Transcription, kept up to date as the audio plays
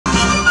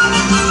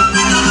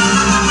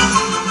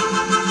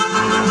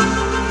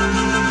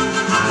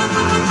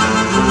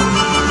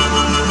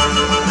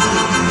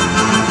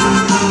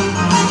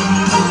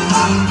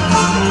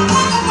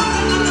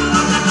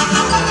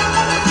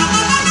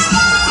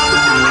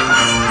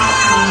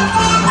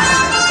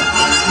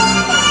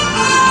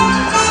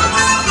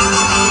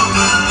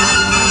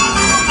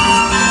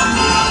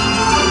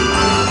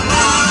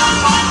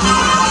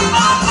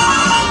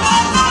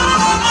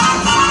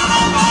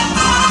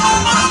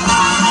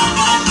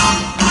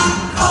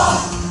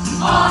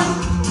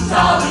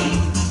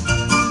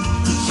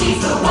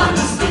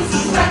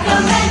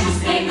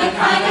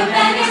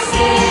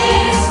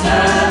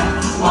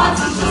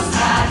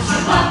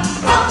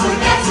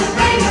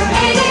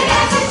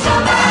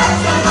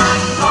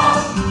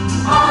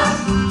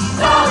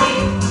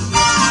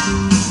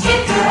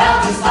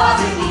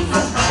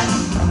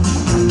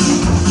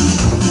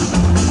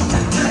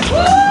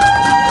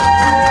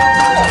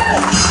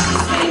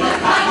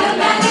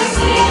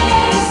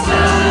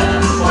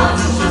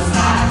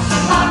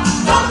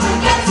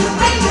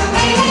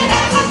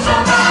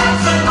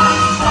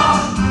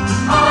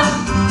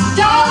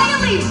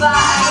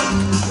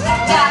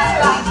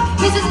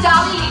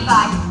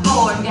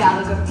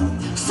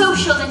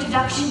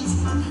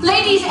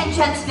and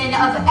gentlemen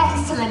of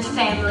excellent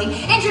family,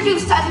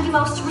 introduced under the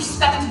most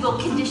respectable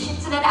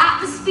conditions in an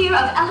atmosphere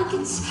of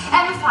elegance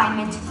and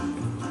refinement.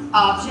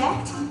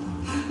 Object?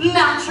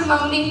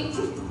 Matrimony.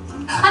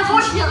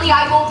 Unfortunately,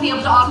 I won't be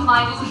able to offer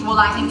my usual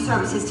lightning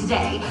services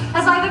today,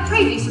 as I have a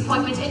previous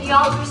appointment in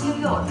Yonkers,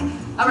 New York,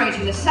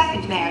 arranging the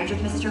second marriage of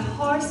Mr.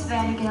 Horace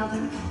Van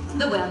Gelder,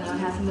 the well-known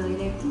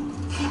half-millionaire.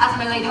 As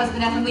my late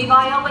husband Ephraim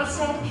Levi always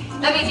said,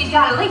 that means he's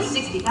got at least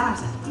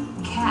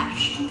 60,000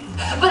 cash.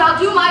 But I'll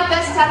do my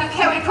best to have you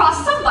carried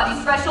across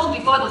somebody's threshold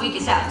before the week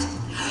is out.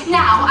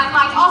 Now, I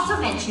might also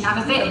mention I'm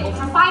available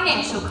for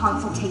financial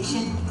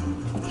consultation,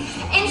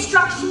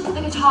 instruction to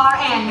the guitar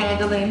and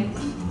mandolin,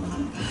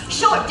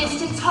 short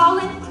distance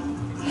hauling,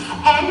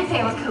 and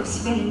varicose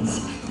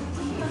veins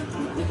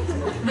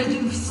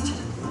reduced.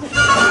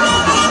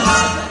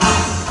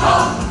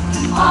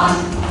 Come on,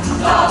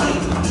 Dolly.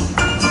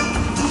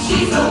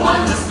 She's the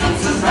one the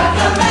Spencers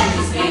recommend.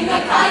 Just being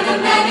the kind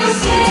of man your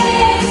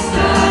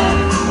sister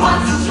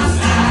wants. She'll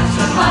snatch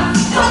him up.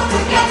 Don't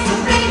forget to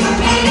bring your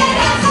maiden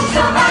aunts and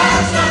she'll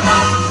match him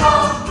up.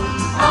 Come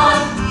on,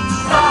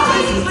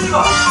 Dolly. Mrs.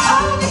 Levi!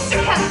 Oh, Mr.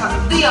 Kemper,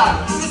 the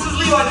artist. Mrs.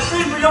 Levi, the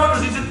train for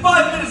Yonkers leaves in 5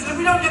 minutes, and if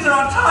we don't get there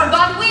on time...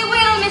 But we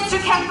will, Mr.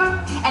 Kemper.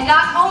 And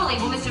not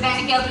only will Mr.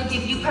 Van Gelder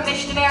give you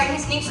permission to marry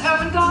his niece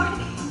Ermengarde,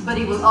 but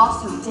he will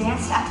also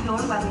dance at your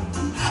wedding.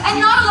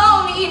 And not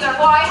alone either,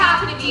 for I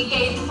happen to be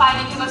engaged in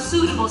finding him a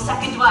suitable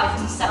second wife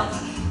himself.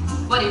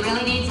 What he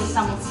really needs is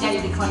someone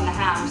steady to clean the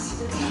house.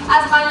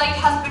 As my late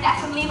husband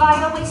Ephraim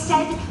Levi always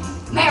said,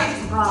 marriage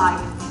is a bribe.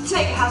 To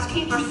make a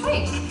housekeeper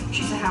think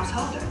she's a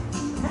householder.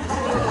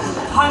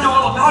 I know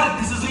all about it,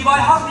 Mrs. Levi.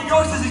 Half New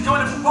York says he's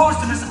going to propose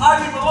to Miss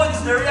Ivy Malloy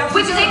this very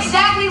afternoon. Which is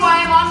exactly why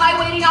I'm on my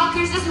way to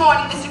Yonkers this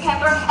morning, Mr.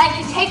 Kemper, and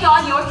can take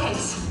on your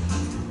case.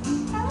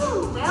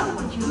 Oh, well,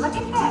 would you look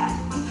at that?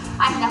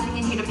 I've nothing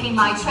in here to pay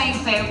my train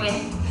fare with.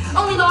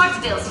 Only large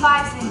bills,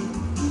 5s and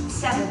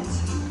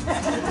 7s.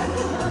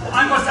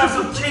 I must have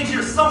some change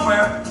here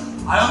somewhere.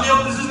 I only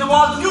hope this isn't a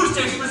wild goose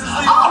chase, Mrs.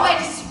 Levi. Oh,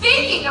 and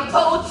speaking of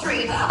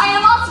poultry, I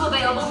am also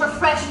available for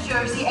fresh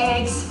Jersey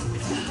eggs.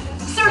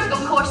 Surgical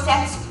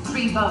corsets,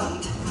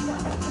 reboned.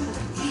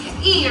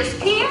 Ears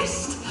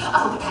pierced.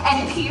 Oh,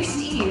 and pierced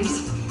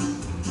ears,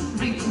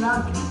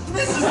 replugged.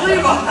 Mrs.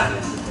 Levi!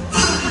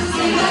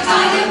 Sing the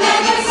kind of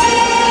man your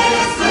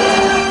sister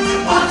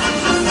wants.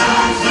 She'll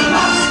snatch him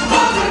up.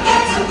 Don't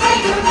forget to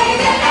bring your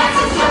maiden aunts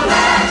and she'll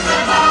match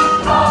him up.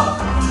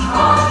 Come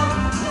on,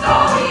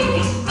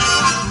 Dolly.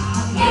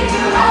 Give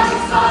your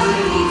Alex all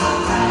you need to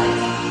ride.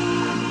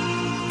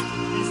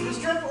 Business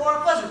trip or a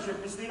pleasure trip,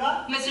 Miss Levi?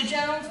 Mr.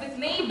 Jones, with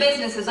me,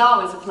 business is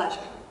always a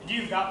pleasure. And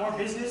you've got more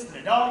business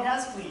than a dog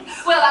has fleas.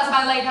 Well, as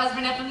my late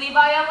husband Ephraim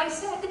Levi always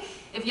said,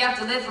 if you have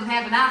to live from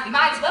hand to mouth, you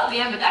might as well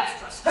be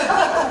ambidextrous.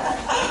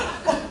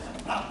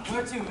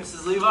 Where to,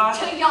 Mrs. Levi?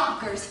 To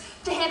Yonkers,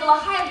 to handle a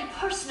highly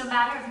personal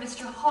matter of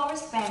Mr.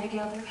 Horace Van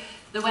Gelder,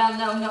 the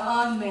well-known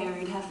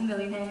unmarried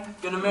half-millionaire.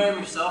 Gonna marry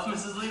me yourself,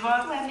 Mrs. Levi?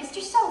 Well,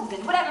 Mr.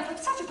 Sullivan, whatever put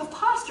such a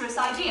preposterous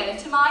idea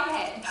into my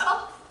head?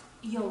 Oh,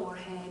 your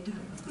head.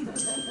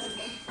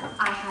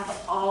 I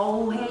have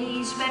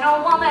always been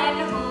a woman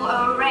who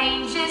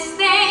arranges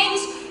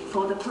things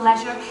for the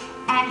pleasure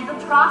and the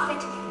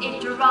profit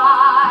it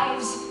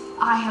derives.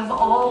 I have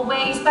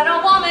always been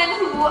a woman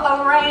who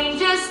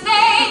arranges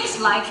things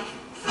like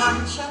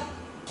furniture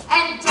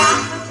and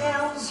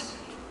daffodils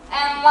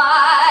and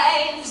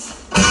lives.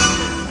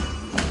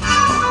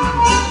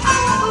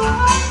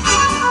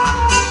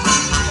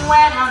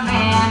 When a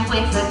man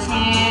with a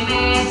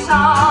timid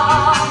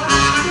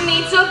tongue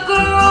meets a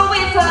girl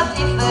with a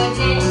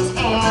diffident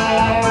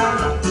air,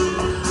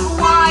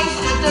 why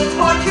should the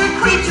tortured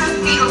creatures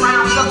beat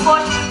around the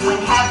bush when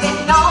heaven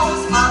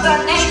knows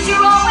Mother Nature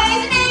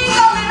always needs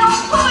a little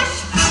push?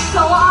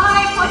 So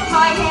I put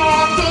my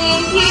hand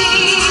in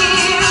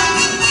here,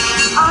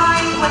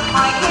 I put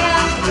my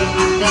hand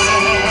in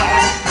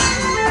there,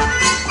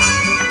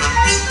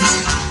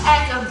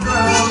 and a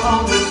girl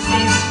over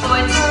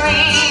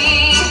 6'3"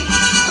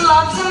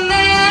 loves a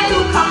man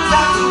who comes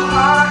up to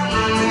her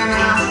ear.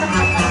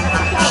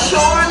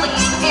 Surely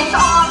it's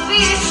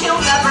obvious she'll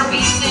never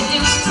be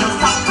seduced till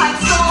some kind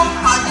soul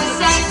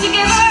condescends to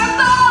give her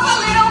love a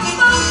little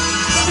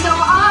boost. So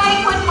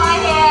I put my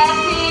hand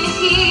in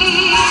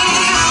here,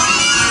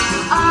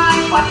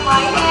 I put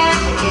my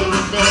hand in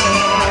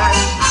there.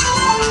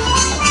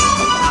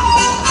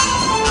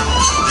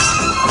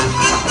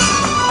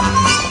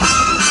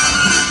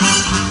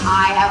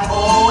 I have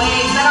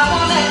always been a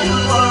woman who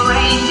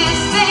arranges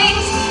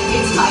things.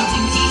 It's my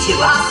duty to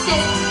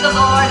assist the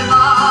Lord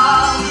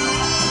above.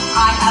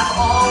 I have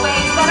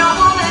always been a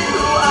woman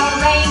who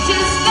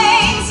arranges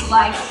things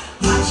like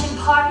luncheon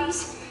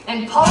parties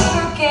and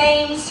poker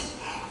games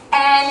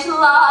and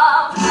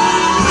love.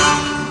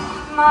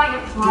 My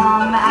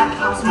aplomb at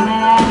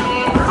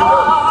cosmetic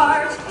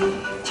art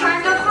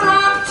turned a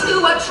frump to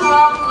a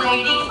Trump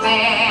lady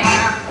fair.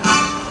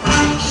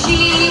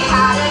 She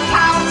had a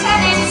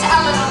countenance a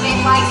little bit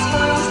like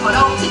Scrooge, but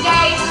oh,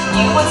 today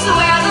you would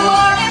swear the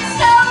Lord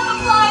himself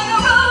applied the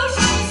rouge.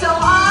 So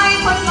I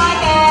put my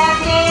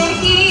hand in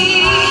here,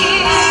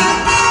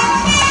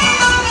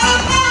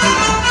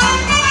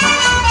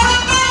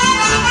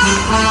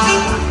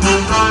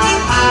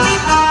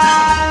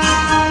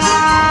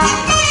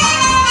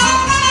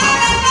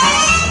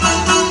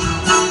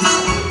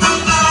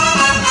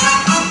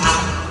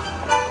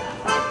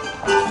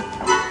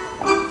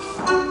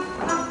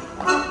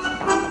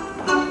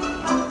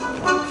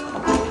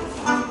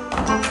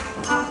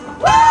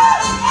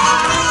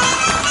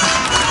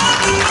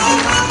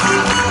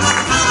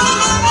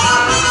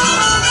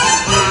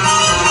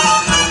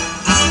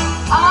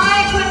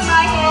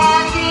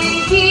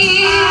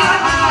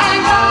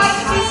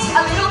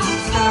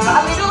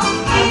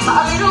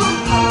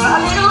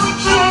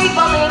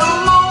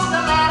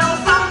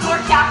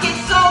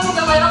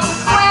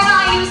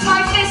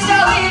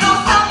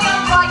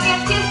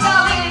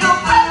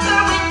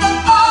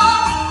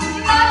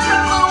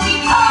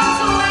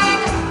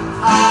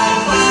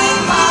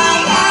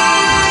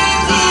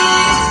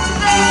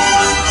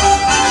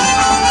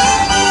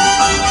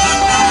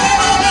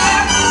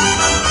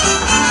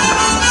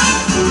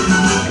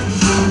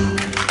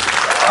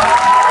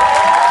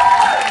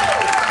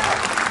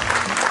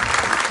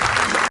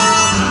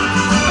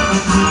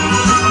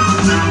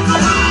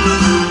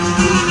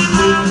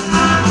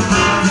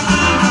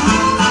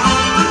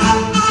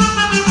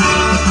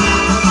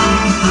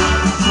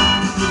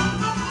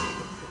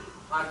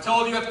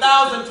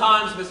 1,000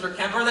 times, Mr.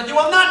 Kemper, that you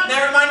will not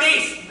marry my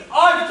niece.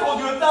 I've told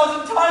you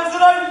 1,000 times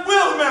that I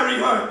will marry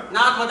her.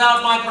 Not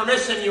without my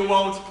permission, you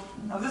won't.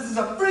 Now this is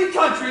a free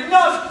country,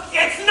 not...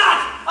 It's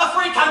not a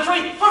free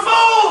country for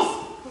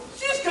fools!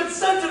 She's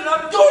consented and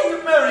I'm going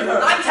to marry her.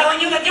 I'm telling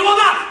you that you will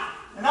not!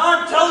 And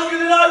I'm telling you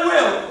that I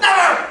will.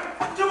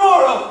 Never!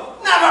 Tomorrow.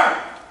 Never!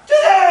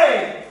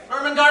 Today.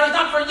 Ermengarde is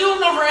not for you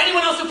nor for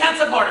anyone else who can't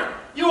support her.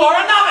 You are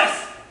a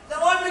novice!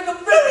 Now I make a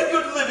very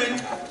good living.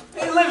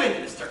 A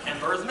living, Mr.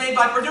 Kemper, is made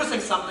by producing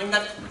something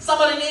that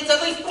somebody needs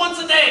at least once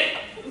a day.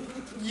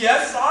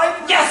 Yes,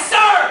 Yes,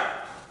 sir!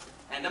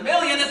 And a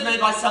million is made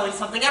by selling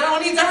something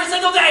everyone needs every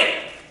single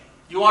day.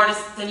 You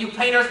artists and you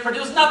painters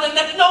produce nothing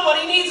that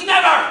nobody needs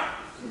never.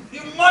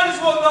 You might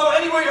as well know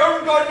any way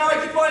Ermengarde and I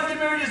can find get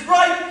married is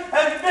right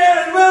and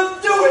fair and we'll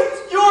do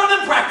it. You're an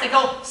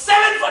impractical,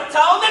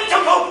 7-foot-tall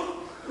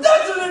nincompoop.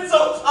 That's an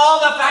insult. All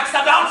the facts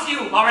about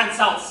you are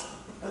insults.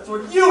 That's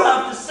what you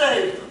have to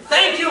say.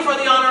 Thank you for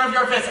the honor of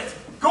your visit.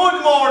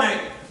 Good morning.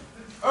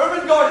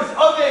 Ermengarde is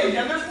of age,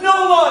 and there's no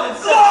law that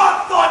says...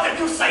 Thought did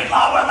you say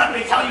law? Well, let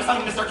me tell you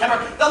something, Mr. Kemper.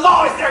 The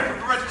law is there to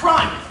prevent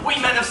crime. We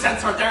men of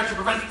sense are there to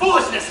prevent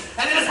foolishness.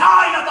 And it is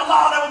I, not the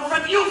law, that will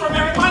prevent you from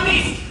marrying my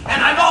niece. And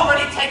I've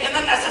already taken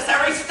the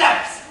necessary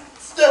steps.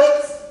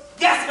 Steps?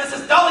 Yes,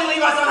 Mrs. Dolly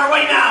Levi's on her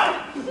way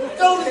now.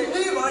 Dolly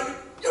Levi,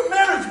 your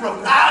marriage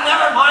broke up.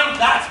 Never mind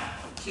that.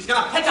 She's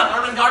gonna pick up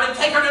Ermengarde and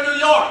take her to New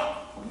York.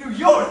 New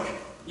York?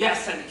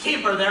 Yes, and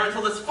keep her there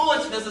until this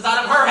foolishness is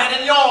out of her head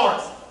and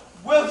yours.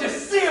 We'll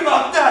just see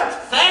about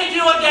that. Thank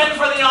you again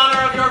for the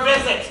honor of your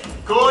visit.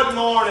 Good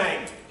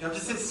morning. You have to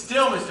sit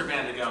still, Mr.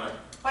 Vandergelder.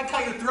 If I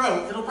cut your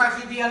throat, it'll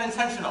practically be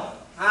unintentional.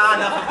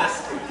 Enough of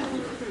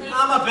this.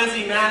 I'm a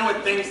busy man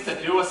with things to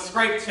do. A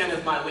scraped chin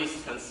is my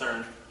least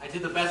concern. I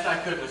did the best I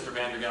could, Mr.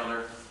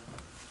 Vandergelder.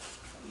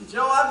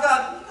 Joe, I've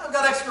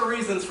got extra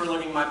reasons for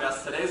looking my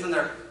best today. Isn't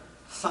there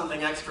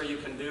something extra you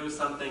can do?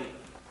 Something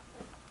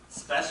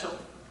special?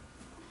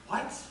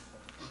 What?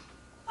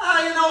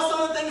 You know,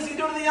 some of the things you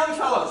do to the young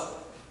fellows.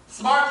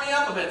 Smarten me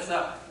up a bit,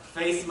 so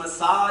face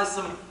massage,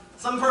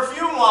 some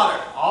perfume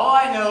water. All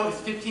I know is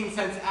 15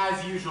 cents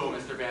as usual,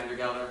 Mr.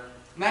 Vandergelder.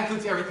 And that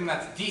includes everything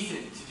that's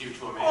decent to do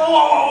to a man.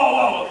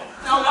 Whoa.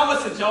 Now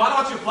listen, Joe, I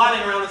don't want you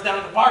plotting around us down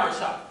at the barber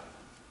shop.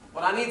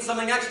 But I need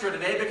something extra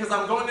today because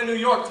I'm going to New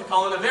York to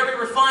call in a very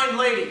refined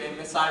lady named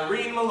Miss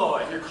Irene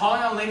Malloy. You're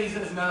calling on ladies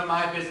that is none of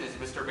my business,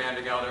 Mr.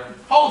 Vandergelder.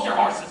 Hold your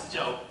horses,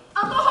 Joe.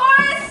 Uncle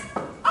Horace!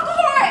 Uncle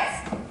Horace!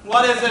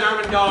 What is it,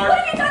 Ermengarde? What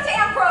have you done to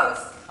Ambrose?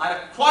 I had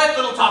a quiet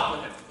little talk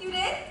with him. You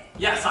did?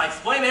 Yes, I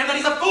explained to him that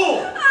he's a fool.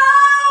 Oh,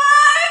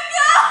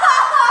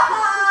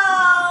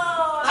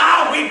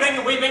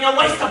 Weeping a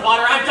waste of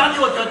water. I've done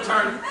you a good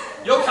turn.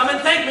 You'll come and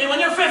thank me when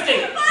you're 50.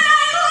 no! I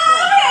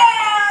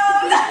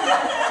love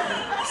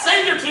him!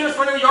 Save your tears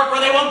for New York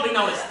where they won't be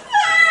noticed.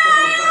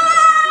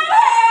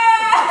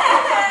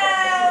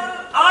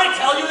 I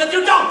tell you that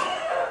you don't.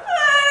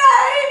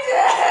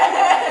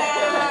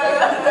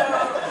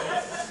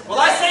 Well,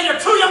 I say you're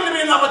too young to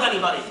be in love with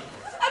anybody.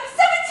 I'm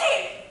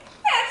 17!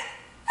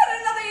 And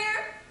another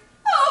year,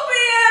 I'll be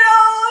an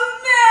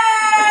old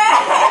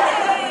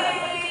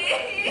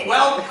maid!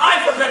 Well, I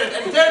forbid it,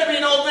 and dare to be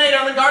an old maid,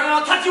 Ermengarde, and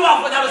I'll cut you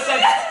off without a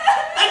cent.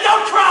 And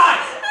don't cry!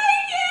 I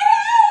can't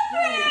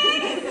help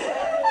it!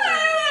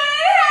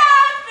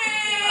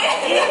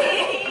 I'm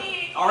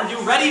happy! Are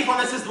you ready for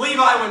Mrs.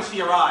 Levi when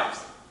she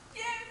arrives?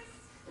 Yes.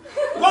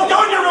 Well,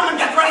 go in your room and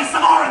get ready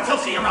some more until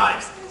she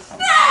arrives.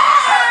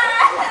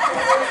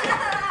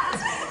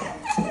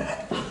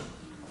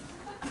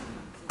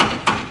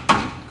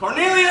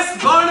 Cornelius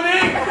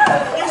Barnaby!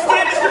 You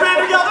stayed, Mr.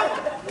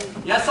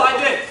 Vandergelder? Yes, I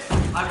did.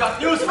 I've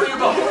got news for you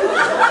both.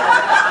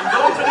 I'm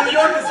going to New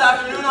York this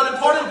afternoon on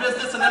important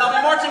business, and then I'll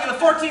be marching in the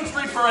 14th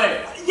Street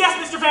Parade. Yes,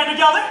 Mr.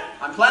 Vandergelder?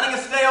 I'm planning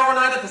a stay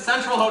overnight at the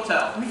Central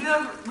Hotel. We've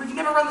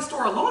never run the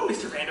store alone,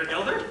 Mr.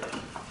 Vandergelder.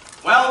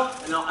 Well,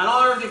 in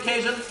honor of the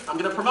occasion, I'm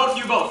going to promote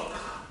you both.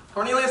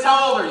 Cornelius,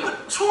 how old are you?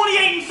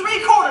 28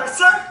 3/4,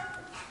 sir.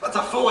 That's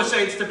a foolish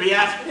age to be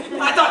at.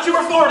 I thought you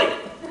were 40.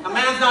 A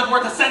man's not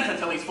worth a cent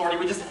until he's 40.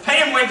 We just pay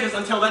him wages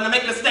until then to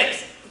make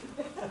mistakes.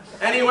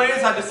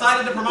 Anyways, I've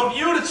decided to promote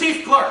you to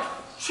chief clerk.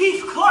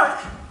 Chief clerk?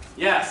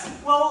 Yes.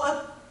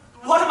 Well,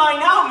 what am I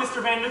now,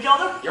 Mr.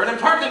 Vandergelder? You're an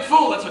impertinent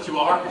fool, that's what you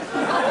are.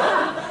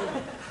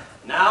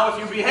 Now, if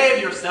you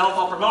behave yourself,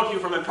 I'll promote you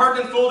from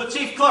impertinent fool to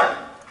chief clerk,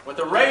 with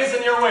a raise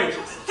in your wages.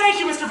 Thank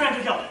you, Mr.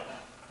 Vandergelder.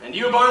 And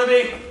you,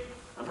 Barnaby,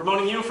 I'm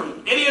promoting you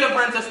from idiot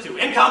apprentice to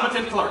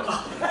incompetent clerk.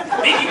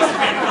 Thank you, Mr.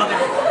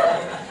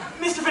 Vandergelder.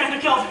 Mr.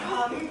 Vandergelder,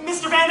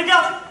 Mr.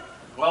 Vandergelder,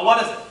 Well,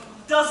 what is it?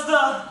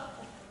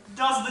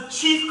 does the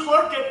chief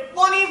clerk get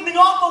one evening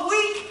off a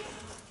week?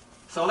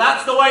 So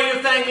that's the way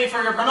you thank me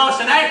for your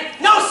promotion, eh?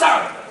 No,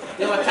 sir!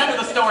 You'll attend to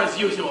the store as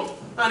usual.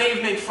 An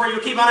evening free. You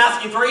keep on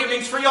asking for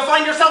evenings free, you'll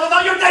find yourself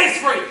without your days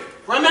free.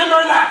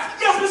 Remember that.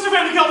 Yes, Mr.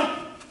 Vandergelder.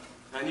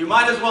 And you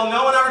might as well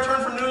know when I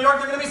return from New York,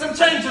 there are going to be some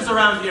changes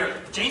around here.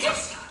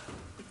 Changes?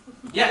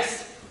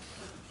 Yes.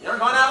 You're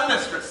going to have a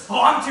mistress.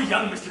 Oh, I'm too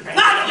young, Mr. Vandergelder.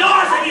 Not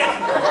yours, idiot!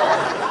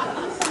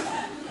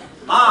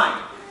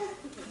 Mine.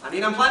 I mean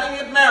mean, I'm planning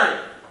to get married.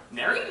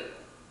 Married?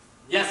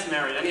 Yes,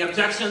 married. Any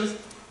objections?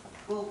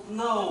 Well,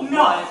 no.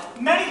 No.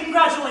 Many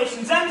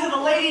congratulations, and to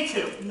the lady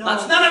too. No.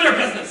 That's none of your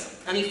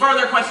business. Any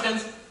further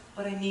questions?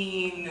 But I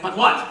mean... But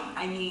what?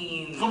 I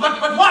mean... But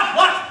what?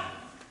 What?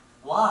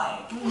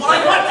 Why?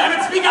 Why what? Damn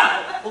it, speak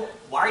up! Well,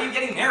 why are you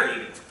getting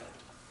married?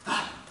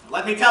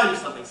 Let me tell you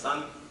something,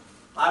 son.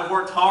 I've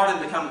worked hard and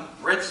become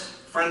rich,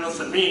 friendless,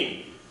 and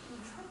mean.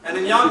 And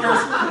in Yonkers,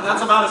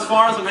 that's about as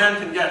far as a man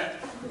can get.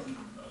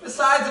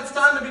 Besides, it's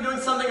time to be doing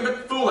something a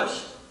bit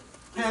foolish.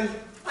 And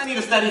I need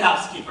a steady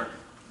housekeeper.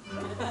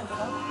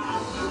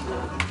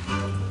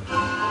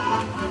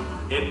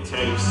 It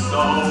takes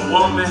a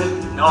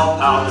woman all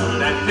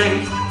powdered and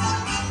pink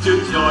to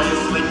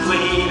joyously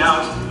clean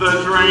out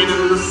the drain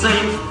in the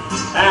sink.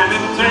 And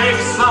it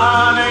takes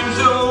an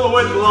angel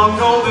with long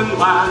golden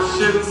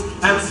lashes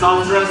and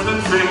soft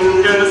resting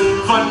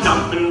fingers for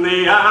dumping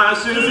the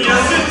ashes.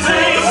 Yes, it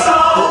takes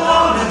a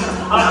woman,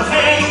 a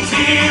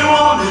dainty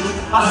woman,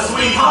 a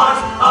sweetheart,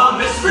 a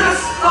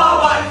mistress, a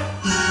wife.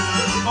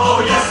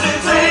 Oh yes, it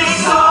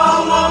takes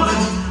a woman,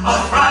 a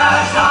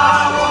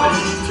fragile woman,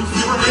 to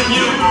bring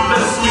you the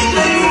sweet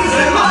things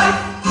in life.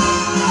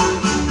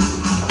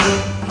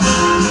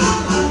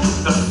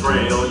 The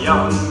frail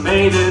young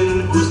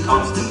maiden who's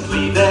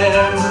constantly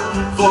there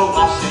for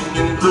washing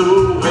and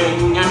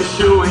gluing and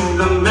shoeing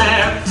the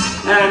mare.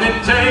 And it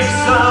takes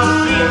a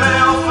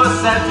female for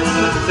setting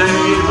the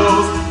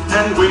tables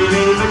and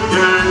wheeling the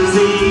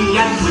Guernsey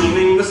and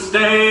cleaning the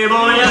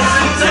stable. Yes,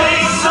 it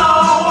takes a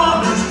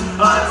woman,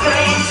 a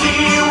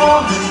dainty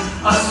woman,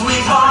 a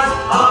sweetheart,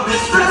 a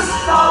mistress,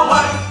 a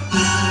wife.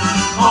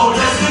 Oh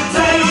yes, it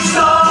takes a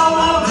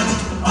woman,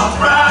 a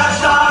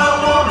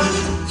fragile woman,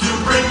 to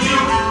bring you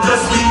the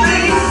sweet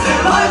things in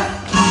life.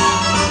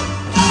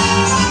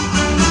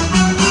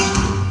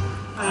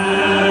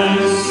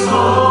 And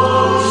so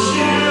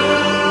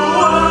she'll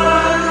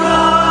work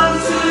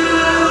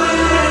until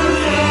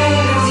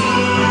infinity,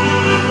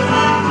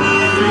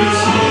 3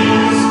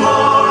 cheers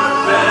for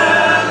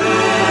femininity.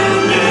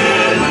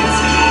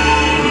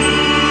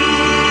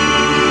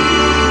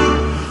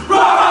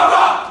 Rah, rah,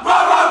 rah,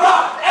 rah, rah,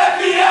 rah,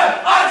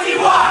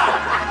 F-E-M-I-T-Y!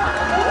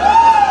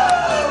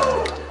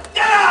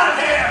 Get out of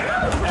here!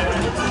 And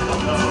in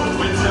the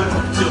winter,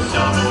 she'll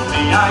shovel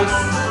the ice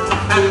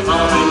and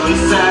lovingly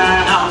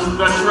set out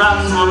the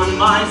traps for the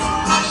mice.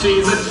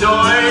 She's a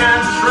joy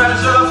and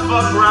treasure,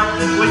 for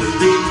practically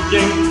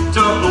speaking,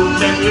 to whom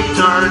can you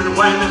turn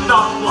when the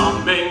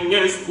plumbing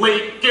is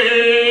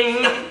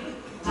leaking?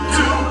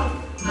 To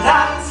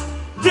that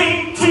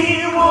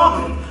dainty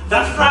woman,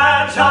 that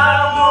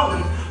fragile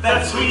woman,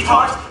 that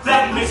sweetheart,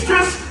 that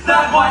mistress,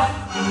 that wife.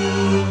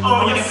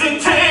 Oh yes,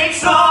 it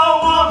takes a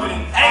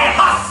woman, a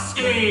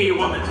husky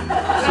woman,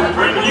 to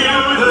bring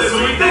you the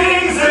sweet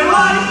things in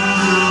life.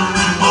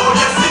 Oh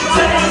yes, it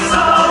takes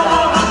a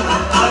woman,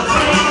 a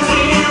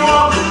dainty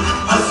woman,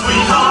 a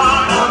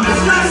sweetheart, a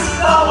mistress,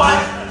 a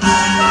wife.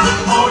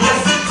 Oh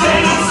yes, it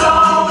takes a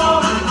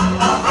woman,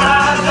 a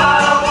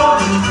fragile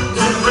woman,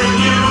 to bring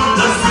you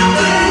the sweet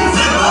things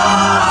in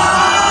life.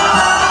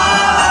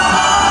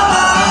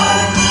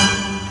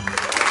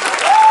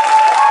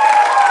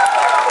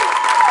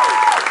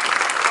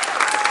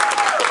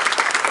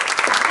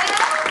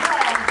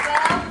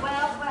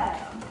 Well.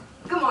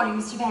 Good morning,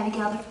 Mr.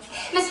 Vandergelder,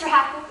 Mr.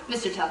 Hackle,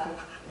 Mr. Tucker,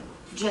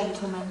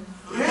 gentlemen.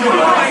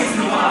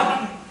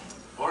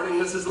 Morning,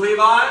 Mrs.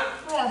 Levi.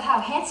 Well, how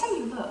handsome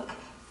you look.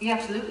 You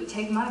absolutely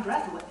take my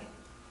breath away.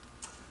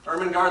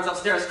 Ermengarde's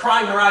upstairs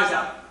crying her eyes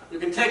out. You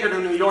can take her to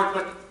New York,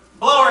 but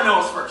blow her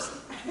nose first.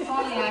 If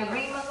only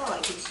Irene Malloy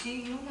could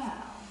see you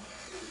now.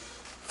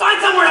 Find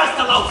somewhere else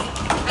to loaf!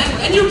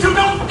 And you two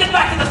don't get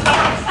back to the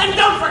cellar! And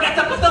don't forget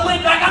to put the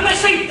lid back on the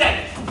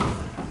sheepstick!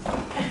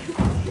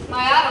 My,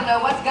 I don't know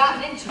what's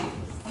gotten into you.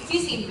 You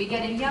seem to be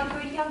getting younger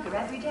and younger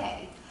every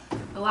day.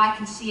 Oh, I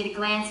can see at a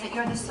glance that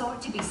you're the sort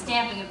to be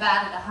stamping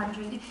about at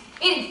 100,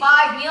 eating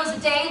 5 meals a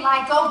day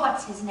like, oh,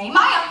 what's his name?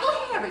 My Uncle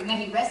Harry,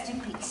 may he rest in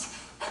peace.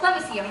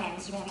 Let me see your hand,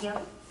 Mr.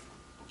 Vandergelder.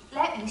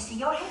 Let me see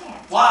your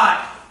hand.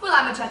 Why? Well,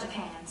 I'm a judge of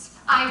hands.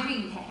 I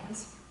read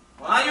hands.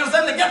 Well, I use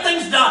them to get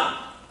things done.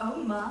 Oh,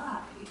 my.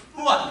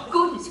 What?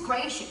 Goodness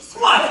gracious.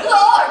 What?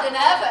 Lord in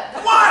heaven.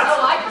 What?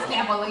 Oh, I just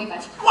can't believe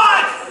it.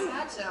 What?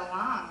 Such a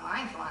long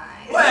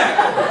lifeline. Where?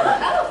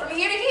 Oh, from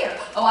here to here.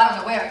 Oh, I don't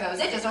know where it goes.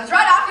 It just goes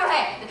right off your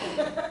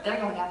head. They're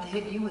going down to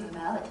hit you with a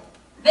mallet.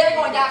 They're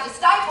going down to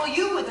stifle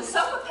you with a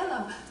sofa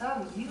pillow.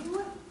 Oh,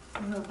 you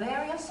will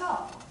bury us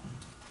all.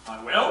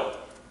 I will.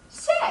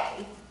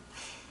 Say,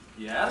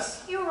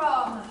 Yes. you're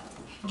all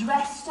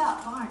dressed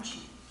up, aren't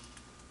you?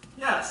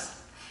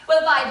 Yes. Well,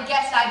 if I had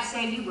guessed, I'd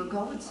say you were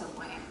going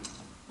somewhere.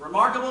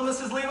 Remarkable,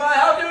 Mrs. Levi.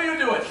 How do you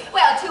do it?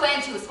 Well, 2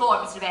 and 2 is 4,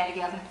 Mr.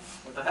 Vandergelder.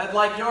 With a head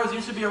like yours,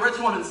 you should be a rich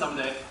woman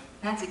someday.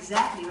 That's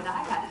exactly what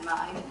I had in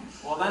mind.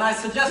 Well, then I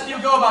suggest you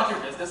go about your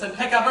business and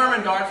pick up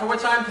Ermengarde, for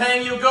which I'm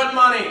paying you good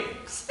money.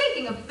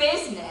 Speaking of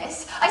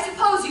business, I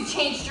suppose you've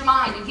changed your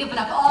mind and given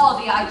up all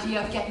the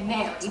idea of getting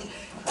married.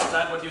 Is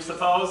that what you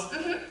suppose?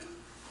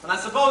 Mm-hmm. And I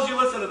suppose you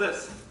listen to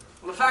this.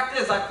 Well, the fact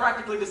is, I've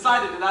practically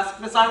decided to ask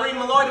Miss Irene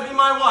Malloy to be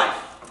my wife.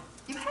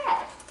 You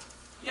have?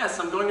 Yes,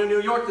 I'm going to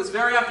New York this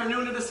very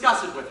afternoon to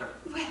discuss it with her.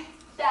 Well,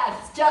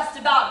 that's just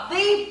about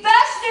the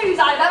best news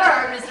I've ever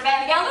heard, Mr.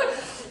 Van Gelder.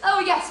 Oh,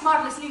 yes,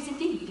 marvelous news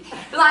indeed.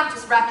 Well, I'm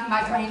just racking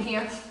my brain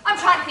here. I'm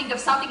trying to think of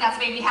something that's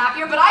made me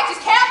happier, but I just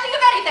can't think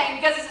of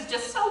anything because this is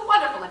just so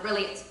wonderful. It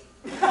really is.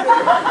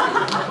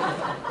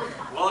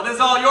 Well, it is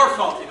all your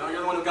fault, you know.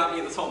 You're the one who got me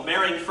in this whole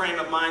marrying frame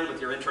of mind with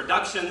your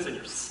introductions and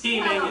your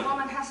scheming. Well, a and...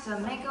 woman has to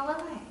make a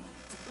living.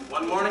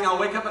 One morning I'll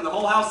wake up and the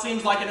whole house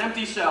seems like an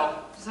empty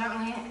shell.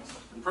 Certainly is.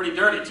 And pretty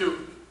dirty,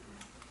 too.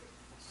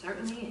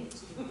 Certainly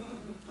is.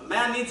 A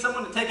man needs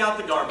someone to take out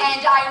the garbage.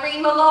 And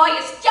Irene Malloy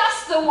is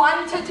just the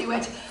one to do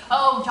it.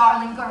 Oh,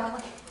 darling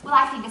girl. Well,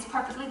 I think it's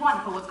perfectly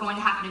wonderful what's going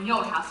to happen in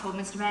your household,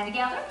 Mr. Van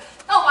Gelder.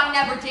 Oh, I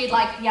never did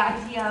like the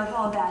idea of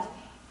all that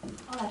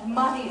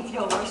money of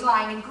yours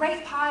lying in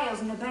great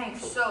piles in the bank,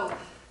 so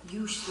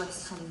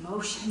useless and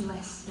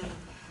motionless.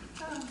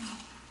 As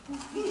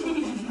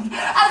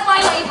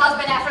my late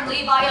husband, Ephraim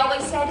Levi,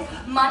 always said,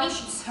 money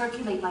should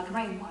circulate like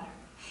rainwater.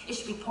 It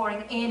should be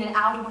pouring in and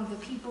out among the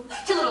people,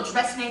 to little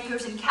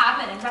dressmakers and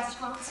cabmen and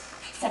restaurants,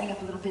 setting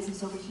up a little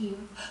business over here,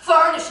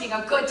 furnishing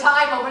a good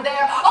time over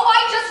there. Oh,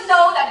 I just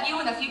know that you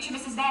and the future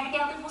Mrs. Van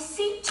Gelder will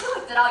see to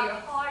it that all your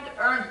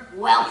hard-earned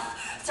wealth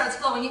starts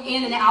flowing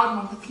in and out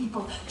among the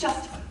people,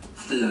 just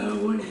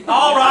flowing.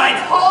 All right.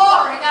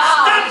 Pouring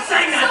out. Stop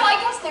saying that. So I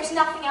guess there's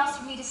nothing else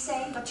for me to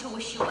say but to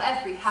wish you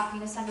every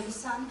happiness under the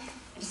sun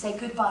and to say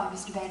goodbye,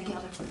 Mr. Van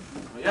Gelder.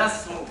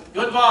 Yes, well,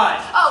 goodbye.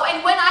 Oh,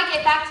 and when I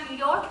get back to New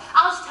York,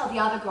 I'll just tell the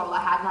other girl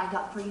I had lined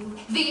up for you,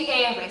 the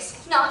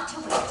heiress, not to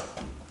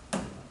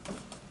wait.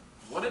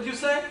 What did you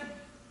say?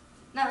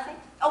 Nothing.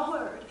 A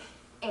word.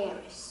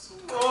 Heiress.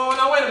 Oh,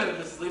 now wait a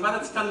minute, Mrs. Levi.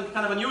 That's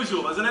kind of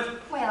unusual, isn't it?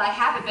 Well, I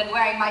haven't been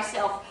wearing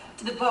myself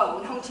to the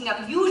bone, hunting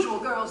up usual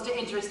girls to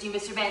interest you,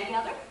 Mr. Van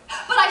Gelder.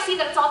 But I see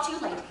that it's all too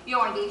late.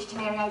 You're engaged to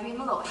marry Irene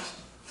Malloy.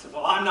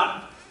 Well, I'm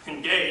not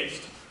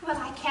engaged. Well,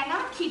 I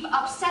cannot keep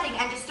upsetting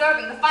and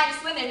disturbing the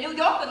finest women in New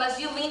York unless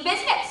you mean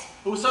business.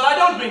 Who said I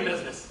don't mean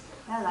business?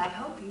 Well, I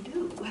hope you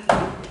do.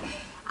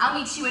 I'll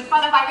meet you in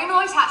front of Irene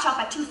Malloy's hat shop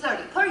at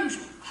 2:30, per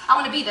usual. I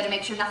want to be there to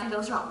make sure nothing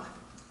goes wrong.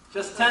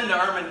 Just tend to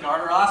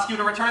Ermengarde, or I'll ask you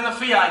to return the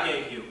fee I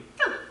gave you.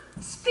 Oh,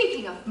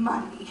 speaking of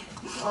money.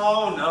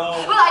 Oh,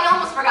 no. Well, I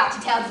almost forgot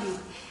to tell you.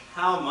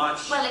 How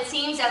much? Well, it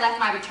seems I left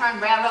my return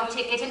railroad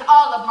ticket and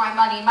all of my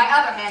money in my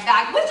other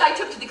handbag, which I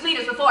took to the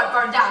cleaners before it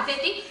burned down.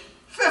 50?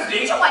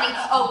 50? 20.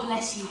 Oh,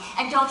 bless you.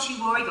 And don't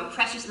you worry your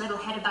precious little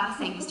head about a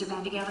thing, Mr.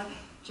 Van Gelder.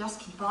 Just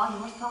keep all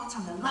your thoughts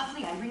on the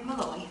lovely Irene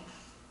Malloy.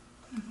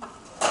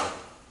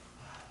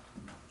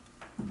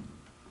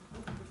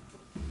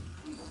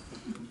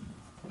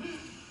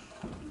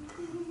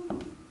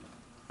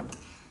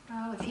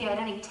 Oh, if he had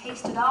any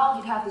taste at all,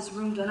 he'd have this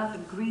room done up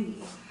in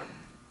green.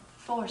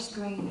 Forest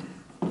green.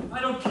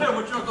 I don't care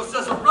what your uncle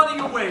says, I'm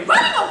running away.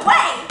 Running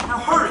away! Now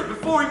hurry,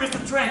 before we miss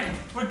the train.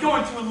 We're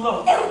going to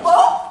elope. Elope?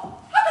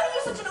 How can you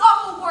use such an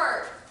awful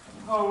word?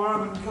 Oh,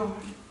 Ermengarde.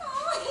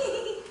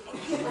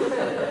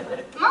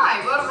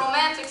 My, what a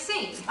romantic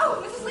scene.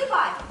 Oh, Mrs.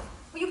 Levi,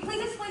 will you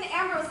please explain to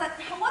Ambrose that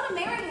I want to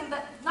marry him,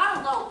 but not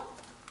elope?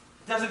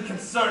 It doesn't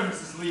concern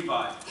Mrs.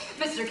 Levi.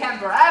 Mr.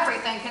 Kemper,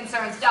 everything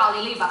concerns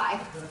Dolly Levi.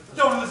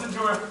 Don't listen to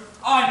her.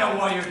 I know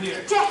why you're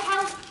here. To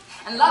help.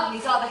 And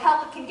lovely's all the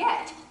help it can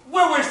get.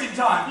 We're wasting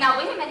time. Now,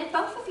 wait a minute,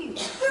 both of you.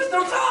 There's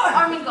no time.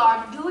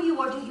 Ermengarde, do you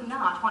or do you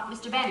not want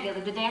Mr. Van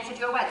Gelder to dance at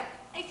your wedding?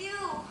 I do.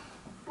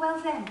 Well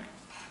then,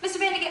 Mr.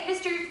 Van Gelder,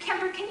 Mr.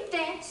 Kemper, can you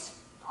dance?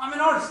 I'm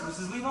an artist,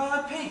 Mrs. Levi.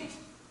 I paint.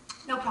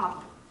 No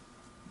problem.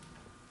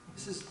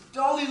 This is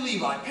Dolly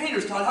Levi.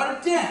 Painters taught how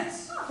to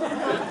dance.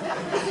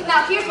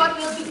 Now, here's what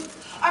we'll do.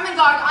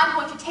 Ermengarde, I'm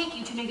going to take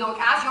you to New York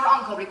as your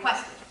uncle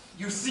requested.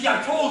 You see,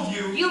 I told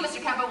you. You,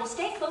 Mr. Kemper, will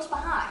stay close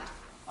behind.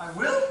 I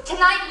will?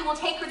 Tonight, you will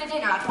take her to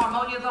dinner at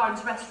Harmonia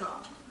Gardens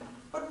restaurant.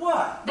 But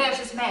why? There's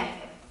this man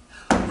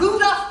there.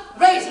 Rudolph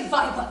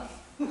Raisinfiber.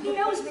 He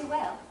knows me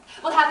well.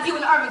 We'll have you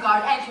and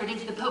Ermengarde entered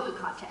into the poker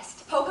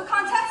contest. Poker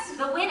contest?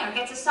 The winner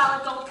gets a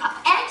solid gold cup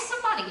and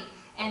some money,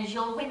 and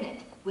you'll win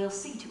it. We'll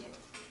see to it.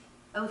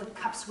 Oh, the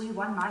cups we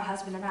won, my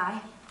husband and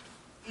I.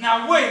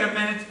 Now, wait a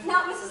minute.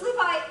 Now, Mrs.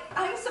 Levi,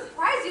 I'm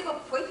surprised you have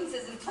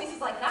acquaintances in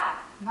places like that.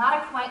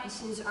 Not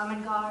acquaintances,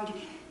 Ermengarde.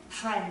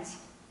 Friends.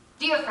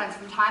 Dear friends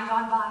from time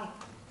gone by.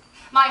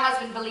 My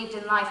husband believed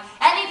in life.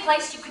 Any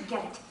place you could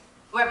get it.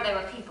 Wherever there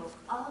were people.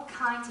 All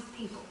kinds of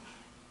people.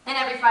 And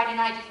every Friday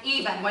night,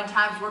 even when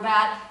times were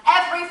bad,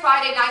 every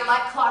Friday night,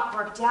 like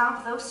clockwork,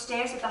 down those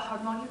stairs at the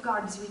Harmonia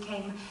Gardens we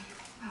came.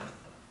 Oh,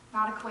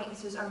 not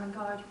acquaintances,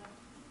 Ermengarde.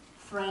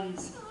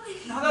 Friends.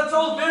 Now, that's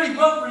all very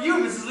well for you,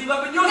 Mrs. Levi,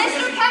 but you're...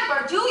 Mr.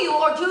 Kemper, do you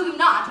or do you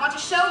not want to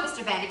show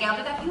Mr. Van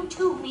Gelder that you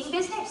too mean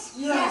business?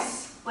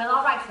 Yes. Well,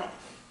 all right then.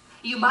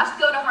 You must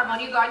go to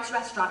Harmonia Gardens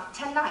restaurant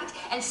tonight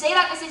and say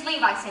that Mrs.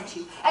 Levi sent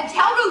you. And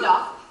tell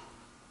Rudolph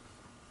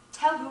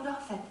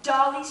that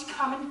Dolly's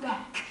coming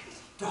back.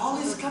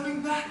 Dolly's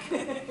coming back?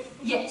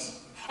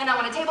 Yes. And I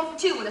want a table for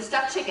 2 with a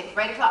stuffed chicken for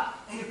 8 o'clock.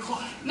 8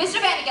 o'clock.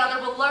 Mr. Vandergelder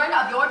will learn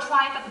of your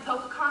triumph at the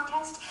poker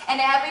contest, and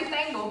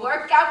everything will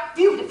work out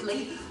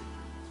beautifully.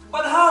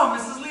 But how,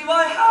 Mrs. Levi,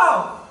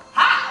 how?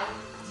 How?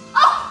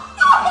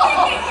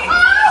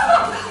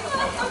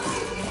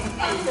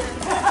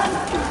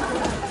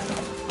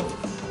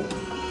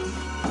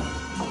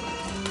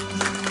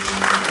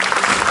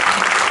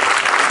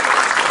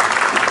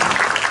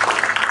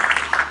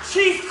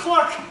 Chief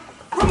clerk!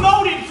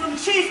 Promoted from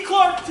chief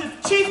clerk to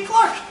chief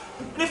clerk!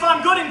 And if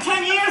I'm good in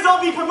 10 years,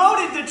 I'll be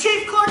promoted to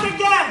chief clerk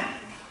again!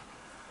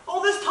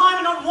 All this time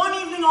and not one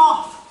evening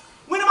off.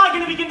 When am I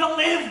going to begin to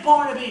live,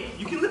 Barnaby?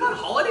 You can live on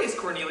holidays,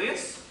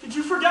 Cornelius. Did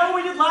you forget what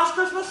we did last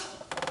Christmas?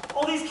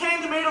 All these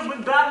canned tomatoes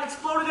went bad and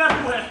exploded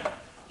everywhere.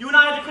 You and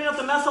I had to clean up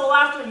the mess all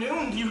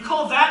afternoon. Do you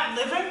call that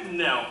living?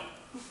 No.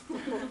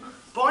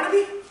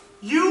 Barnaby,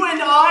 you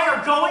and I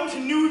are going to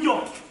New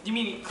York. You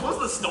mean close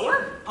the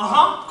store?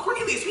 Uh-huh.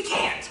 Cornelius, we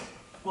can't.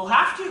 We'll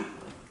have to.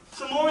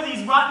 Some more of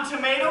these rotten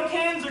tomato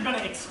cans are going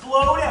to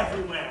explode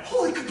everywhere.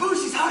 Holy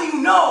cabooses, how do you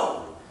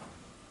know?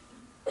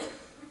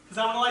 Because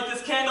I'm going to light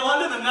this candle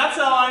under them, that's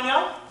how I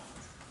know.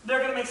 They're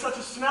going to make such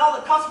a smell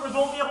that customers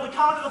won't be able to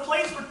come into the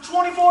place for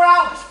 24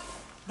 hours.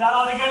 That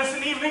ought to get us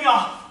an evening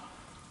off.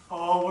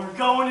 Oh, we're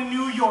going to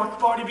New York,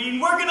 Barnaby, and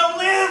we're going to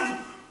live.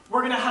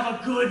 We're going to have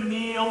a good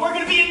meal. We're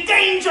going to be in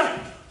danger.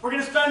 We're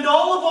going to spend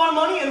all of our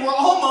money, and we're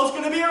almost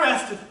going to be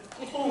arrested.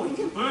 Holy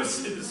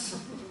cabooses.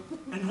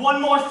 And one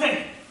more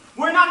thing.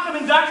 We're not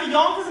coming back to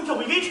Yonkers until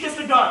we've each kissed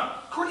a girl.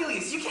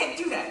 Cornelius, you can't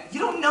do that. You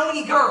don't know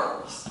any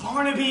girls.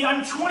 Barnaby,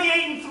 I'm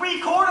 28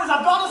 3/4.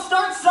 I've got to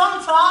start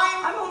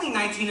sometime. I'm only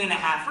 19 and a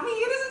half. For me,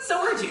 it isn't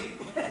so urgent.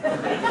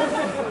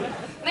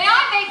 May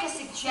I make a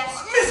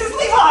suggestion? Mrs.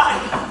 Levi!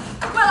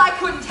 Well, I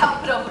couldn't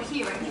help but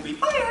overhear it. You'll be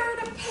fired.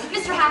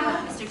 Mr.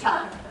 Hamlet, Mr.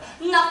 Tucker,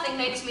 nothing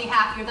makes me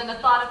happier than the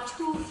thought of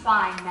 2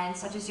 fine men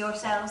such as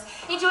yourselves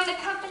enjoying the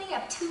company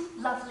of 2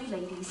 lovely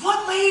ladies.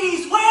 What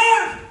ladies?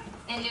 Where?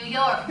 In New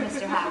York,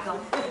 Mr. Hackle.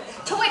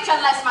 To which,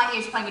 unless my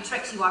ears play me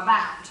tricks, you are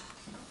bound.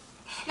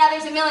 Now,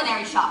 there's a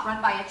millinery shop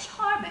run by a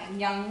charming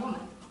young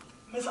woman.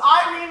 Miss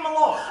Irene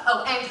Malloy.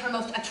 Oh, and her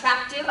most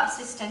attractive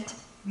assistant.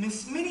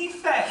 Miss Minnie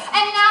Fay.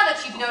 And now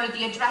that you've noted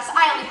the address,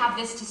 I only have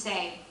this to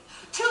say.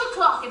 2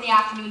 o'clock in the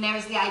afternoon, there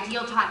is the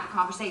ideal time for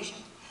conversation.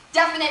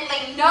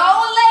 Definitely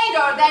no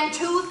later than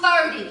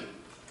 2:30.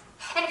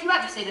 And if you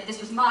ever say that this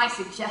was my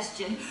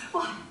suggestion,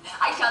 why,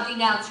 I shall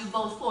denounce you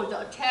both for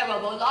the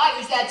terrible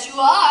liars that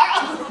you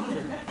are.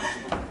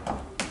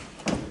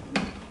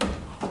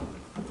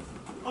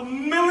 A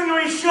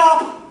millinery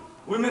shop.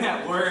 Women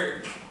at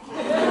work.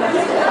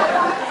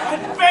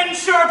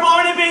 Adventure,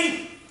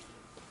 Barnaby.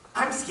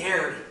 I'm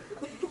scared.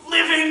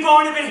 Living,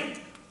 Barnaby.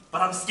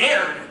 But I'm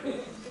scared.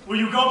 Will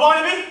you go,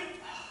 Barnaby?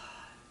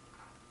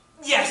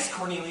 Yes,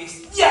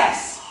 Cornelius.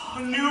 Yes!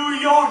 New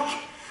York.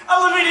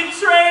 Elevated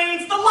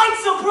trains. The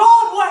lights of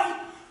Broadway.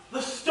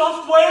 The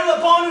stuffed whale at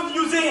Barnum's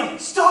Museum.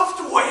 Stuffed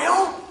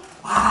whale?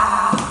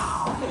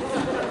 Wow.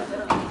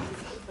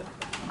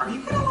 Are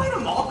you gonna light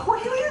them all,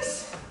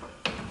 Cornelius?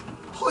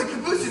 Holy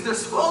cabooses, they're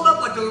swelled up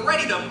like they're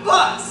ready to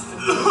bust.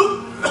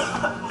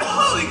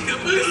 Holy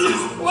cabooses,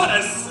 what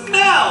a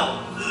smell!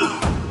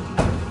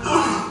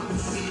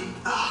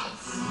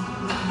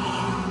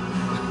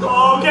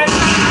 Oh, get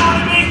ready,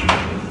 Barnaby.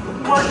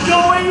 We're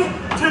going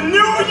to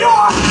New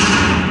York.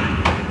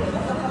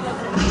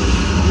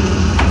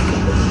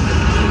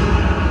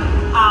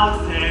 Out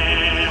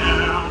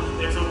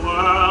there's a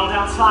world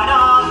outside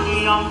of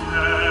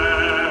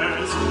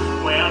Yonkers,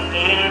 way up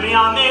there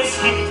beyond this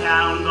hick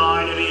town,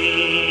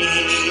 Barnaby.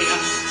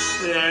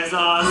 There's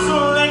a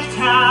slick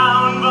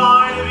town,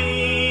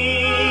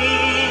 Barnaby.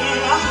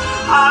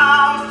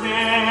 Out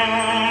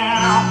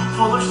there,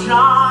 full of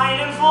shine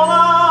and full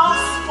of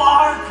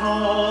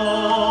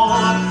sparkle.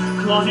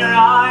 Close your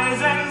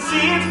eyes and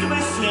see it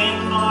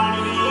glisten,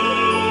 Barnaby.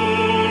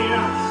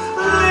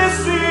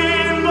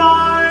 Listen,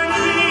 Barnaby.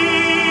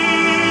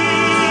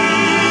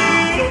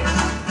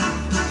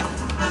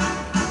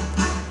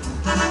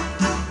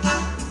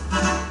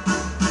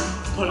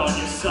 Put on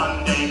your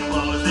Sunday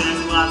clothes,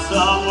 there's lots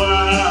of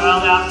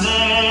world out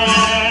there.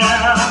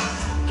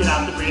 Get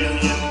out the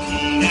brilliant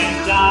teen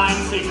and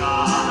dime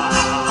cigars.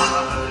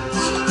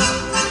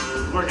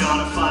 We're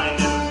gonna find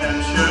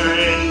adventure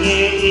in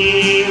the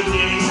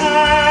evening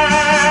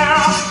air.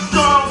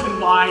 Girls in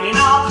white in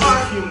a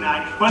perfume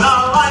night, where the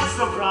lights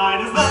so bright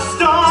as the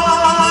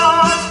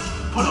stars.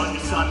 Put on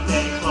your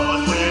Sunday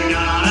clothes, we're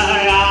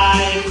gonna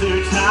ride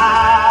through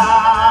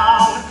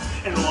town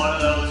in one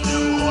of those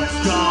new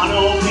horse-drawn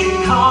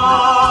open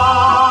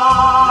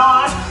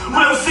cars.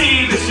 We'll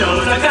see the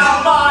shows at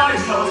down by the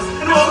coast,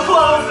 and we'll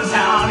close the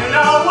town in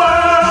a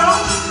whirl.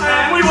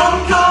 And we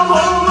won't come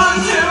home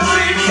until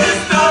we kiss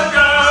the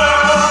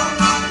girl.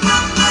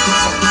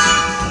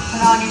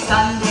 Put on your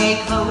Sunday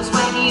clothes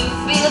when you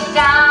feel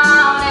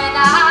down and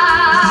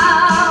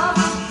out.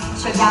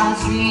 Check down the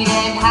street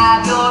and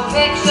have your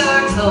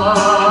picture took.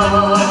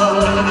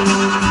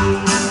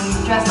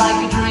 Dress like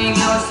a dream,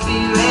 your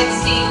spirits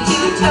seem to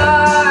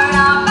turn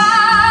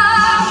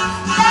about.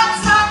 That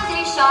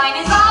Sunday shop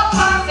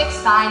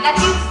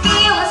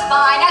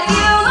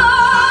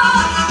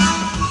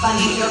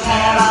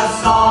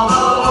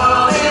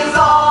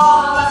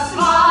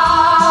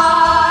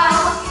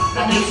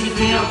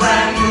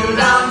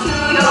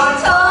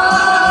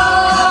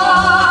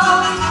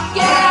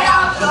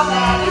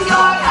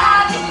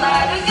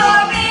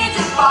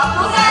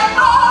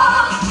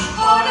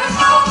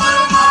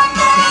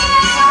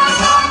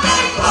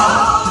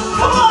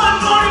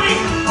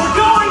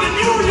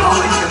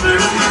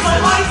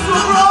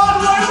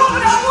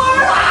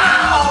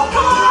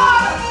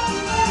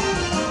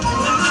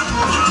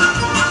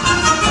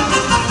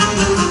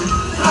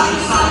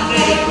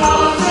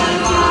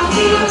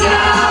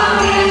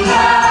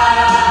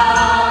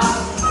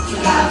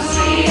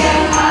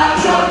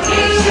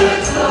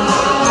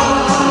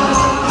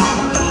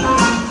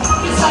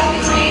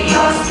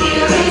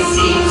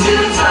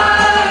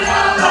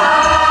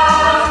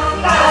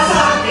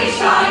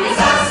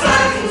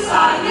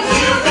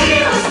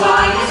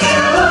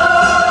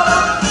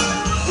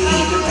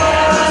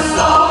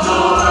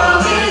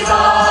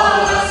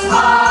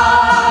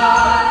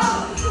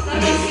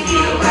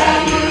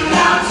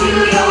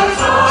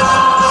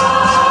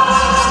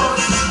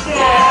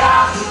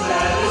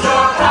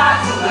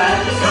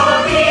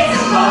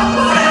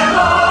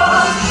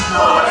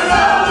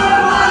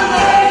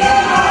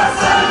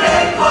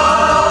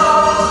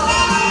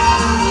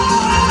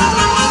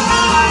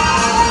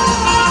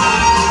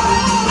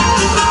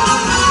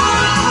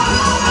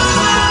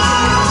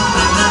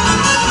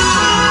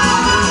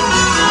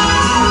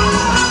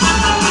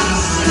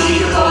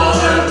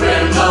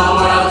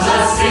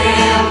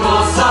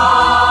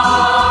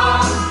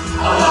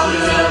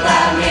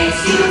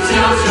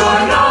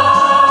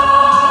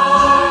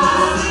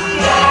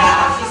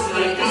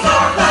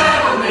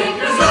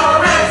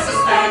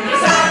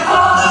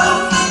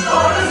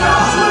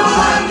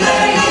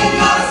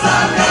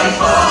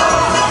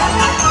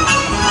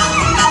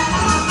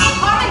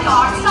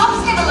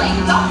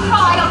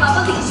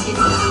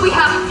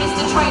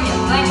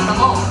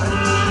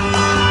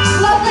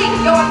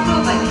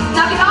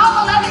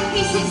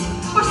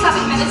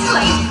 7 minutes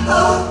late.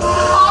 All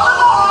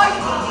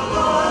aboard!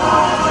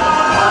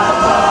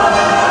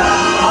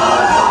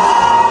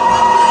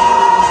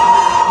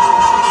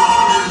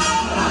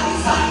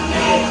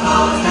 Sunday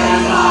clothes,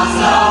 there's lots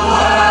of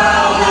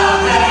world out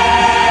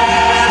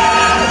there.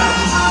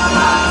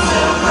 Lots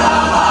of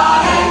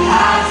cravat and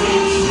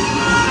hatted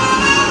shoes.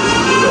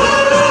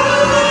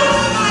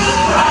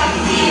 Bright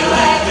feel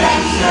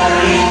adventure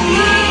in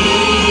the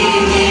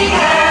evening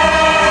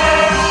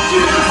air. To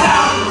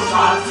town we'll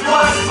trot to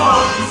a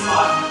smoky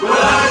spot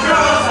where the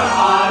girls are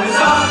hot as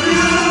a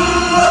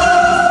mule.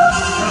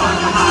 On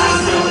the high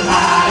silk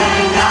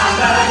pattern at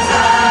the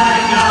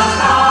turn of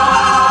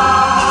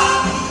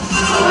knob,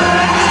 where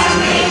a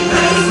handmade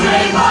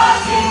bracelet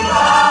button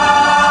bob.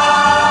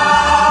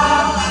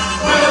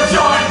 We'll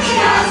join the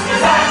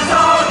Askers and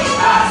Tony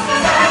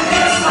Pastors and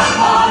miss my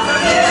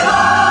positive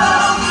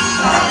love.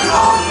 That we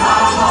won't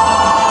come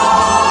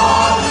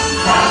home.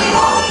 That we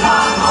won't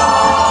come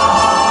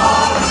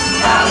home.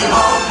 That we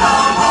won't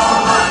come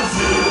home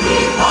until we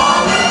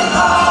fall in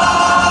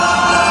love.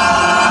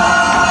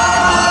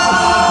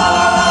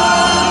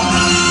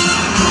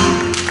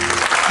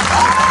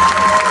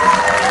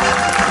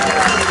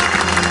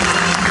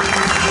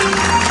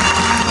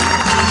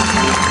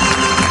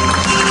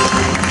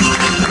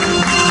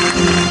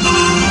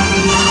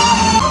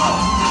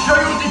 Show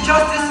you what the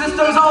justice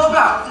system's all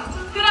about.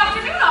 Good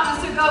afternoon,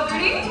 Officer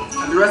Gogarty.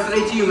 And the rest of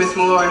the day to you, Miss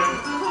Malloy.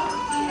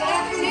 Good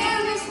afternoon,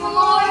 Miss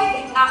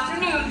Malloy.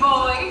 Afternoon,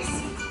 boys.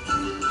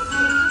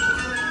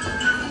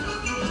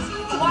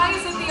 Why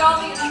is it the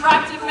only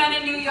attractive men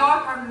in New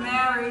York are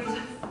married?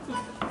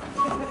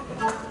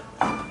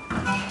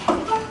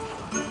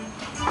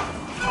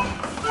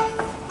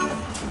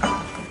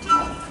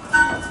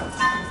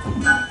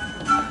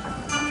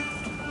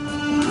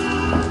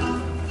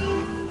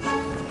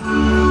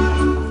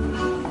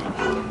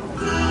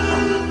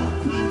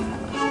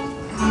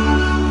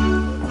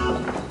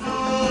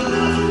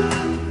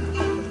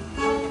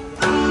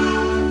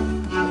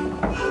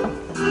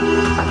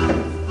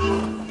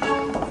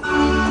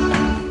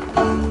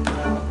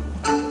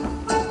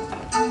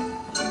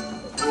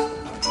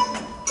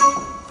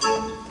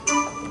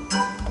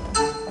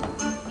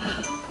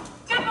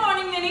 Good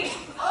morning, Minnie.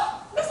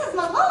 Mrs.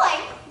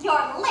 Malloy,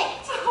 you're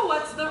late.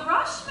 What's the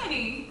rush,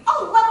 Minnie?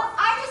 Oh, well,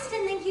 I just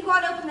didn't think you'd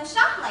want to open the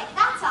shop late,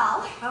 that's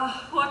all.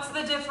 What's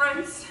the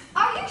difference?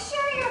 Are you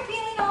sure you're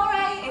feeling all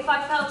right? If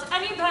I felt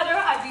any better,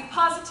 I'd be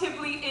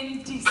positively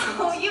indecent.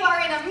 Oh, you are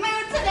in a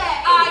mood today.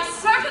 I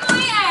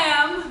certainly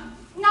am.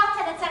 Not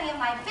that it's any of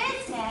my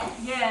business.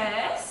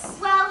 Yes.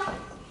 Well,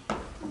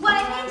 what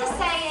I mean to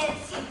say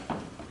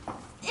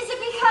is it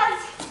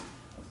because,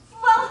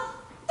 well,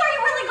 are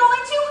you really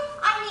going to?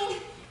 I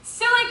mean,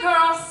 Silly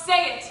girl,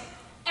 say it.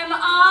 Am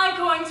I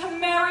going to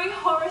marry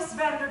Horace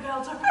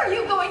Vandergelder? are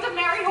you going to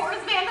marry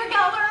Horace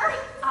Vandergelder?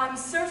 I'm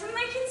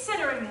certainly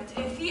considering it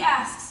if he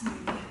asks me.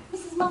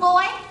 Mrs.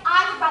 Malloy,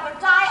 I would rather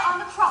die on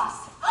the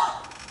cross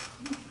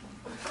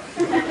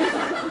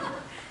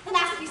than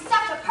ask you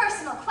such a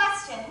personal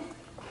question.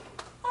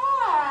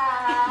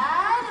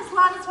 But as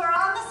long as we're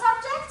on the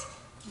subject,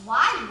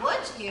 why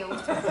would you?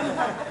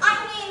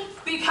 I mean,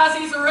 Because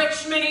he's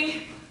rich,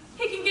 Minnie.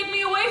 He can get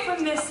me away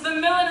from this, the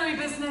millinery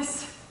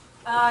business.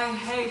 I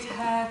hate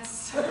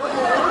hats.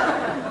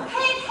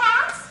 hate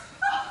hats?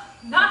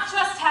 Not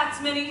just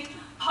hats, Minnie.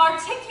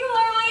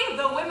 Particularly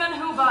the women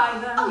who buy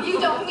them. Oh, you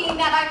don't mean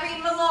that,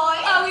 Irene Malloy.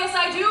 Oh, yes,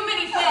 I do,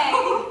 Minnie Fay.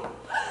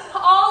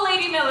 All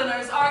lady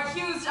milliners are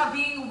accused of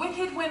being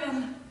wicked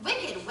women.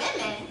 Wicked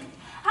women?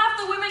 Half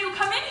the women who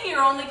come in here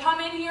only come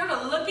in here to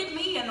look at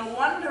me and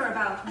wonder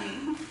about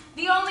me.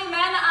 The only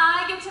men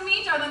I get to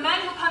meet are the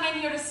men who come in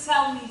here to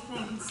sell me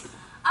things.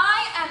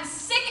 I am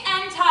sick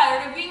and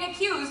tired of being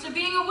accused of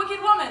being a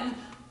wicked woman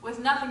with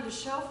nothing to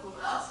show for it.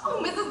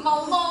 Oh, Mrs.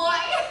 Malloy.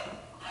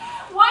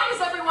 Why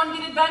does everyone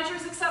get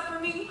adventures except for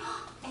me?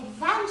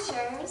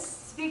 Adventures?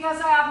 It's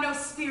because I have no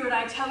spirit,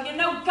 I tell you,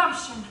 no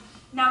gumption.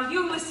 Now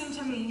you listen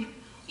to me.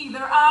 Either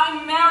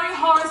I marry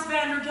Horace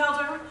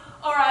Vandergelder,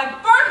 or I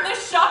burn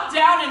this shop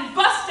down and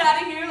bust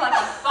out of here like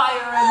a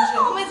fire engine.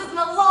 Oh, Mrs.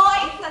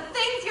 Malloy, the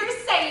things you're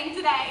saying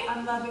today.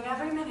 I'm loving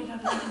every minute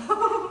of it.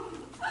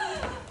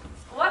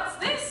 What's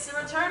this?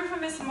 A return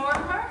from Miss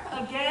Mortimer?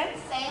 Again?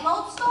 Same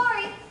old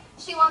story.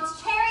 She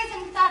wants cherries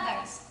and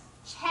feathers.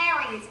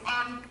 Cherries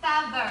and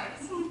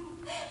feathers.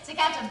 To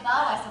catch a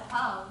bow, I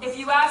suppose. If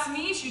you ask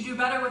me, she'd do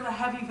better with a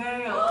heavy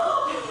veil.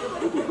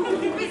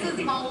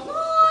 Mrs. Malloy.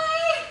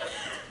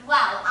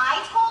 Well,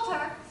 I told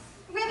her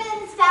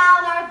ribbons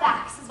down our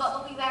backs is what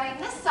we'll be wearing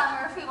this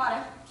summer if we want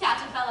to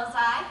catch a fellow's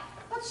eye.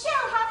 But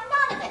she'll have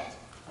none of it.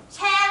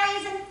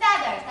 Cherries and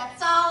feathers,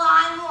 that's all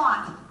I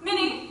want.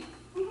 Minnie,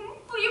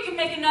 well, you can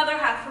make another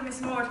hat for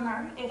Miss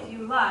Mortimer, if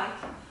you like.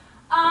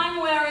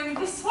 I'm wearing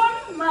this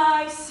one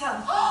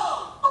myself.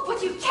 Oh,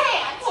 but you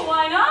can't. Well,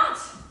 why not?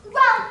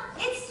 Well,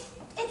 it's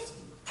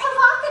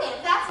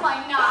provocative, that's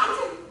why not.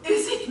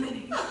 Is it,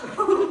 Minnie?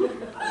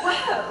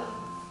 Well,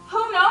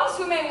 who knows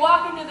who may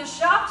walk into the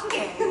shop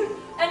today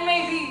and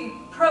may be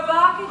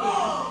provocative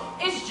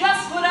is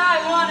just what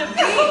I want to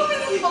be.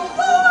 Oh,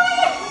 boy!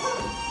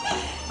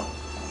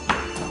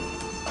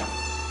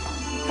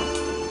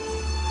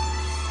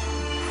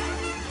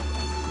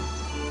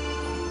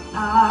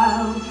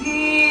 I'll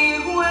be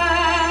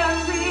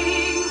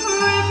wearing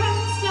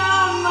ribbons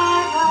down my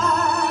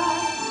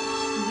back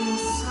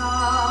this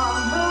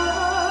summer.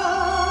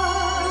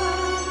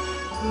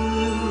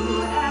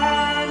 Blue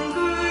and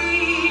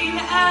green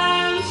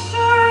and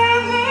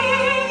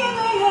streaming in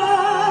the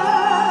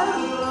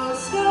yellow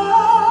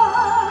sky.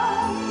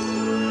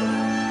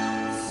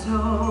 So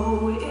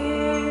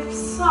if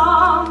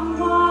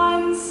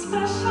someone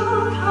special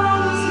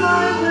comes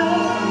my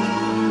way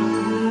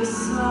this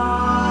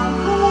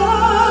summer,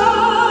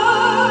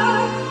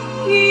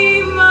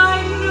 he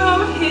might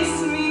notice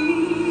me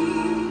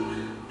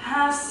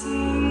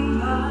passing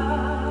by,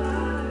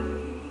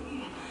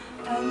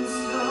 and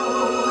so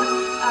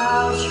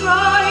I'll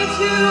try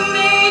to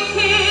make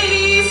it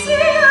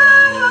easier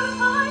to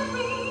find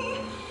me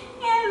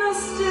in the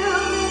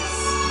stillness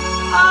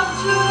of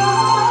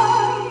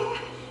joy,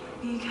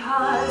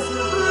 because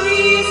the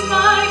breeze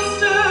might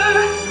stir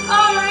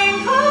a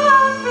rainbow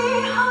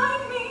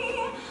behind me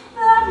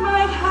that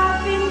might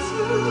happen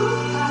to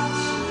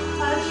catch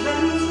a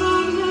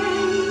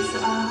gentleman's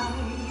eye.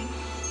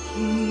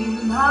 He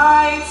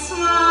might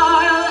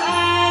smile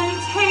and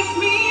take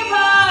me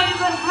by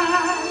the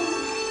hand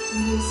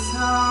this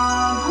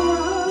summer,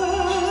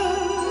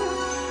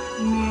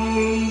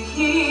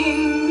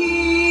 making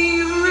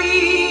me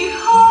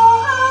recall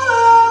how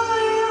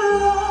lovely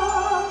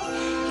love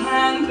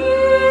can be.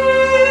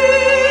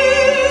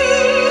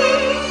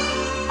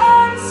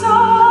 And so I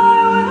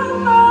will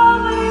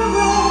probably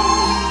wear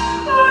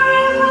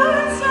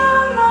ribbons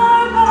down my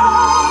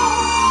back,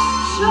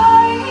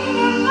 shining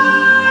in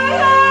my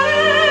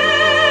hair,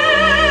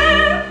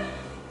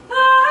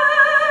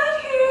 that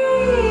he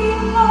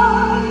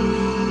might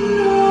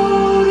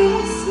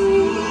notice me.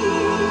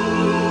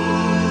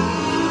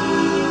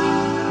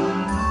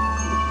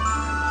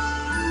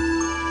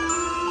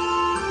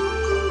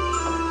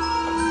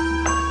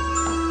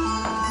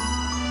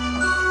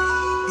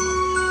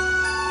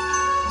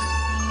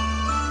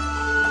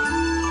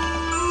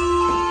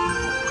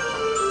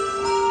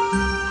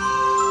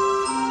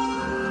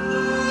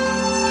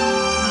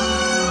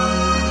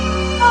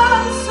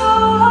 And so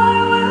I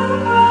will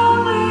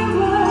probably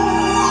wear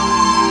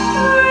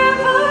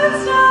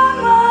ribbons down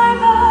my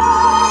back,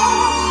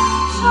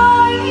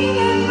 shining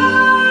in my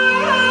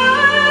hair,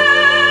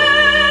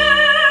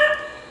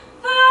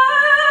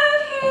 that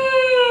he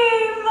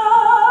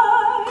might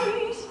notice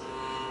me.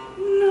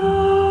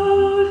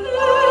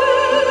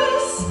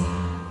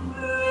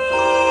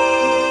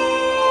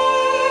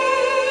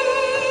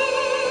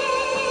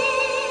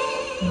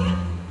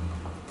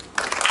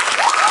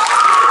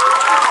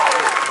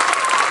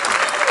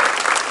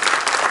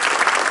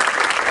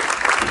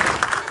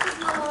 Mrs.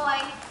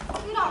 Malloy,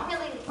 you don't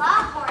really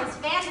love Horace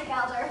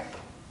Vandergelder,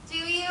 do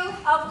you?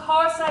 Of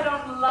course I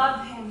don't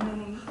love him,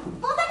 Minnie.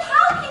 Well, then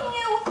how can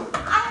you?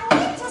 I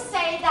mean to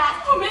say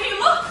that. Oh, Minnie,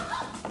 look!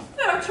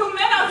 There are two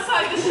men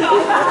outside the shop.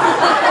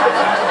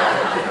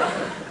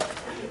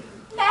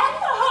 Men?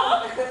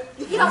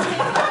 You don't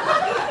think?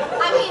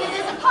 I mean, it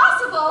isn't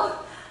possible.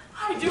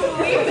 I do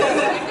believe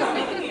there's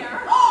anything in here.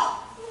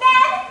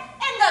 Men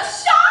in the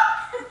shop?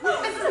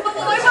 Mrs.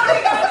 Malloy, what are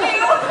we going to do?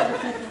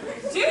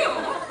 Do?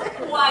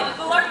 Why,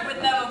 flirt with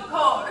them, of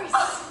course.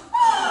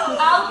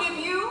 I'll give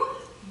you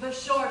the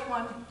short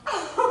one.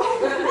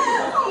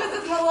 Oh,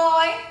 Mrs.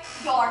 Malloy,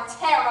 you're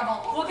terrible.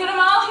 We'll get them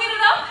all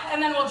heated up,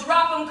 and then we'll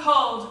drop them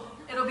cold.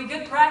 It'll be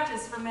good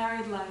practice for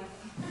married life.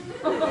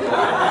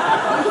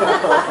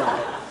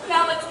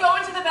 Now let's go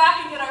into the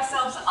back and get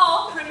ourselves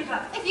all prettied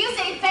up. If you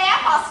say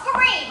vamp, I'll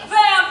scream.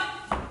 Vamp!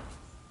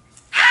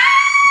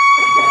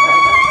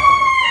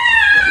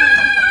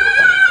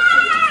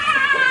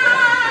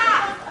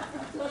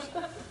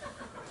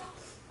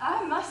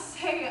 I must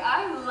say,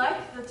 I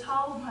like the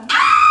tall one.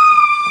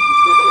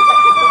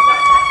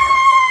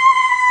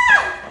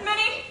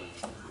 Minnie,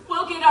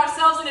 we'll get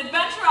ourselves an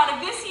adventure out of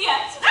this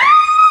yet.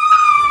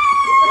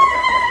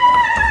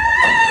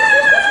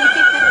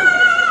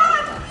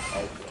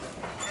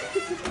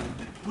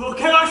 We'll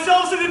get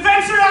ourselves an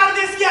adventure out of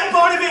this yet,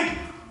 Barnaby!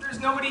 There's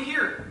nobody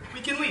here.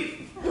 We can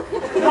leave.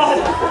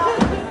 No!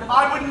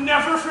 I would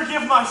never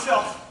forgive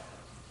myself.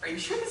 Are you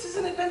sure this is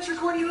an adventure,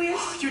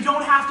 Cornelius? You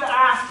don't have to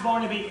ask,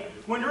 Barnaby.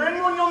 When you're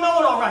in one, you'll know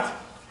it all right.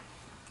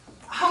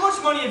 How much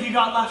money have you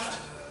got left?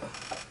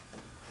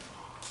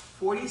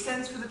 40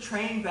 cents for the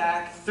train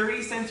back,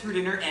 30 cents for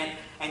dinner,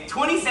 and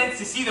 20 cents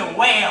to see the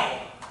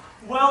whale.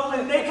 Well,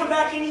 when they come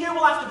back in here,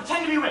 we'll have to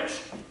pretend to be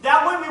rich.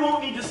 That way we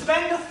won't need to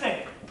spend a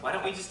thing. Why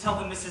don't we just tell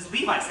them Mrs.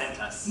 Levi sent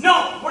us?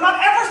 No! We're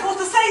not ever supposed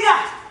to say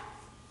that!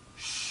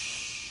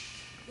 Shh.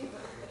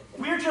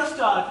 We're just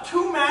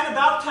two men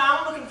about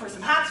town looking for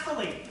some hats for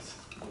ladies.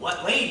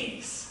 What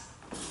ladies?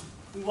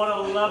 What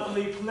a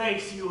lovely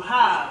place you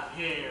have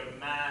here,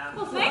 ma'am.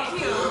 Well, thank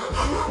you.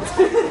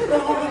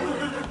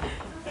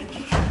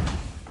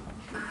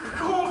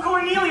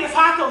 Cornelius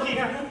Hackle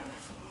here.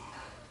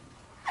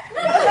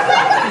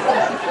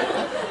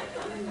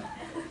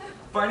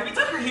 Barnaby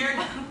Tucker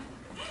here.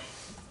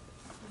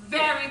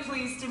 Very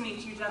pleased to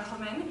meet you,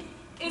 gentlemen.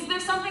 Is there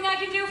something I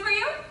can do for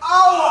you?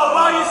 Oh,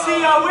 well, you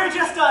see, we're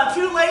just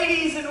two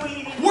ladies, and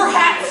we're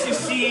hats, you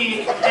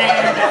see,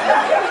 and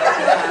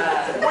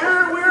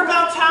we're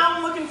about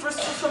town looking for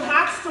some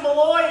hats to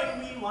Malloy,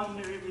 and we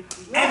wondered if we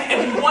could...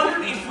 And we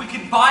wondered if we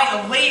could buy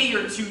a lady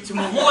or two to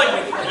Malloy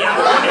with. Yeah.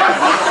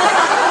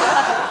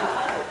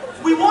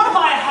 We want to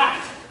buy a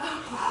hat.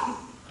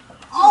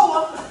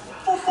 Oh,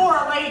 for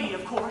a lady,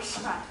 of course.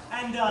 Right.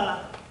 And,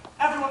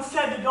 everyone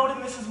said to go to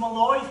Mrs.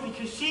 Malloy's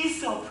because she's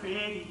so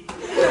pretty.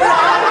 Her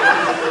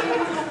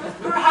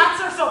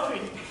hats are so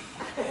pretty.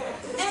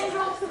 And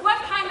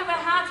what kind of a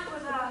hat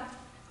would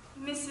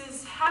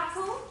Mrs.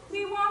 Hackle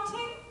be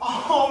wanting?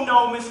 Oh,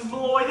 no, Mrs.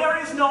 Malloy, there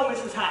is no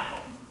Mrs.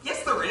 Hackle.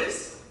 Yes, there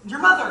is. Your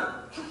mother.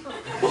 She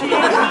is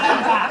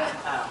that.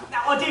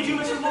 Now, did you,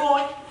 Mrs.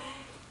 Malloy?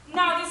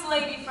 Now, this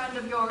lady friend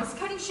of yours,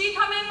 couldn't she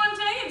come in one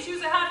day and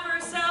choose a hat for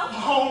herself?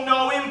 Oh,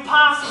 no,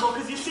 impossible,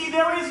 because you see,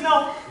 there is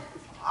no...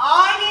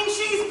 I mean,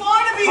 she's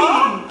Barnaby!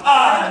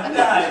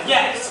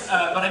 Yes,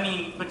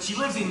 but she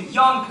lives in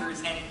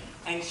Yonkers,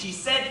 and she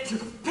said to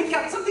pick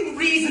out something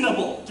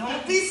reasonable.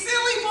 Don't be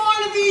silly,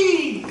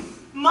 Barnaby!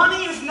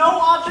 Money is no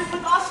object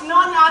with us,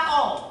 none at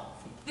all.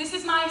 This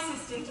is my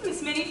assistant,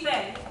 Miss Minnie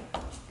Fay.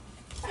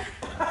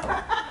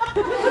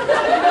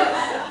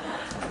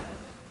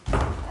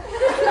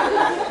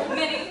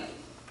 Minnie,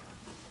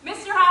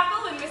 Mr.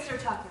 Hackle and Mr.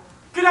 Tucker.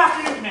 Good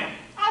afternoon, ma'am.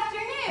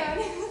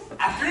 Afternoon.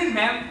 Afternoon,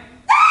 ma'am.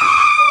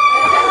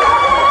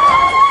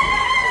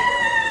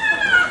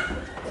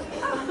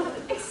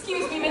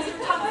 Excuse me,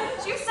 Mr. Tucker,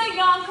 did you say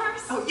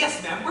Yonkers? Oh,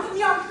 yes, ma'am. We're from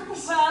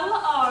Yonkers. Well,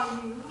 are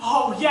you?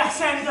 Oh,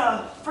 yes, and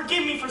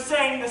forgive me for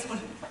saying this, but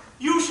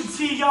you should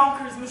see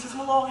Yonkers, Mrs.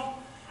 Malloy.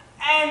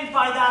 And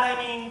by that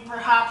I mean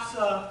perhaps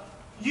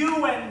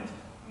you and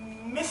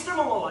Mr.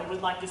 Malloy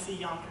would like to see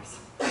Yonkers.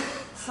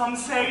 Some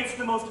say it's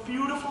the most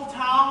beautiful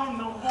town in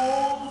the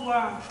whole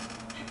world.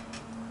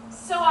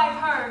 So I've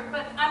heard,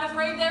 but I'm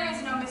afraid there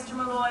is no Mr.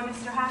 Malloy,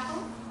 Mr.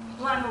 Hackle.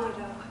 Well, I'm a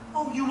widow.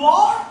 Oh, you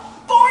are?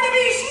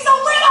 Barnaby, she's a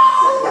widow!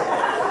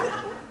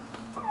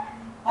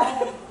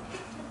 Oh,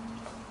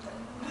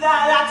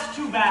 that's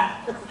too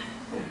bad.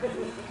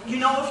 You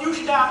know, if you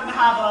should happen to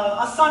have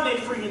a Sunday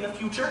free in the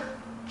future.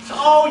 So,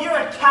 oh, you're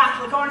a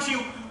Catholic, aren't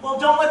you? Well,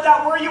 don't let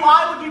that worry you.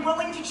 I would be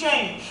willing to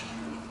change.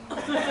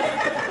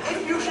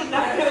 If you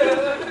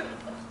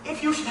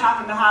should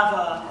happen to have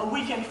a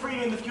weekend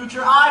free in the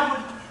future,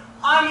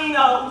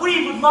 we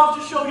would love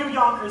to show you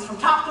Yonkers from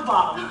top to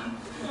bottom.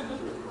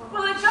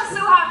 Well, it just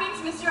so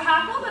happens, Mr.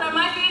 Hackle, that I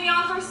might be in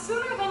Yonkers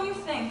sooner than you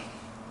think.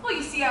 Well,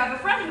 you see, I have a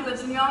friend who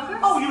lives in Yonkers.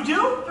 Oh, you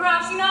do?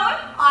 Perhaps you know him?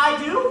 I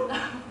do.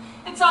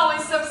 It's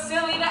always so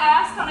silly to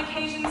ask on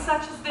occasions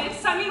such as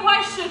this. I mean,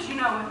 why should you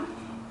know him?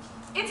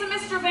 It's a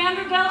Mr.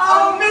 Vandergelder.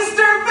 Oh,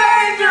 Mr.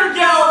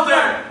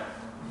 Vandergelder!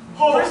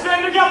 Horace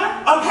Vandergelder?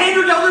 Of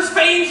Vandergelder's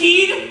Fame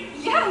Heed?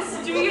 Yes,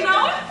 do you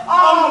know him?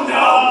 Oh,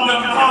 no.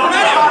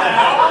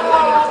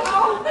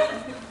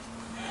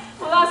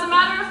 Well, as a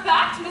matter of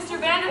fact, Mr.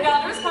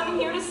 Vandergelder is coming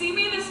here to see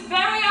me this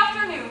very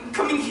afternoon.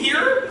 Coming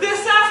here?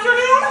 This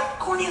afternoon?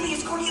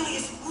 Cornelius,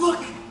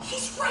 look,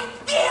 he's right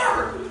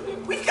there.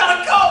 We've got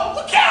to go.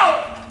 Look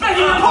out.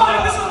 Begging your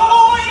pardon, Mrs.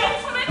 Malloy.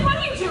 Gentlemen, what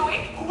are you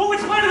doing? We'll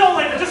explain it all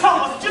later. Just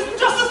help us. Just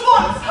this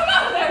once. Come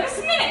out of there this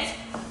minute.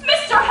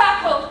 Mr.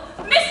 Hackle,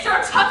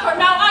 Mr. Tucker,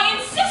 now I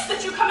insist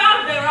that you come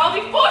out of there or I'll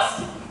be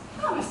forced.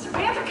 Oh, Mr.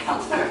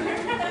 Vandergelder.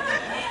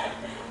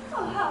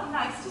 Oh, how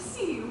nice to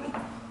see you.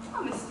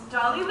 Oh, Miss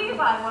Dolly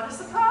Levi, what a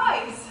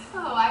surprise.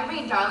 Oh,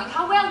 Irene, darling,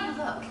 how well you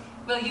look.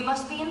 Well, you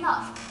must be in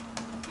love.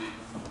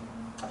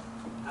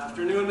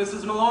 Afternoon,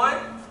 Mrs. Malloy.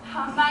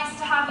 How nice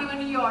to have you in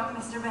New York,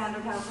 Mr.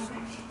 Vandergelder.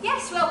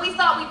 Yes, well, we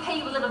thought we'd pay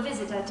you a little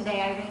visit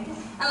today, Irene,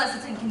 unless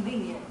it's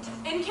inconvenient.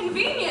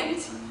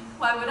 Inconvenient?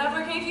 Why,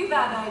 whatever gave you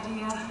that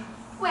idea?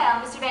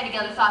 Well, Mr.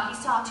 Vandergelder thought he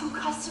saw 2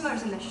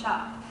 customers in the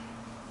shop.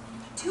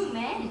 2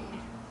 men.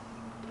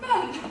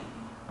 Men?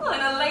 Well,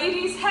 in a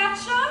lady's hat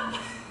shop?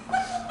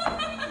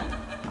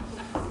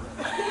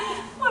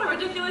 What a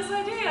ridiculous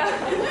idea.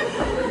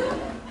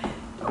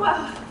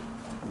 Well,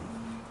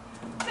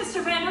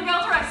 Mr.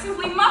 Vandergelder, I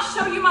simply must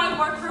show you my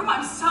workroom.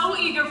 I'm so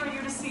eager for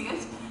you to see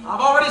it. I've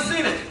already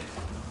seen it.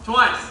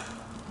 Twice.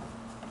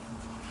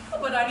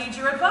 But I need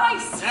your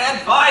advice.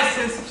 Advice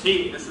is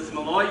key, Mrs.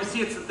 Malloy. You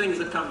see, it's the things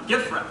that come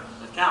gift wrapped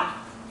that count.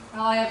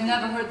 I have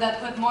never heard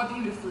that put more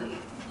beautifully.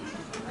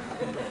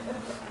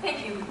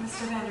 Thank you,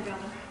 Mr.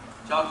 Vandergelder.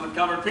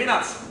 Chocolate-covered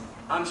peanuts.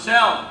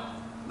 Unshelled.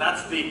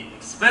 That's the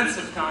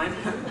expensive kind.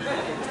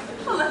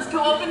 Well, let's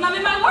go open them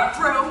in my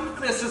workroom.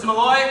 Mrs.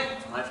 Malloy,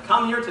 I've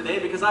come here today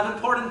because I've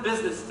important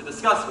business to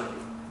discuss with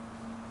you.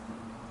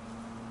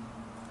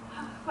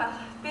 Well,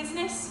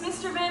 business,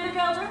 Mr.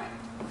 Vandergelder?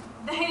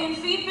 The hay and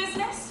feed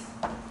business?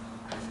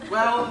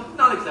 Well,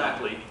 not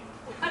exactly.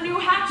 A new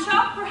hat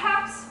shop,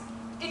 perhaps?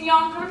 In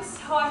Yonkers?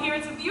 Oh, I hear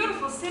it's a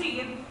beautiful city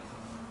and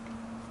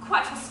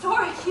quite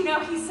historic, you know,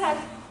 he said.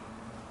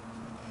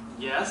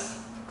 Yes?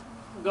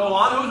 Go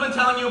on. Who's been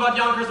telling you about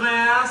Yonkers, may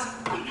I ask?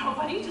 Oh,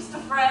 nobody, just a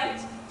friend.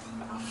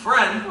 A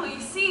friend? Well,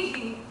 you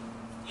see,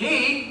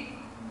 He?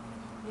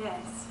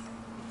 Yes.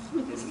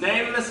 His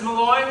name, Miss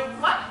Malloy?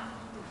 What?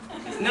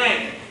 His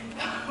name?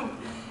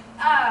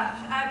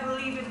 I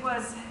believe it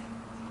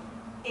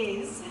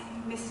is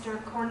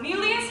Mr.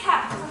 Cornelius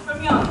Hackle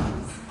from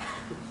Yonkers.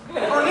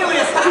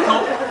 Cornelius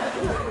Hackle?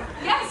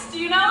 Yes, do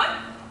you know him?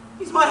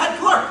 He's my head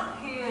clerk.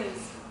 He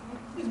is.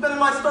 He's been in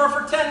my store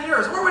for 10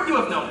 years. Where would you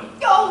have known him?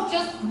 Oh,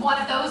 just one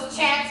of those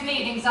chance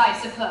meetings, I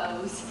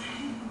suppose.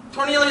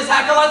 Cornelius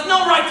Hackle has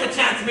no right to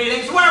chance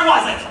meetings. Where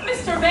was it?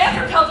 Mr.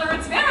 Vanderkelder,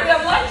 it's very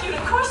unlike you to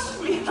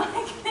question me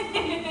like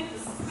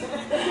this.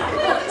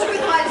 Well, the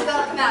truth might as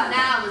well come out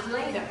now as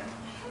later.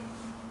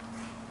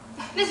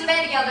 Mr.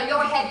 Vandergelder,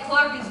 your head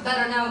clerk is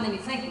better known than you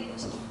think he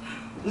is.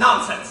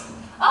 Nonsense.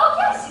 Oh,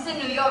 yes, he's in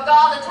New York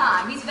all the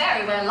time. He's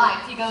very well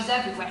liked. He goes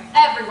everywhere.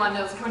 Everyone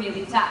knows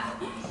Cornelius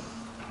Hackle.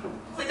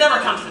 He never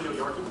comes to New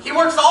York. He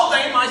works all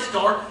day in my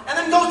store and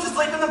then goes to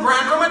sleep in the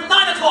brand room at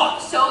 9 o'clock.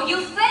 So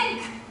you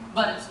think,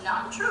 but it's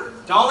not true.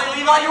 Dolly,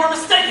 Levi, you are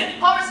mistaken.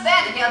 Horace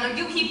Vandergelder,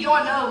 you keep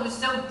your nose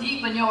so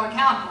deep in your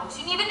account books,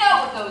 you don't even know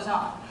what goes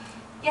on.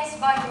 Yes,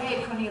 by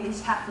day,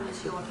 Cornelius Hackle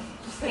is your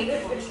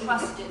faithful,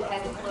 trusted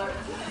head clerk.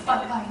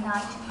 But by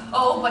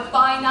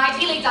night,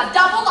 he leads a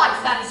double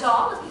life, that is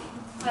all.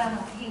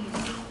 Well, he's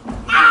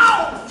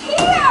out here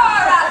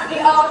at the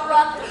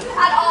opera,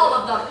 at all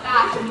of the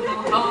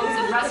fashionable homes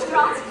and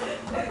restaurants.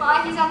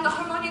 Why, he's at the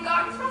Harmonia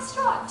Gardens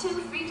restaurant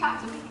 2-3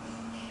 times a week.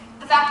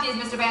 The fact is,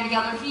 Mr.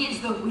 Vandergelder, he is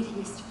the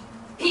wittiest,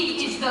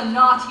 he is the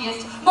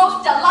naughtiest,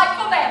 most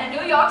delightful man in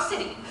New York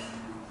City.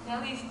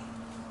 Well, he's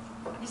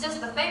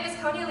just the famous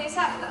Cornelius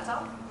Hackle, that's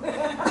all.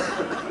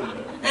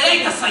 It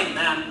ain't the same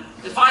man.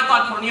 If I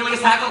thought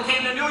Cornelius Hackle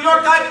came to New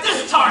York, I'd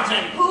discharge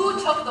him. Who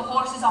took the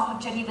horses off of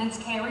Jenny Lind's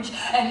carriage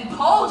and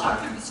pulled her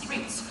through the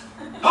streets?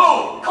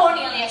 Who?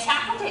 Cornelius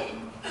Hackle did.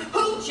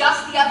 Who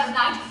just the other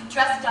night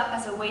dressed up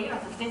as a waiter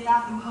at the Fifth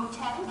Avenue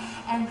Hotel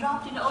and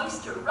dropped an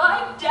oyster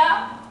right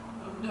down.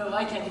 Oh no,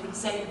 I can't even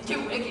say it,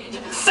 too wicked.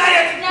 Say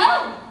it!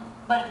 No,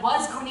 but it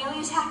was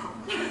Cornelius Hackle.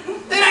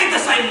 It ain't the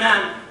same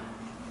man.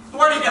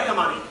 Where do you get the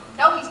money?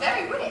 No, he's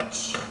very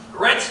rich.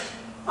 Rich?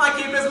 I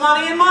keep his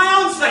money in my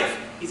own safe.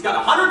 He's got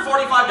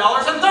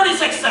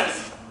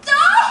 $145.36.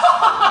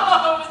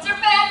 Oh, Mr.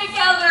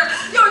 Vandergelder,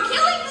 you're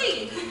killing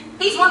me.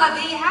 He's one of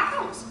the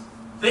Hackles.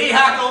 The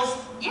Hackles?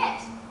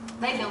 Yes,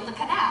 they built the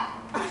canal.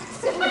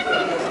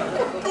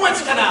 Which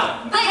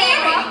canal? The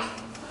Erie.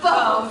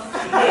 Both.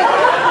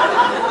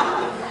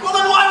 Well,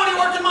 then why would he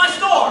work in my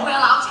store? Well,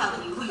 I'll tell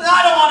you.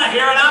 I don't want to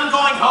hear it. I'm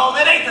going home.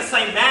 It ain't the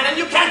same man, and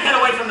you can't get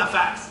away from the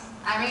facts.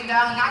 I mean,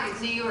 darling, I can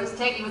see you're as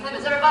taken with him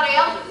as everybody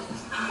else is.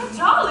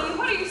 Dolly,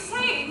 what are you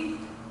saying?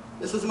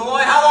 Mrs.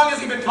 Malloy, how long has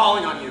he been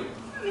calling on you?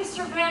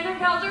 Mr.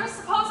 Vandergelder,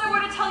 suppose I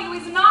were to tell you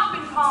he's not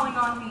been calling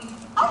on me.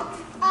 Oh,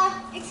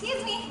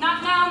 excuse me.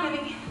 Not now,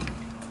 Minnie.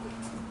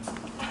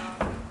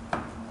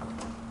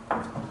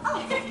 Oh,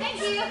 thank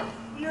you.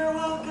 You're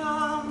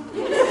welcome.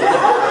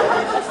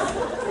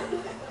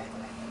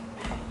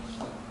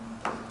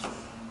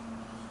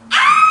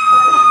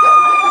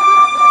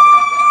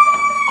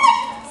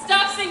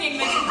 Stop singing,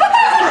 Minnie.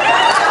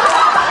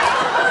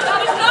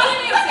 That is not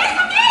amusing.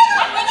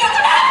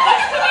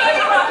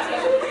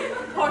 Interrupted.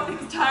 Poor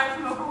thing's tired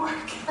from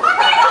overwork.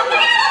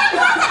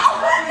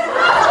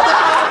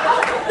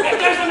 If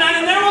there's a man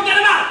in there, we'll get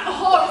him out.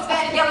 Horace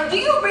Vandergelder, do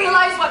you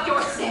realize what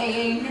you're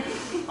saying?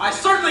 I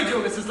certainly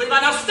do, Mrs. Levi.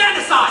 Now stand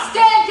aside.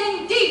 Stand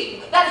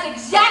indeed. That is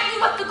exactly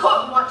what the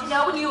court would want to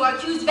know when you are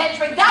accused of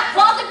entering that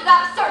closet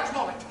without a search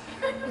warrant.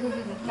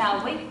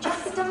 Now wait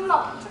just a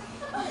moment.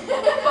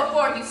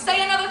 Before you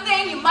say another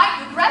thing you might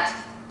regret,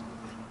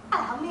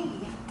 allow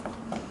me.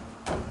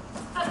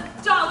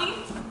 Dolly.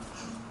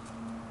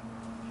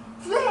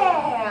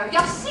 There, you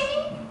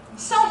see?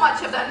 So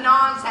much of the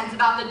nonsense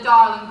about the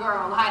darling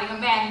girl hiding a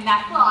man in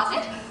that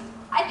closet.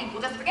 I think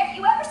we'll just forget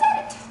you ever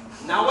said it.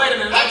 Now wait a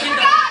minute. I It's think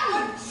that...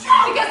 forgotten!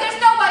 Because there's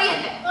nobody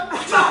in there.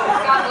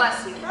 God bless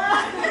you.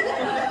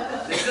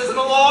 Mrs.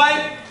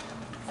 Malloy?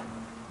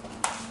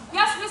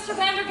 Yes, Mr.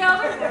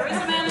 Vandergelder, there is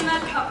a man in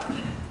that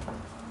cupboard.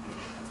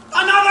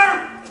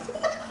 Another!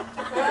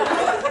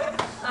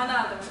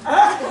 Another.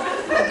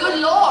 Good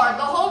Lord,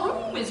 the whole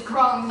room is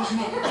crawling with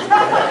men.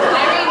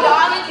 Mary,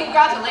 darling,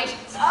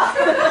 congratulations.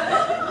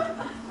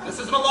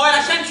 Mrs. Malloy,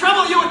 I shan't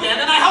trouble you again,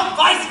 and I hope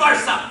vice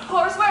versa.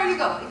 Horace, where are you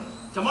going?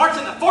 To march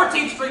in the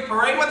 14th Street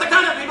Parade with the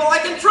kind of people I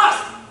can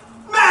trust.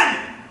 Men!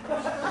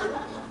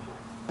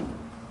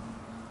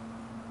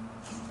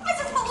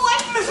 Mrs. Malloy.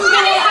 Mrs.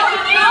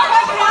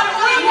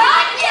 Malloy!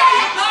 Not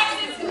yet!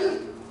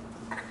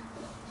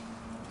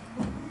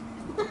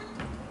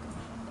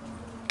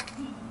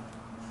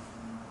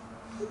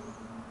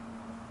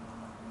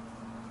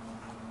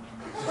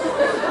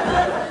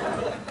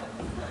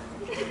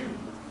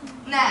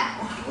 Now,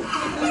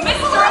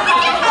 Mr.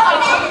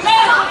 Vandergelder,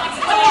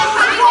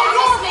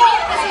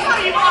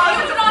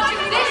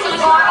 this is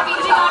going to be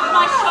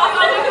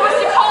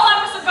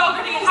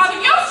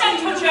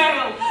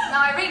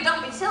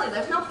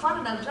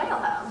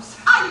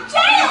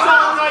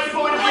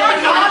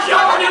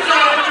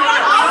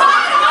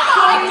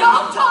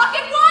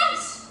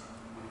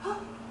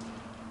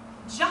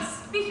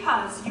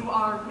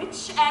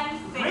rich and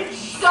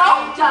famous.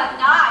 Don't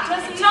deny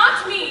Does it.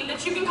 not mean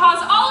that you can cause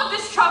all of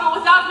this trouble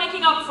without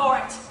making up for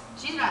it.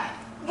 She's right.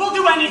 We'll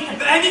do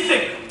anything,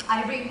 anything.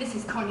 I read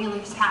Mrs.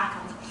 Cornelius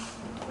Hackle.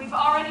 We've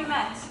already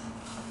met.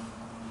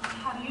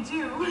 How do you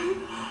do?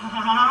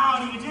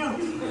 How do you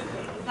do?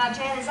 Now,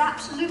 jail is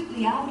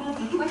absolutely out of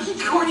the question.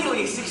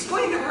 Cornelius,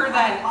 explain to her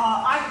that.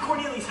 I'm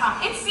Cornelius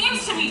Hackle. It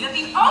seems to me that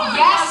the only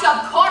Yes,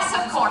 of course.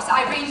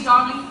 Irene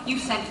Darnley, you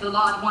sent to the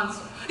law at once.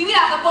 You can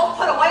have them both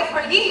put away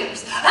for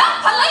years.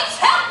 Help, police,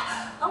 help!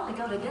 Only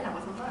go to dinner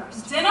with them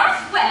first. dinner?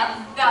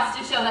 Well, that's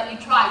to show that you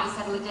tried to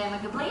settle it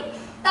amicably.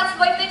 That's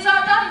the way things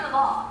are done in the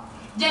law.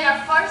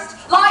 Dinner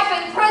first, life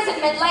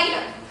imprisonment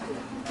later.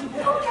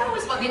 Who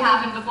knows what could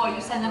happen before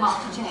you send them off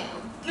to jail?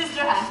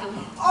 Mr. Hackle.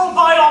 Oh,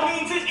 by all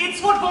means,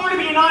 it's what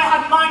Barnaby and I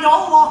had in mind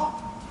all along.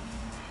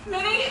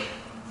 Minnie?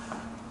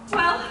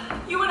 Well,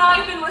 you and I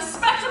have been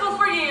respectable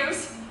for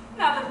years.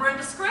 Now that we're in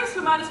disgrace,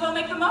 we might as well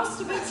make the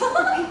most of it.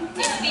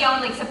 It's the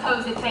only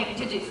supposed thing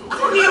to do.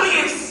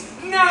 Cornelius!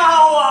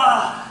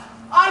 Now,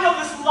 I know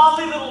this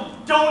lovely little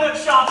donut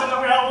shop in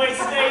the railway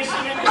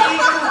station in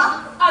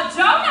Eagle. A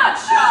donut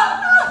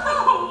shop?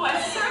 Oh, why,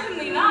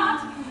 certainly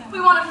not. We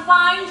want a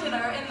fine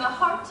dinner in the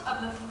heart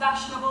of the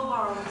fashionable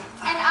world.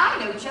 And I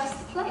know just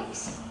the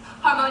place.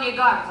 Harmonia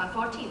Gardens on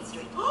 14th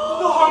Street. The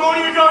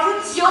Harmonia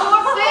Gardens? Your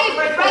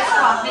favorite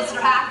restaurant, Mr.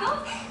 Hackle.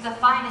 The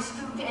finest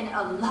food and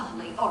a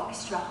lovely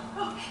orchestra.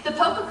 The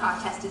poker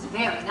contest is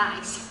very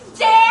nice.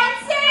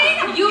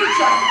 Dancing! You just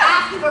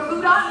ask for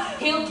Rudolph,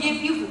 he'll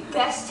give you the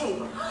best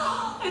table.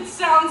 It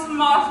sounds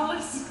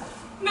marvelous.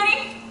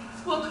 Minnie,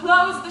 we'll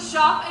close the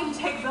shop and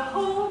take the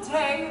whole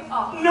day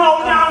off. No,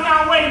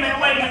 now, wait a minute.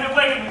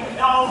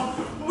 No,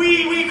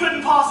 we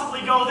couldn't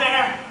possibly go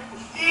there.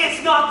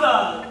 It's not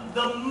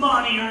the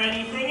money or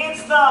anything,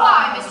 it's the...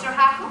 Why, Mr.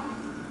 Hackle?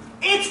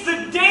 It's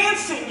the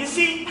dancing. You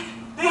see,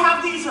 they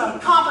have these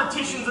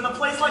competitions in a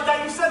place like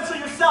that. You said so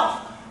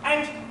yourself.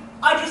 And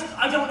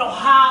I don't know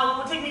how. It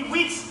would take me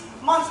weeks,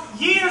 months,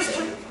 years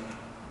to...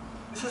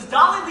 This is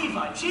Dolly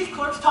Levi, chief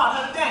clerk's taught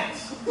how to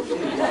dance.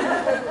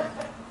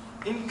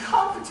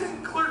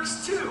 Incompetent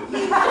clerks, too.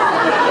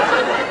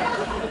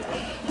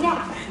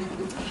 Now,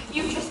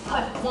 you just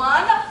put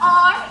one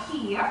arm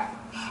here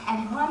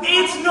and one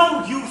It's arm...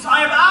 no use.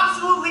 I have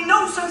absolutely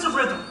no sense of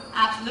rhythm.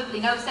 Absolutely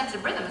no sense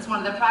of rhythm is one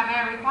of the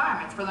primary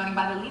requirements for learning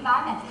by the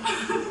Levi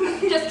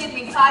method. Just give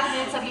me 5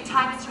 minutes of your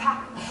time, Mr.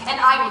 Hackle, and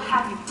I will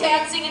have you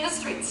dancing in the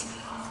streets.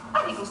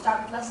 I think we'll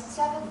start with lesson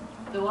 7,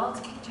 the waltz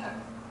can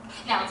turn.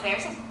 Now it's very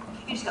simple.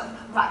 You just go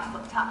right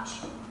foot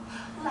touch,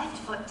 left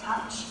foot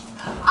touch,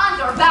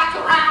 under, back,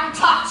 around,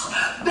 touch,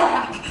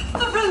 back,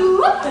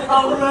 through,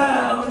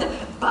 around,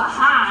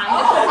 behind,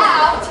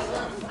 out,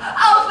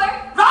 over,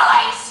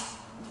 release,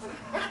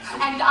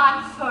 and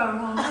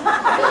unfurl.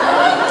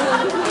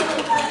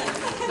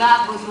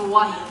 That was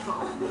wonderful.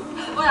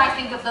 When I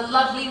think of the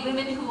lovely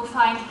women who will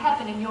find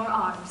heaven in your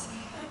arms.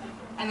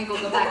 I think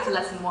we'll go back to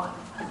lesson 1.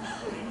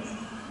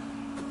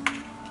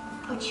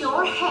 Put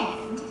your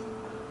hand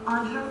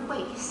on her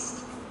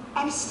waist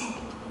and stand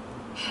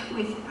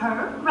with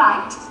her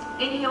right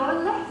in your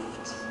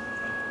left.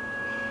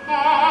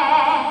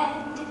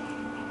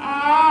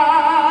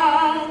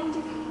 And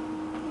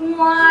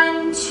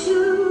 1,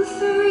 2,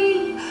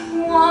 3,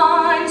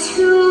 1,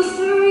 2,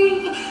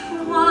 3,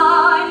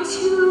 1,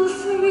 2,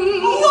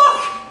 3. Look!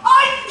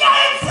 I'm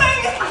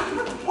dancing!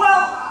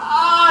 Well,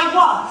 I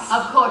was.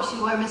 Of course you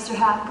were, Mr.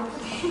 Hackle.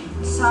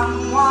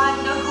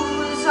 Someone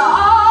whose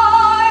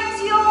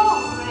arms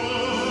you're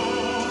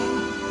in.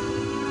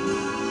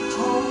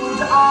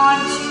 Hold on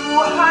to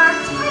her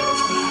tight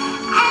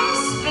and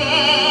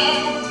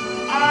spin.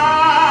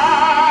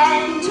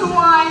 And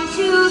 1,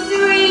 2,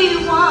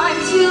 3, 1,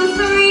 2,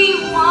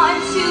 3,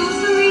 1,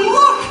 2, 3.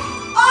 Look!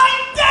 I'm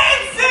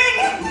dancing!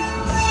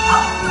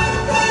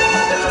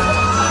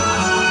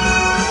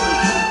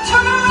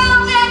 Turn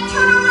around,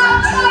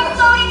 try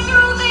floating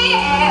through the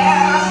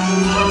air.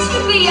 Can't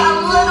you be a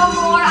little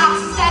more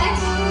aesthetic?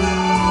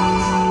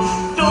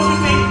 Don't you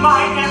think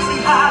my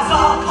dancing has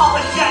a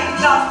polish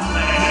and a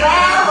flair?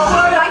 Well, the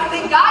word I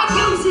think I'd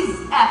use is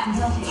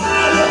athletic.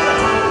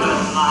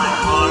 My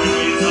heart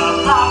is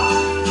about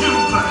to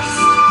burst.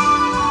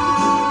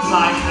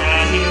 My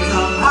head is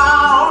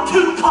about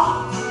to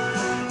pop.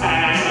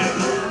 And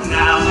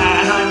now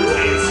that I'm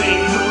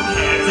dancing, who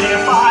cares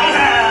if I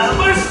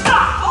ever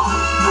stop?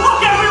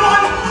 Look,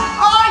 everyone!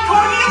 I'm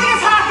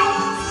Cornelius Hackle,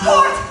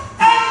 sport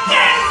and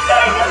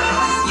dancing!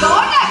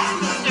 You're next,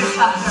 Mr.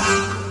 Tucker.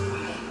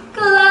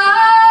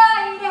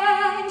 Glide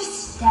and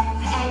step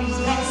and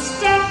then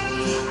step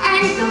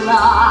and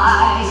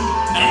glide.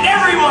 And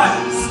everyone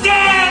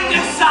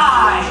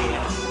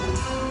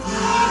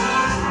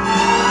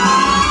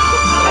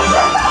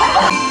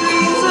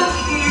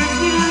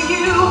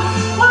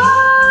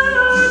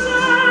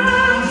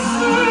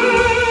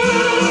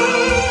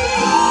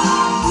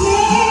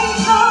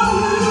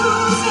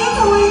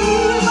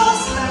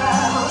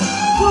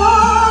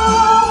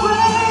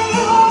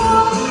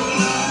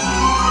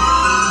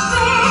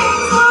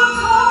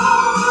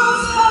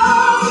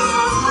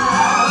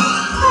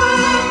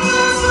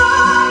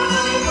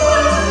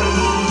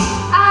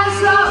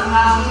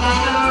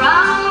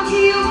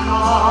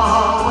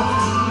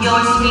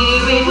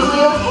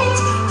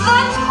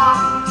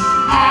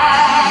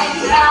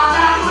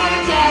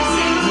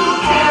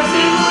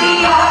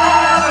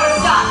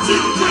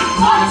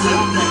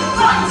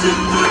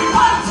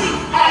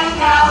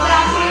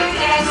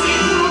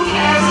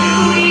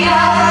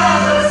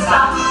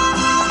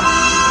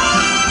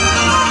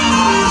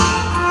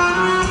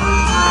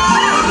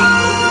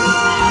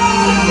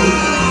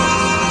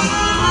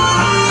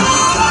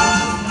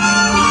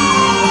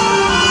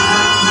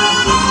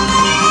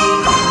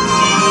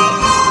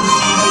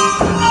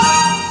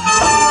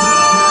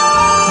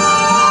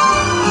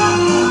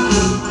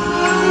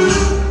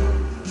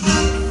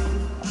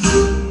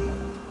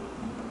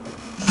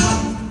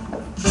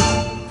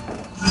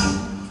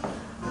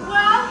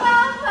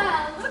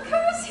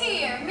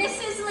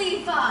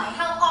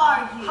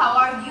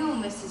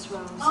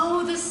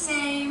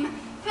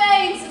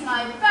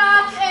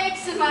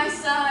in my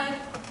side.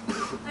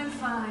 I'm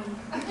fine.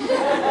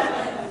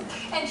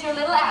 And your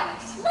little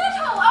Alex?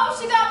 Little? Oh,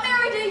 she got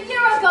married a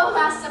year ago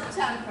last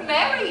September.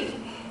 Married?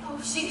 Oh,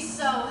 she's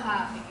so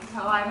happy.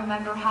 Oh, I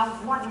remember how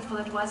wonderful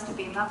it was to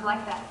be in love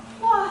like that.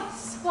 Why?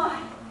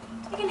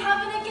 It can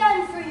happen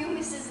again for you,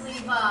 Mrs.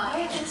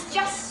 Levi. It's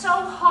just so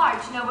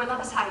hard to know where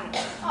love is hiding.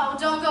 Oh,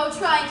 don't go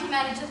trying to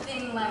manage a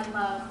thing like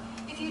love.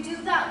 If you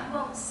do that, you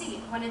won't see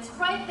it when it's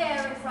right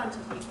there in front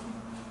of you.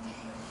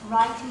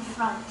 Right in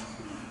front.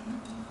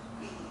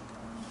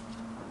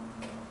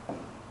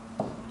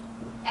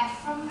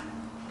 Ephraim,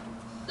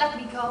 let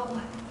me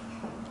go.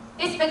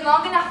 It's been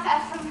long enough,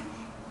 Ephraim.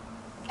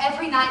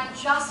 Every night,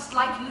 just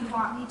like you'd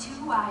want me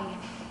to, I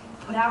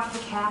put out the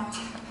cat.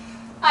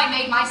 I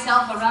made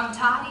myself a rum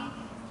toddy.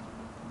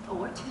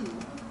 Or two.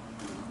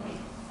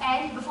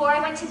 And before I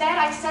went to bed,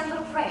 I said a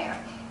little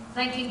prayer,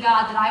 thanking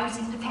God that I was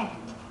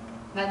independent,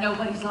 that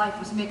nobody's life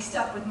was mixed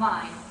up with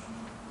mine.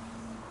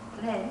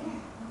 Then,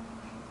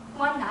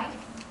 one night,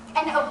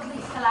 an oak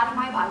leaf fell out of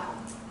my Bible.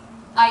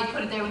 I had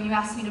put it there when you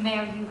asked me to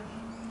marry you.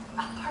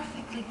 A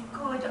perfectly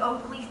good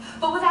oak leaf,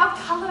 but without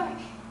color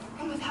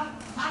and without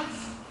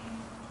life.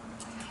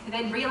 I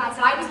then realized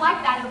that I was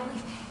like that oak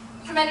leaf.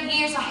 For many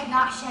years, I had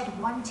not shed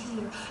one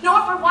tear,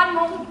 nor for one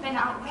moment been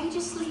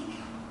outrageously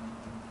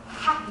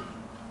happy.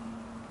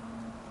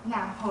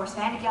 Now, Horace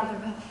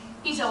Vandergelder,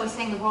 he's always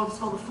saying the world is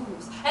full of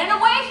fools. And in a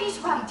way, he's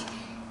right.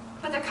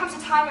 But there comes a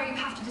time where you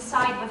have to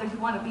decide whether you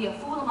want to be a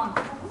fool among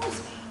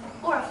fools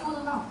or a fool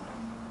alone.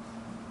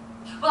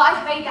 Well,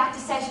 I've made that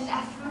decision,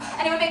 Ephraim,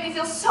 and it would make me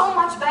feel so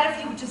much better if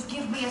you would just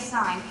give me a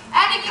sign.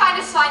 Any kind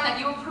of sign that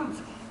you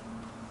approve.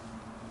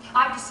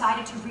 I've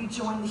decided to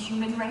rejoin the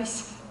human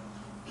race.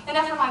 And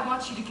Ephraim, I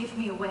want you to give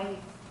me away.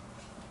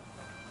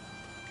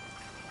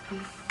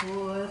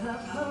 Before the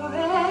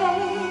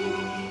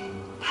parade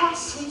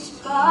passes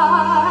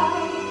by,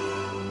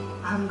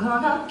 I'm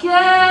gonna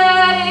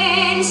get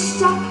in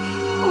step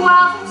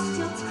while there's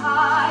still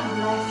time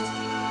left.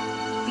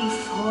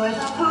 Before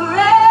the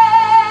parade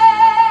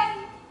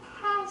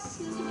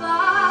passes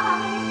by.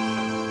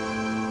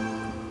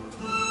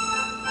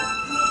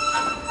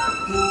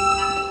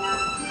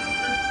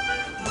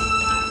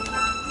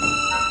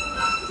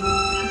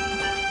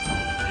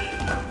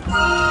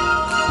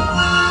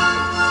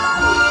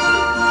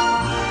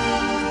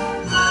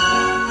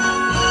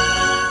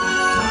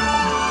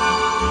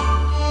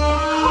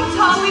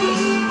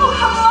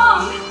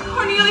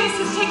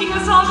 Taking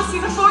us all to see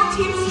the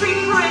 14th Street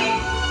Parade.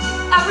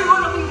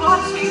 Everyone will be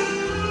watching.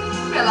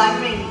 Well,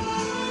 Irene,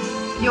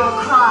 you're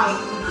crying.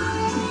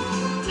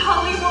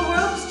 Dolly, the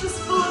world is just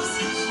full of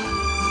such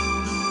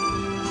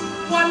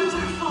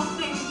wonderful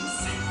things.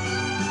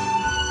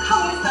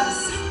 Come with us.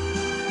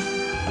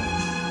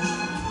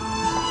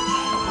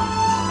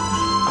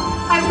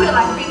 I will,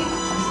 Irene.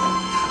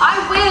 I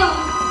will.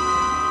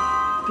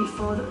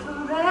 Before the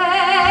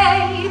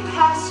parade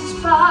passes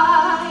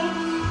by,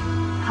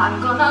 I'm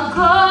gonna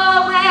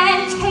go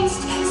and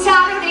taste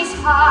Saturday's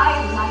high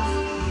life.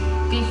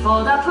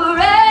 Before the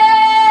parade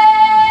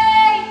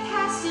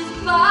passes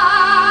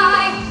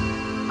by,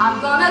 I'm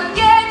gonna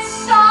get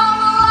some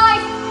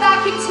life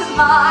back into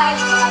my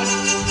life.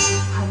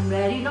 I'm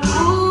ready to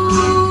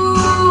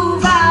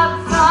move out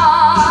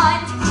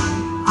front.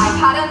 I've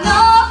had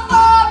enough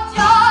of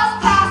just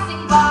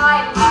passing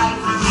by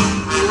life.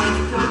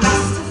 With the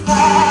rest of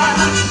them,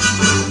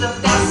 with the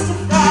best of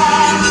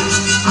them,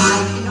 I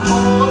can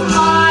hold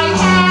my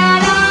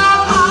head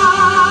up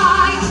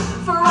high.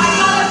 For I'm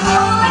gonna go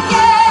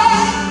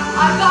again,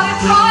 I'm gonna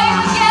try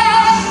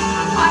again,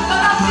 I'm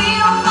gonna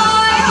feel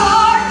my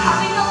heart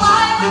coming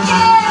alive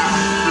again.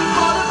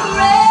 Before the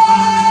parade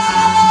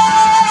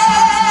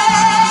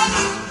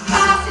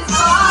passes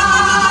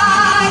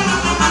by.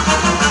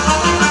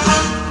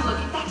 Look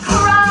at that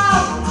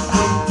crowd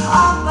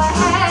up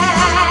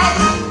ahead.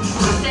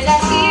 Listen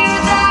and hear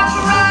that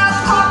brass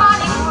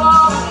harmonic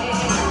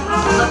rolling.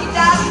 Look at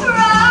that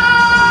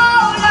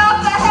crowd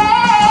up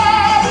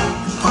ahead.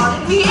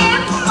 Pardon me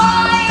if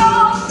my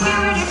own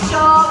spirit is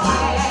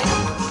showing.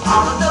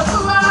 All of the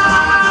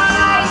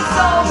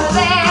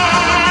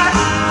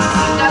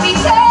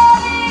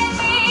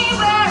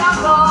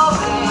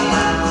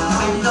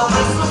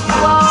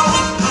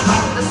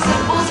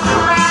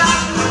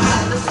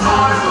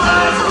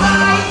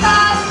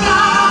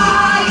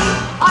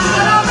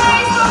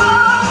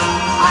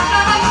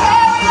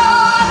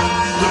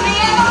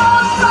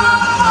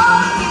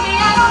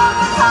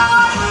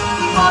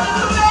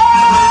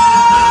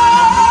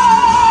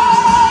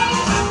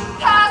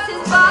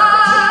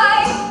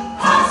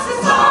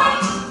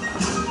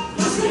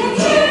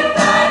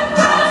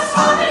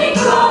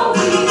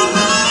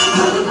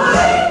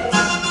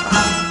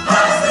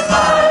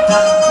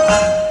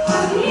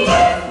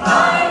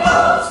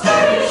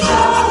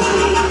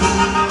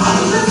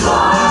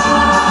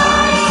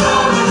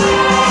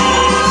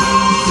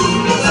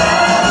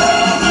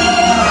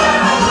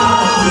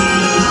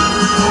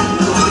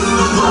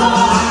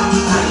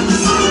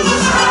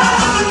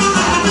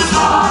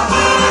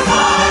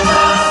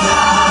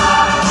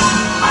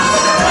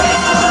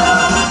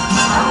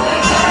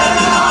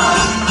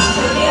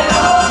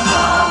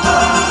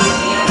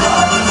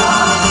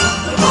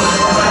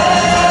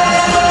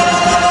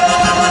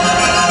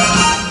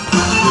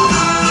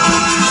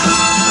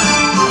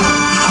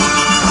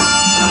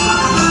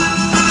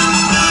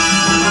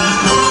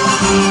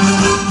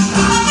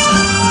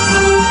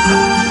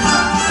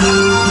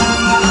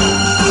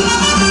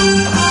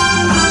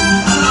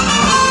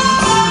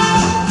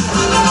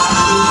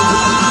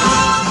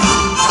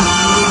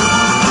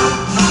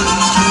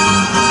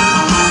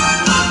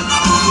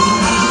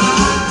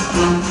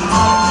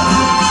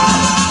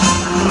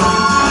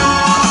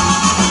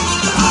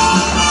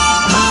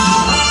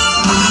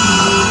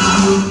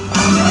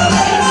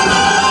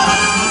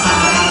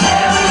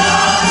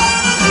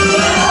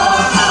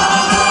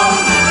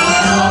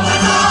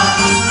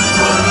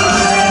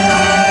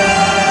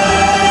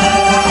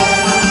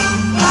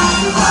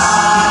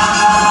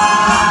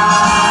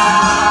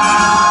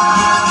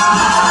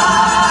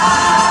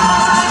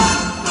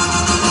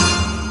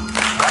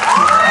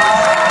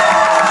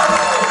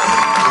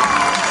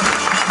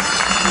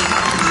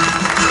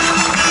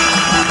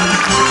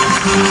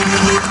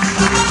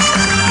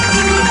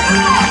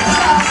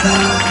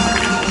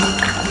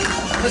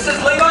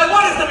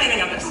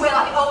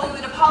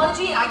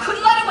I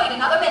couldn't let it wait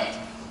another minute.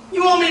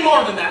 You owe me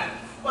more than that.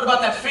 What about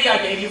that fee I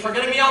gave you for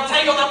getting me all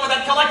tangled up with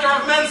that collector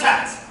of men's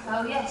hats?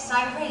 Oh yes,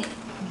 Irene.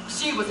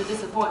 She was a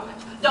disappointment.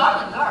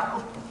 Darling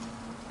girl.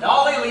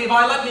 Dolly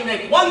Levi, let me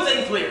make one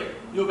thing clear.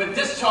 You have been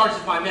discharged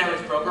as my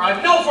marriage broker. I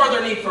have no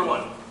further need for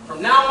one.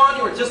 From now on,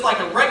 you are just like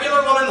a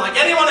regular woman like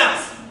anyone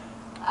else.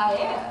 I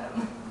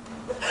am.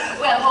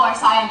 Well,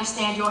 Horace, I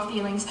understand your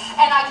feelings,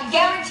 and I can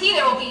guarantee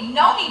there will be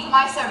no need for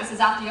my services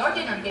after your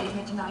dinner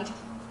engagement tonight.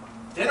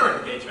 Dinner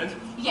engagement?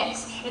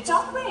 Yes, it's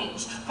all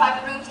arranged.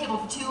 Private room, table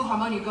for two,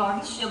 Harmonia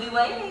Gardens. She'll be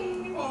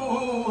waiting.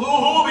 Who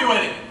will be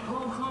waiting? Who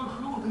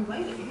will be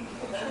waiting?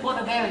 Well,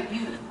 the very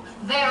beautiful,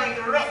 very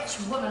rich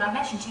woman I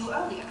mentioned to you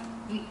earlier.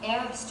 The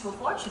heiress to a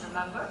fortune,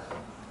 remember?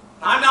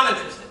 I'm not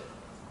interested.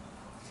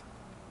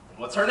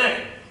 What's her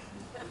name?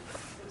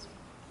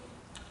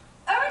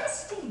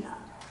 Ernestina.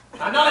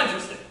 I'm not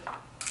interested.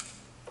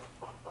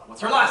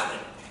 What's her last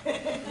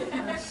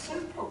name?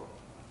 Simple.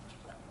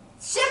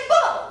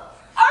 Simple!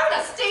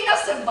 Ernestina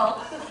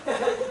Simple.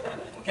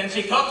 Can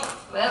she cook?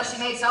 Well, she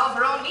makes all of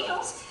her own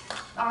meals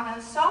on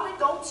a solid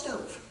gold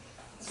stove.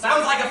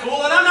 Sounds like a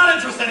fool, and I'm not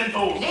interested in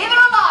fools. Neither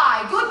am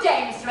I. Good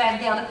day, Mr. Van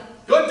Gelder.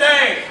 Good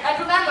day. And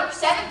remember,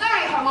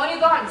 7:30, Harmonia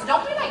Gardens.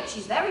 Don't be late.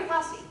 She's very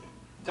fussy.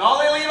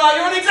 Dolly Levi,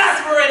 you're an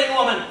exasperating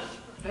woman.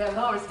 Well,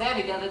 Horace Van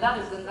Gelder, that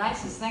is the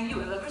nicest thing you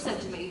have ever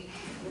said to me.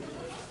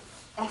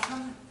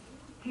 Ephraim,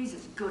 he's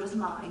as good as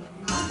mine.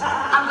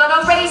 I'm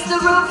gonna raise the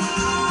roof.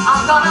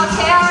 I'm gonna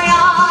carry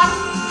on.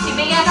 Give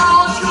me an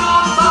old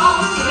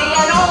trombone. Give me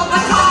an old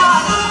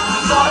baton.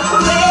 I'm gonna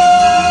parade.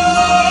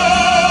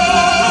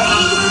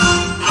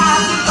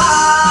 Pass it by.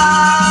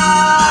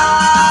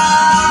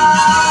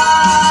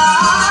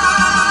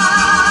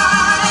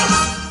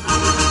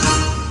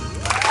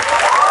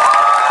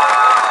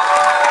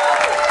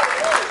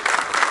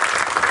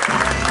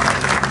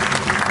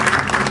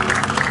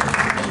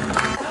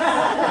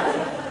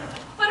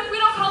 But if we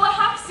don't call a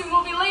hack soon,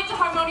 we'll be late to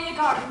Harmonia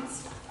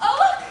Gardens. Oh,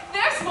 look,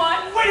 there's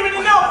one. Wait a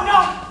minute,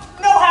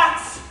 no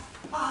hats.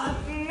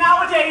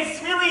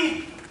 Nowadays,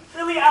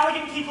 really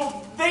elegant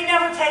people, they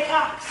never take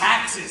hats.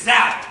 Hacks is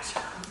out.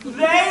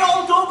 They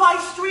all go by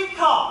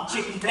streetcar.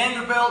 Chicken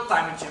Vanderbilt,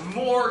 Diamond Jim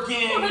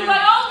Morgan. Well, then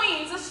by all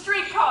means, a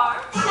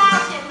streetcar.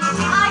 Imagine,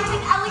 I've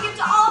been elegant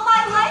all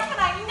my life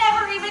and I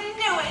never even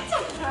knew it.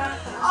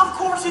 Of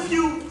course, if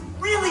you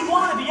really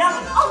want to be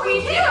elegant, Oh,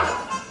 we do.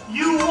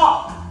 you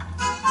walk.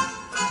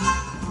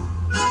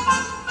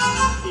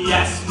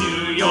 Yes,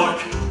 New York,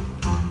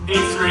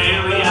 it's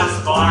really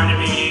us,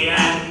 Barnaby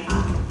and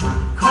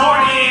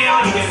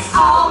Cornelius.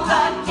 All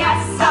the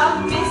guests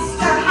of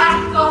Mr.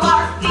 Hackle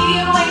are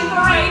feeling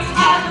great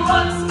and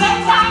look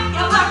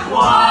spectacular.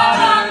 What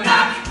a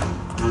knack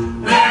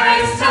there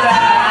is to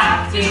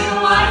that acting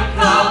like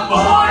a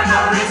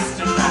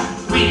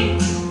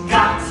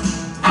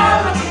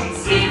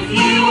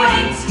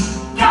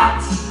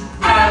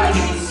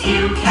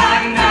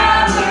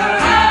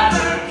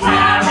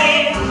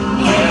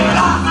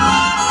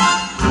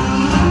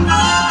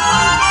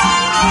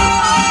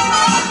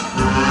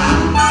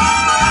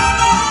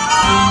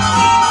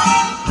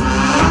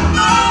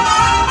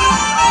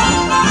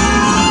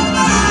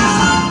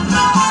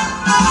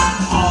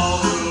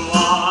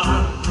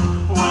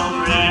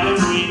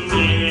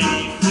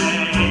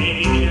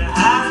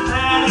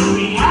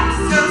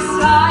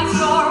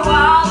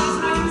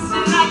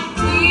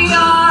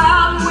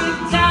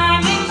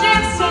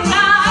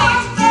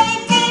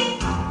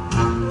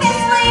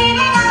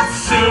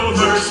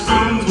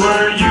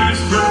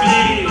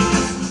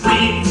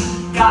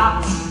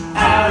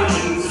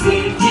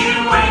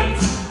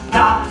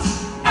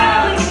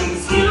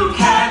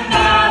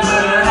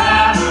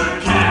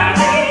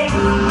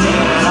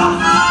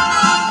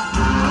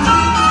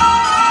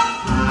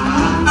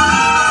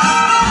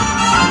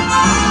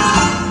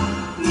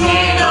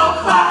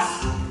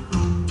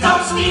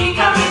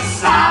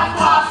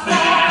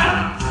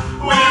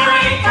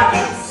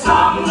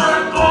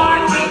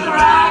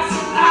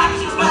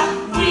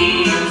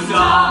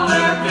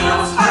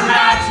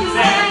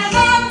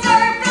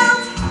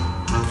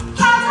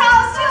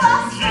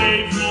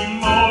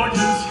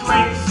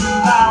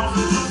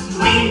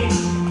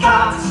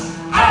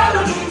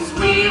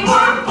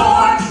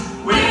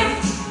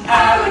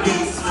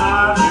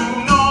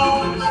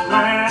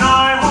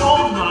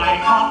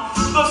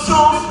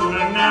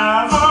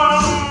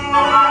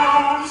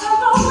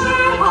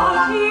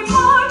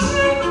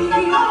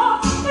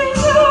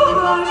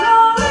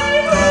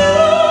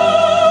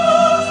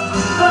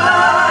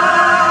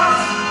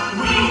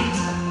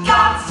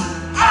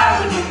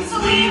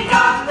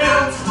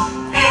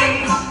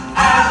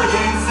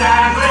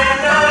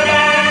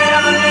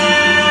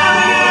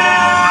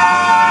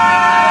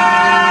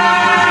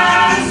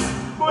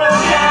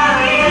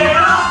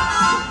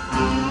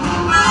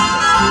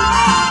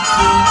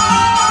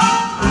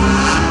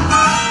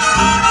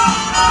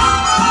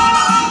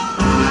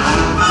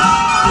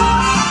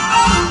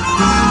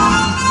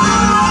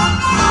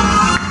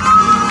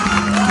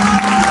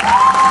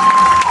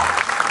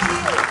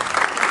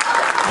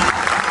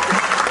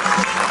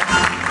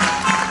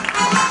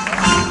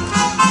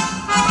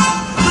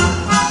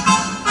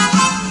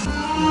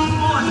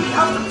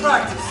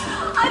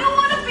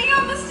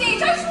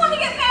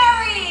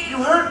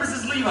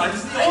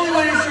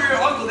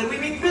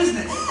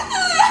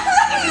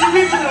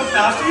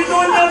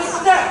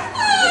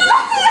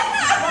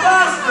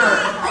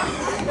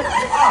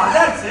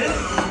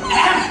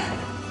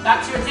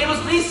to your tables,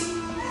 please.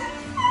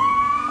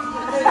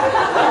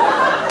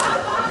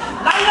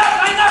 Line up,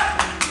 line up!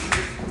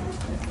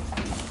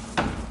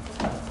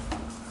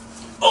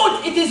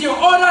 Out, it is your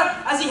order,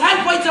 as the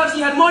hand points of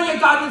the Harmonia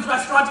Gardens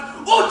restaurant,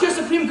 out your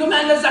supreme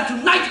commanders that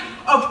tonight,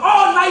 of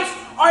all nights,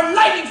 our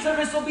lighting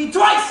service will be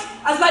twice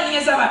as lightning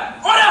as ever.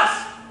 Orders!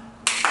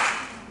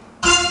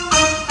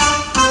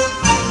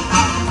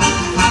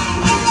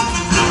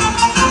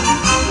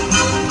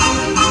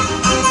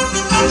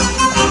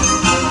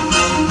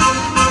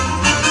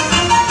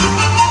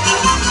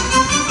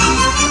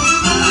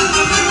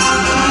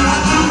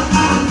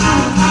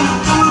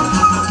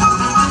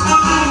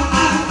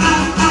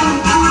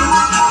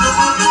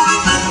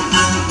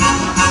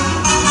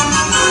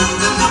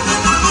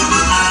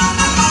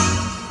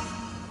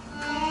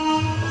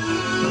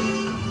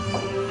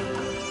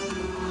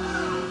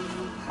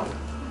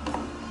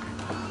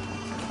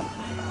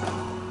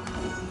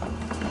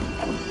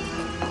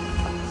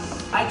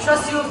 I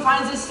trust you will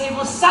find this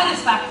table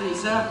satisfactory,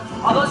 sir.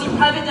 Although the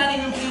private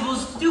dining room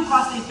tables do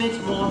cost a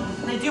bit more,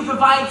 they do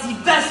provide the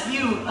best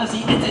view of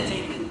the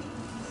entertainment.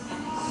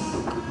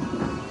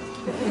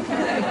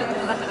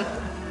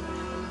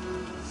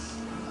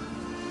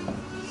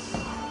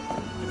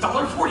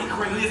 $1.40,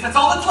 Cornelius, that's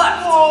all that's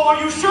left. Oh,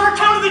 are you sure?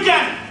 Count it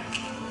again.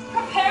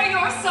 Prepare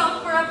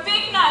yourself for a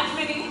big night,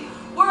 Minnie.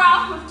 We're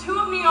out with two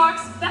of New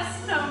York's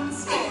best-known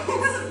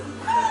stores.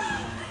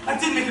 I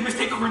did make a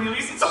mistake,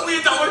 Cornelius. It's only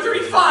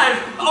 $1.35.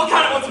 I'll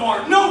count it once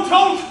more. No,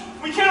 don't.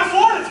 We can't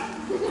afford it.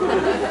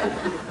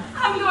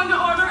 I'm going to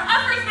order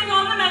everything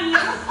on the menu.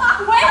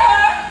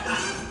 Waiter!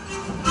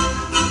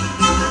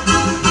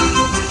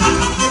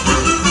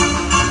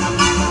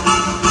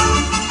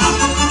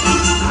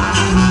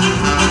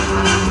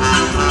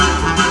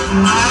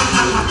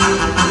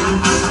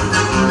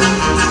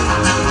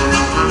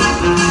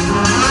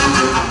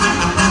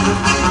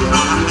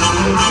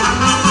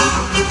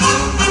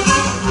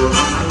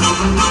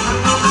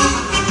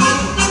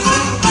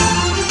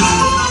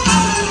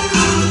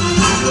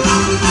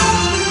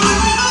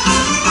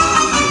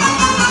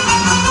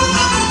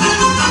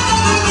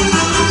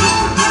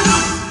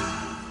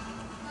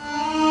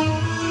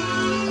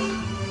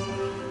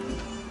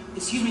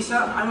 Excuse me, sir,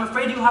 I'm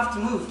afraid you have to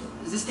move.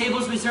 This table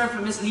is reserved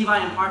for Miss Levi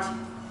and Party.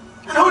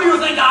 And who do you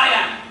think I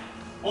am?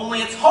 Only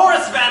it's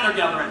Horace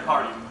Vandergelder and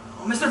Party.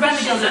 Oh, Mr. Vandergelder.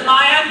 She's in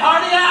my Aunt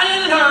Party, I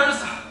ain't in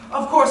hers.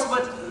 Of course,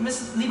 but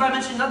Miss Levi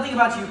mentioned nothing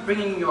about you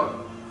bringing your...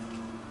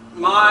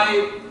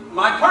 My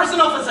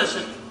personal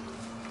physician.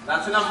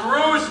 That's enough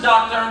rouge,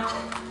 Doctor.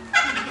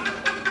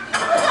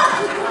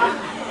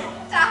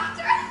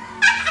 Doctor?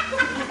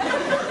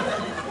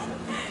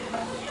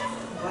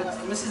 But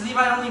Mrs.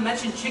 Levi only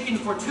mentioned chicken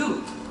for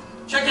two.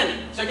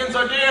 Chickens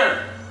are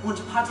dear. Und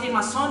pâté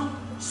maçon,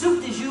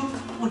 soupe de jus,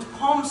 und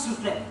pomme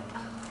soufflée.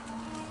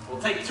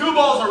 We'll take 2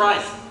 bowls of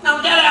rice.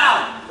 Now get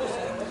out!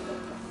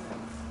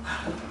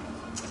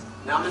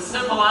 Now, Miss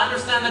Simple, I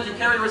understand that you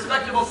carry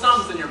respectable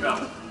sums in your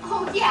belt.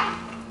 Oh yeah,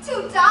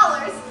 $2.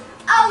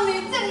 Only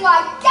it's in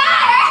my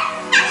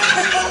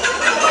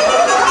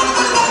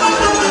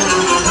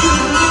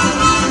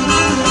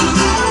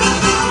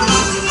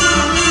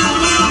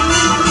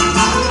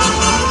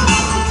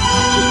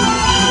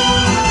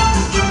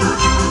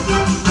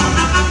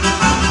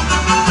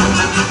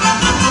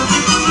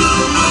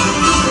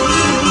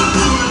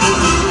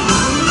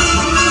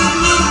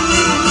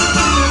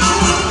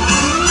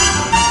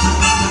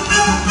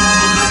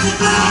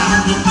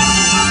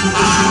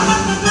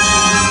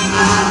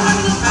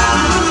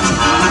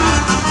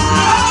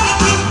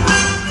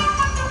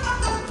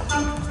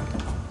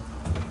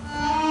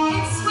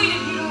It's sweet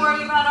of you to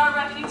worry about our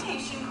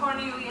reputation,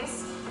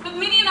 Cornelius. But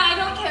Minnie and I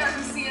don't care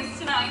who sees us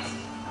tonight.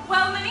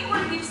 Well, Minnie, what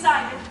have you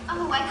decided?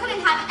 Oh, I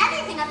couldn't have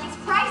anything at these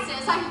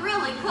prices. I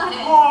really couldn't.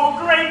 Oh,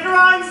 great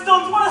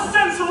grindstones. What a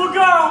sensible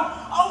girl.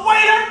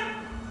 Waiter.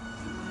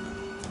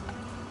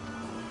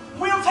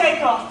 We'll take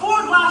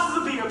 4 glasses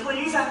of beer,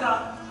 please, and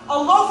a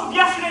loaf of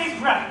yesterday's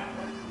bread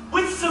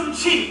with some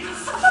cheese.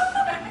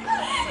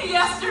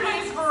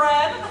 Yesterday's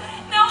bread.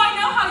 Now I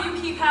know how you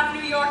keep half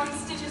New York in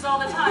stitches all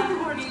the time,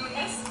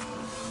 Cornelius.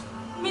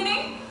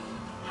 Minnie,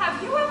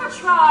 have you ever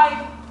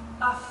tried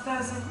a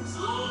pheasant?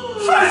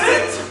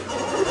 Pheasant!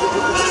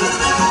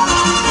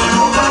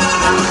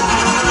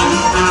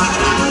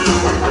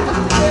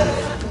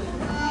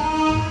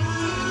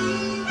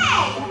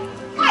 Hey,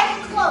 why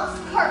the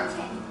closed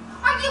curtain?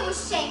 Are you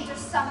ashamed or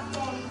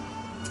something?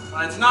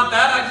 It's not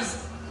that,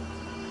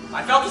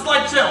 I felt a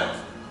slight chill.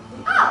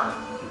 Oh,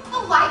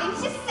 well why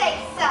didn't you say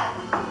so?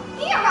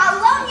 Here, I'll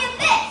loan you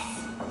this.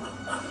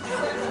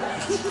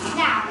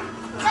 Now,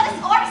 let us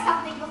order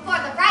something before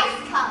the rice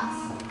comes.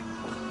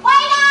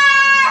 Waiter!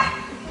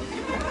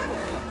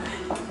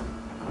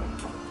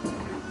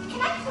 Can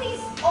I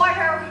please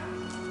order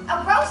a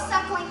roast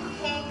suckling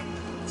pig,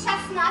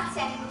 chestnuts,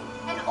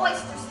 and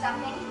oyster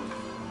stuffing,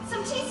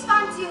 some cheese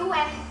fondue,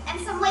 and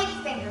some lady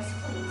fingers,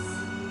 please?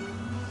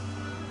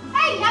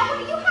 Hey, now what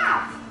do you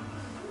have?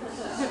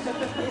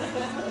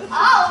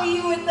 Oh,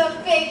 you with the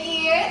big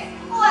ears.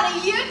 What are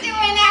you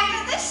doing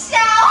after the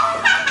show?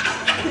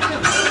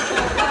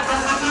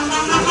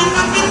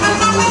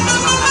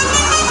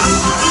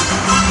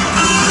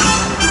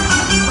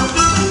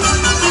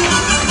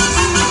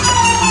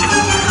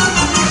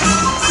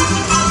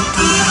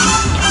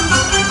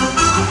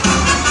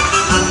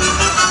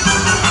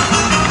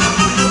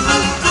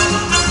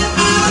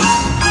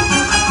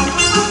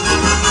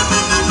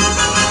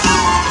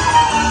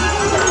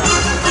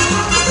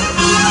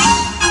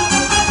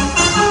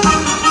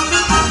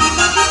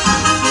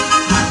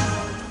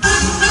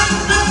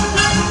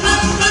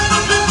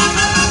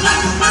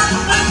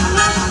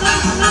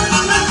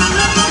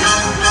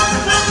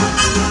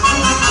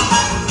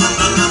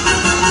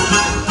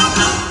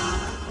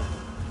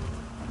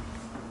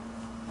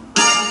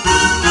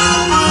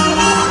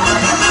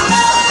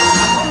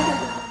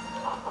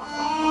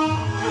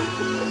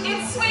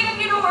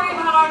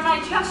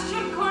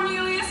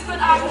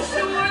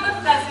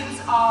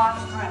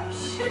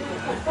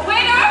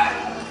 Waiter!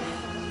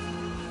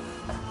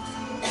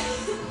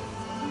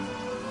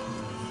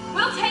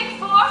 We'll take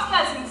 4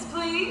 pheasants,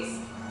 please.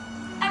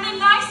 And a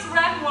nice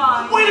red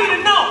wine. Wait a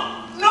minute,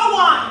 no! No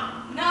wine!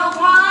 No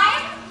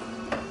wine?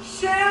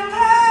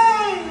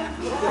 Champagne!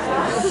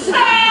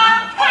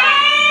 Champagne!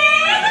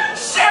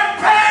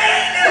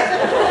 Champagne!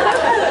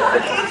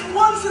 It's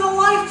once in a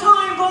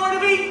lifetime,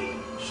 Barnaby!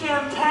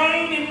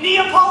 Champagne and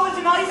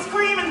Neapolitan ice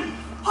cream and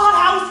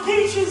hothouse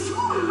peaches!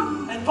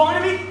 And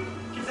Barnaby,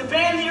 give the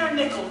band leader a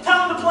nickel.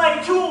 Tell him to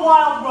play To a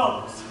Wild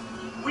Rose.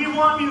 We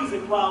want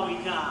music while we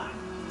dine.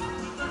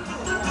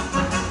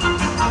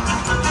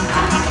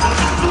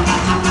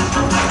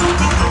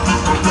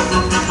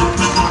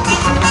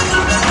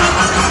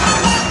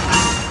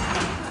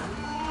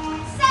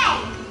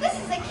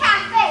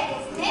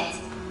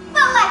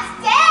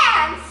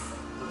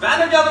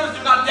 Vandergelders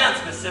do not dance,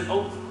 Miss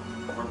Simple.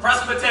 We're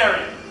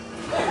Presbyterian.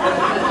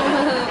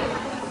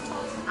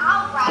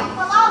 All right,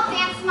 well, I'll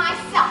dance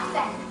myself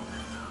then.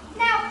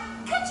 Now,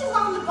 could you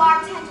loan the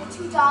bartender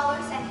 $2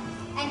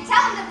 and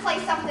tell him to play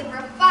something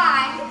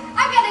refined?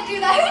 I'm gonna do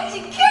the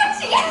hoochie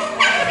coochie.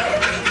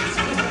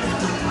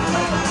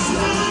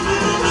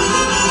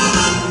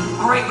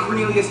 All right,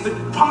 Cornelius, but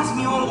promise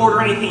me you won't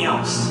order anything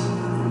else.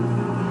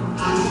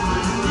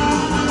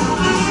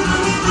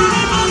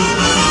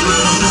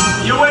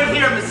 You wait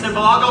here, Miss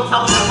Simple. I'll go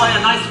tell them to play a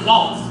nice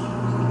waltz.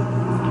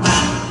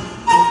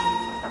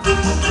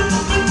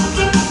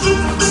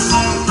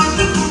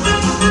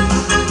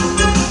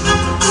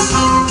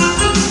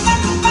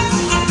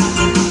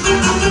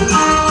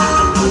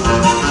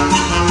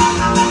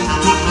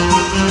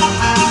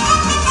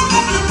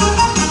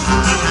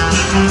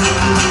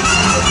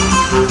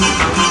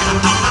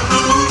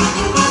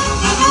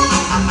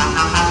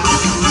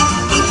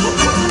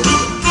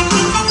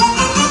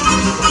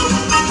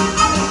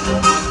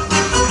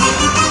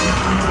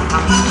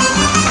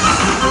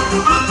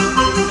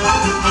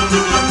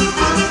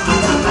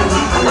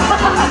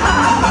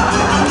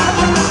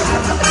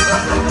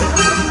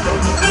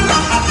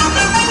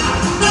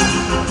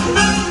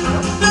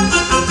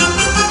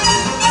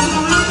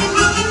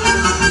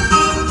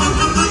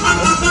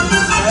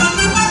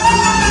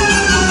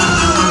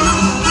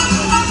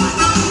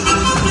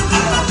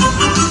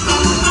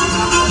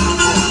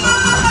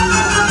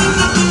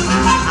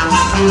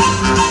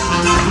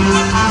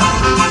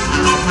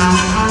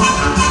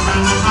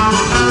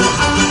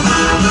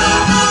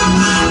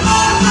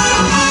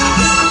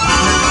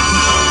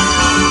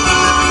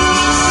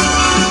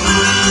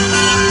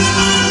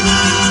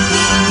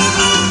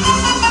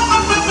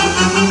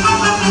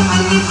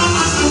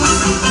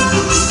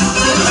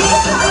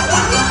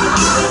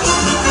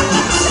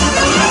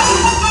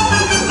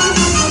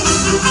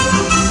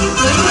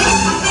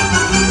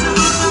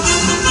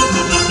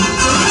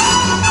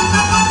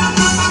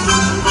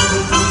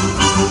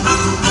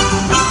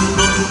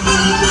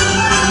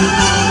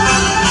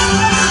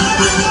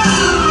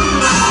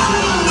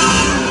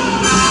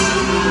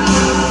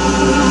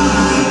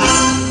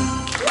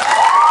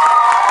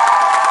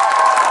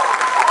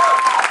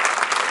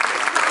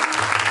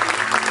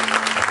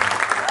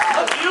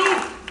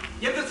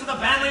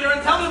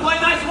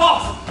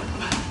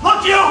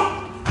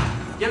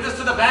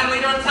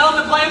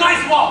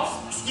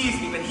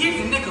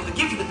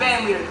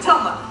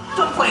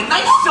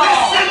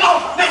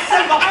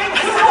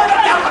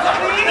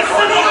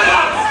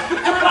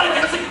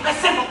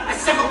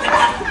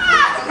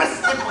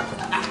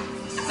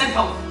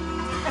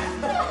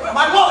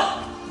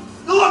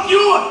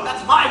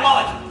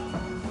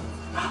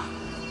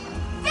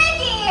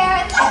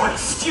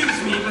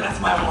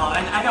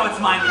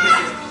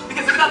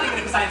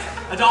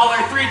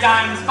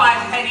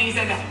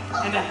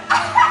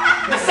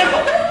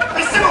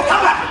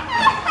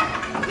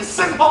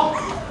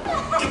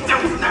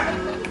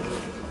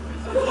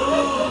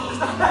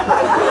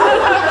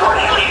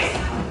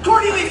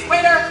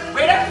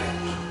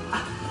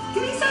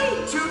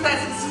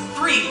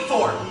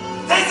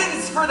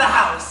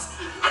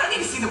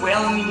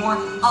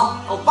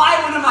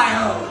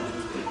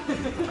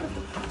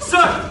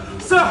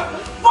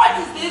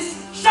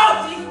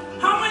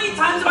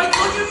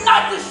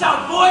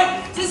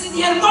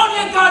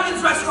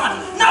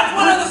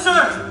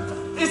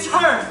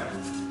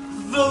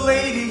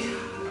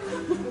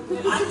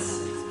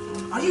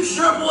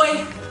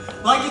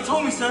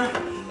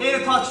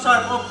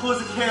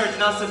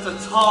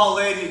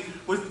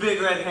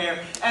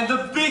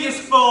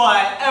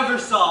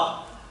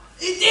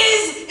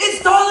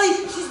 It's Dolly!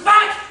 She's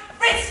back!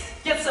 Fritz!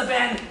 Get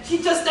Saban!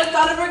 She just stepped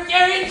out of her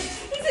carriage! Is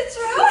it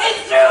true?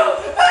 It's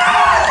true!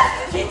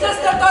 Ah! She just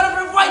stepped out of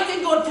her white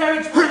and gold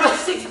carriage with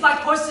 6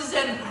 black horses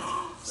and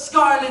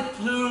scarlet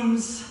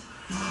plumes.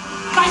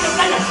 Kind of.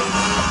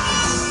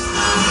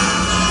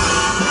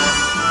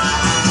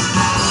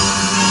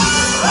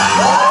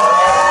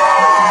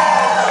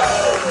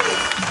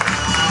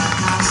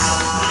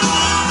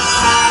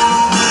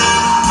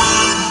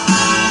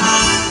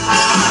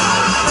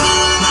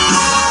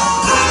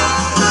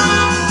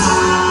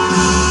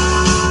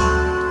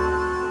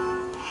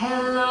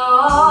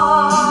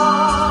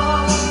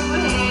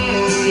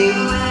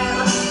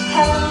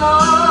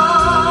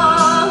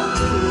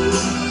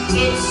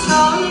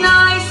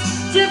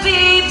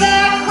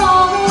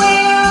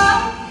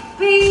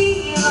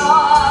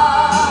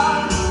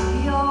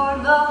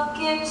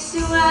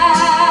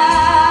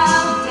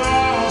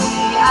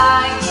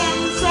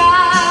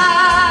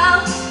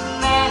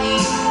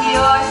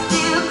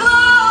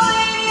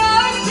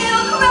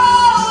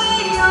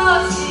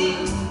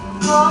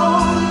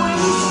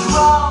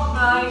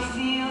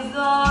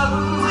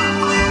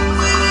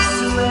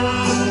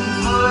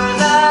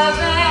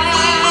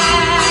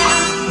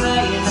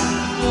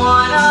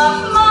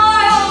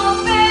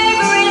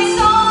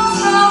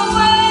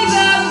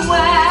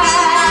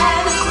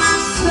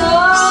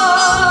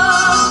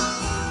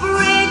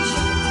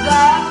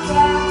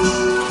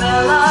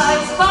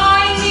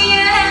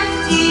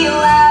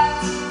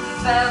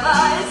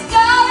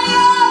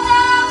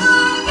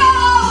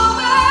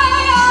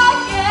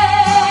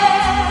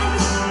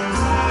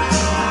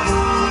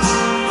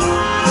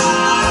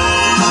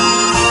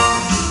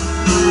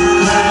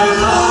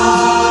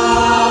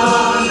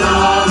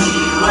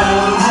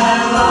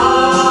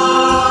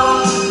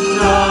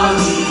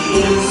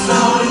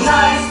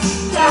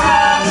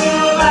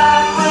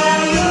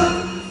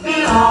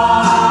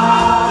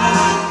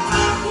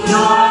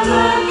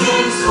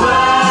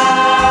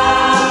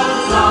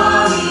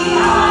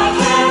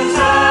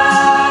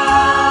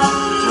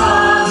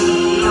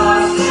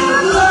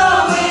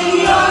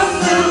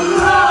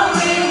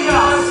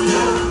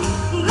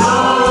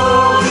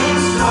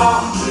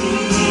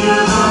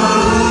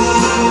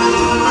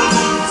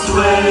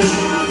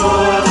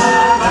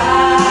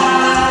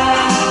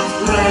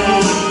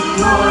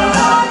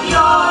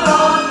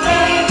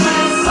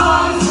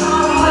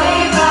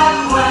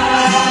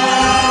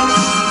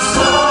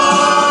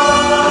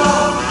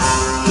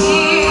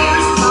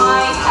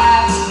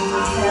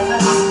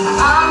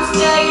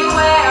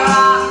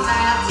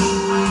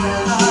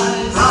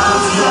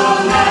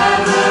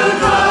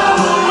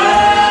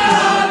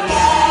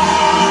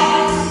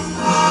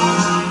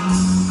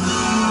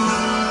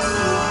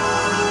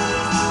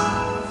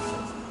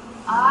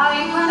 I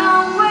went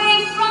away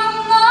from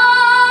the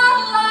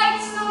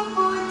lights of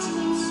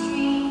 14th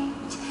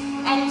Street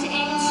and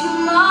into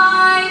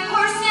my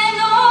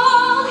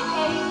personal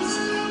haze.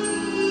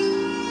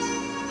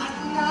 But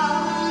now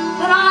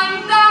that I'm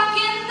back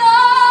in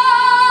the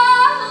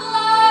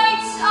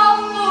lights of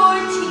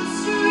 14th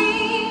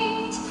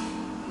Street,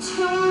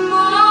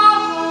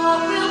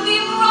 tomorrow will be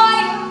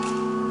brighter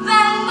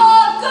than the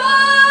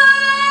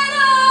good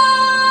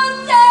old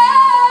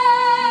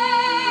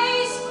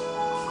days.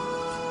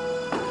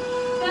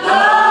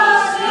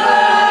 Those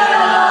good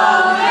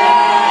old days.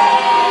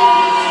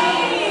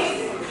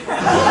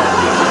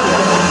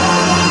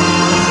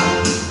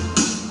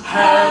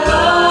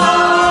 Hello,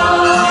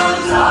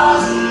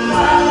 Dolly.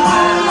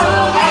 Hello.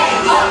 Hey,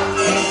 look,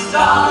 it's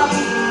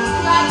Dolly.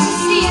 Glad to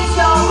see you,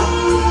 Joe.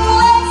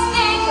 Let's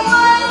thank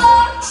my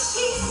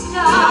lucky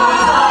star.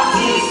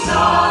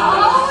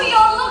 Oh,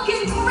 you're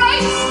looking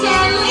great,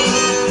 Stanley.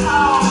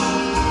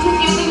 Oh, if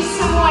you lose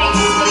some weight,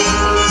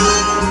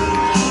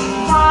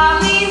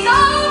 Dolly's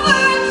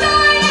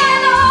overjoyed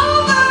and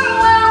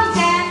overwhelmed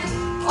and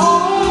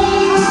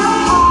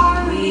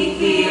overpowered. We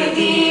fear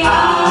the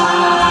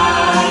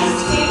eyes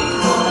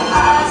twinkle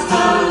as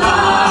the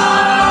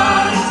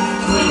lights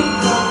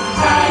twinkle,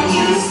 and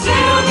you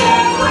still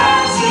get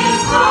glances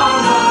from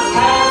those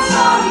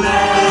handsome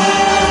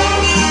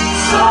men.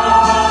 So,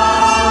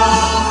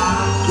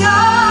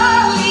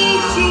 golly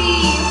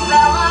gee,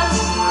 fellas,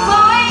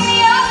 find me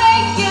a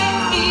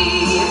vacancy,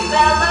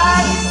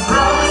 fellas.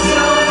 Promise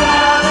you'll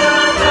never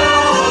go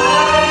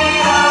away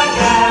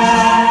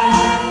again.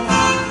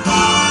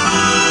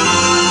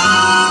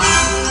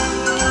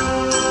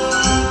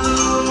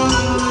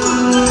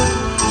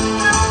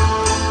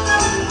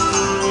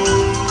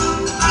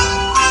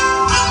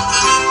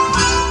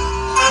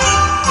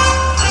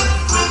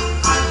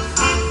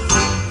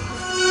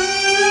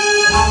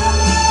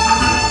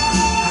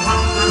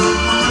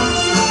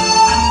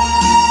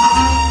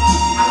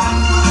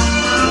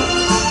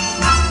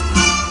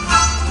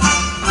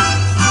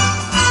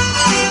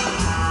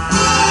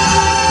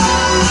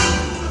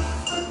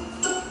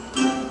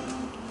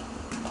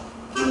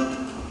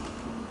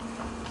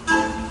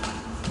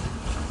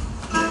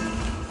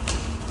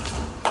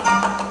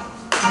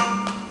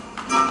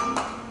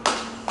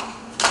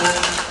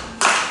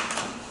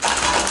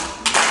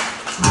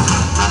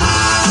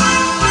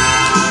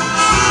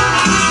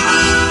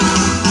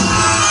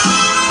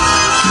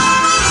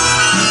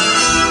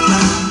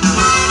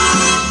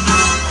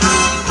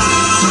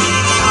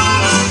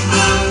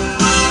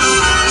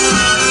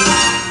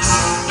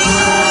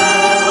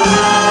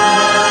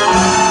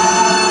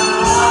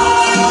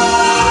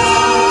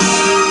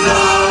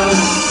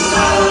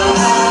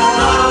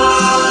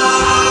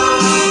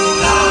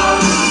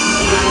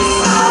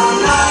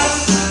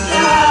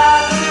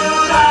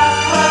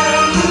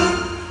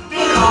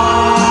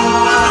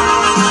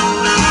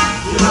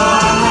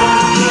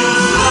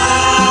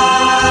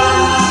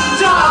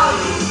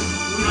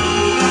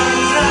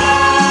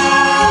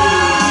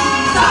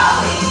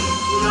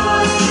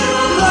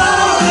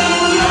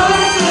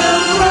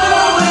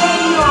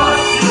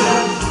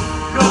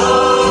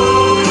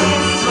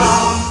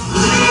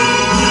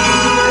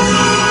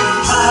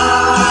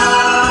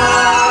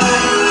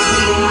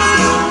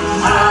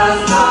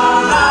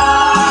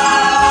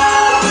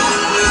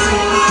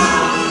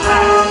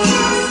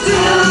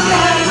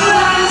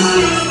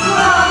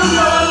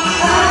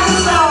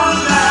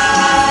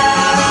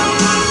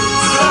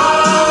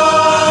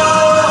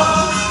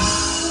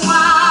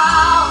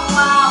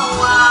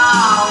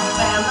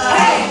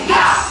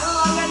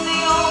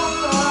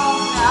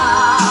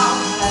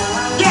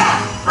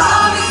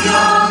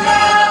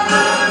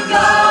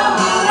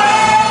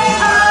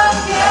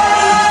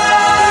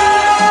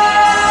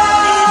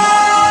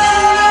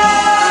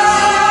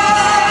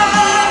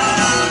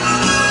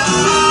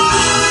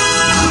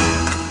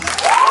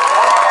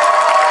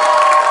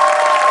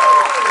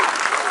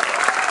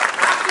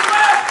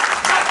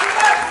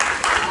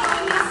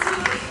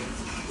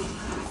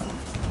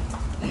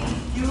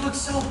 You look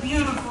so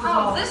beautiful,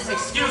 Oh, Dolly. this is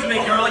Excuse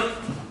me, girlie.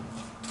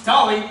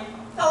 Dolly.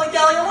 Dolly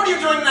Gallier, what are you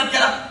doing in that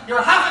getup?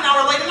 You're half an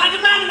hour late and I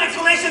demand an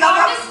explanation of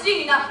her.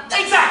 Ernestina.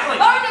 Exactly.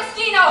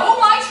 Ernestina, whom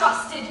I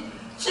trusted.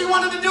 She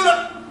wanted to do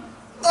the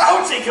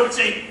hoochie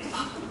coochie.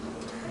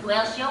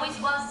 Well, she always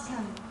was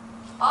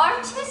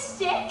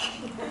artistic.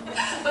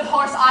 But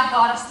horse, I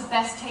got us the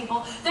best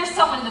table. There's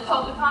someone in the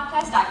poker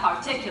contest I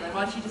particularly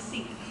want you to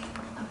see.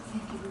 Oh,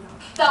 thank you,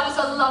 Rudolph. That was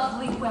a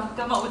lovely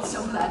welcome. Oh, it's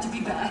so glad to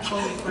be back.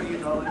 Only for you,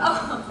 Dolly.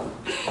 Oh,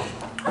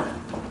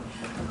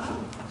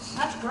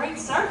 such great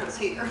service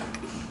here.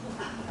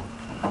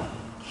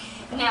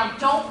 Now,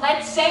 don't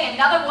let's say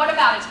another word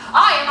about it.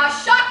 I am as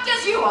shocked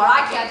as you are.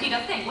 I can't eat a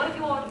thing. What have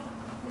you ordered?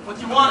 What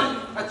you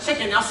wanted? A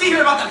chicken. Now see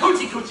here about that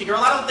hoochie coochie,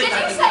 girl. I don't think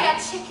Did I you can...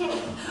 say a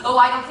chicken? Oh,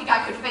 I don't think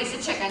I could face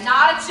a chicken.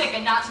 Not a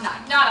chicken, not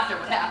tonight. Not after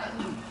what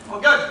happened.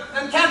 Well, good.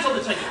 Then cancel the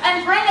chicken.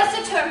 And bring us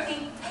a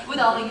turkey with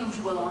all the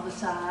usual on the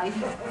side.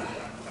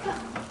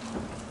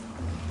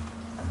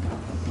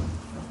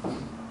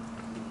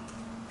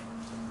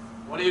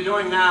 What are you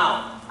doing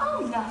now?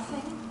 Oh,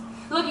 nothing.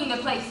 looking the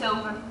place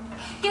over,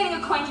 getting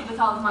acquainted with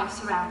all of my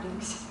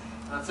surroundings.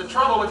 That's the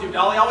trouble with you,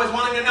 Dolly, always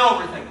wanting to know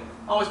everything.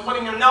 Always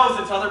putting your nose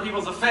into other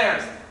people's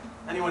affairs.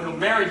 Anyone who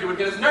married you would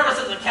get as nervous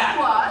as a cat.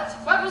 What?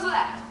 What was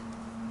that?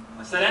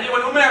 I said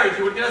anyone who married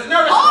you would get as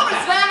nervous Oh, as a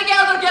Miss cat. Van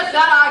Gelder, get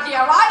that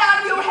idea right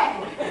out of your head.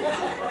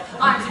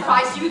 I'm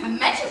surprised you even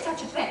mentioned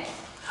such a thing.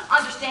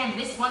 Understand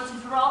this once and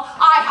for all,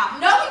 I have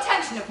no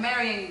intention of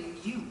marrying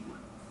you.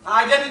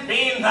 I didn't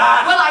mean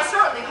that. Well, I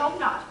certainly hope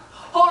not.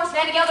 Horace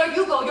Van Gelder,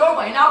 you go your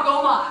way, and I'll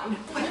go mine.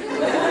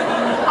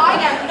 I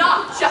am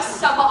not just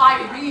some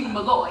Irene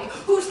Malloy,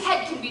 whose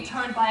head can be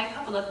turned by a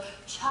couple of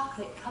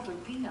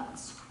chocolate-covered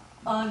peanuts,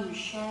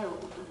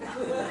 unshelled.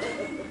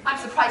 I'm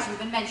surprised you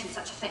even mentioned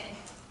such a thing.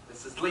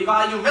 Mrs.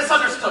 Levi, you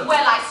misunderstood.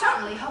 Well, I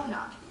certainly hope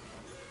not.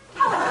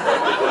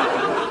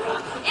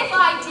 However, if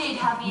I did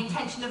have the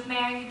intention of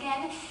marrying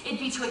again, it'd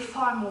be to a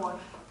far more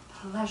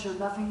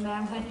pleasure-loving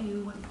man than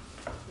you.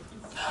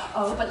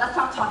 Oh, but let's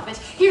not talk of it.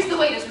 Here's the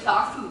waiters with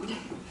our food.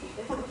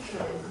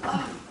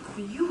 Oh,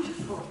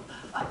 beautiful.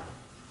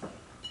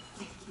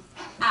 Thank you.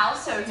 I'll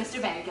serve Mr.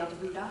 Van Gelder,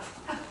 Rudolph.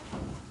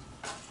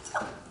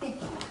 Oh, thank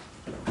you.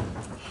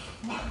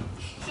 Now,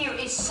 here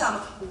is some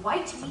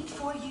white meat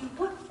for you.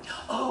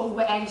 Oh,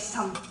 and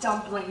some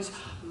dumplings,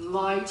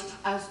 light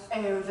as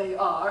air they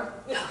are.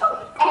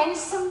 Oh, and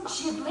some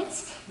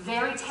giblets,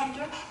 very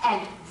tender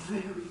and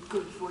very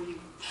good for you.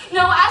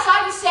 No, as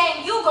I was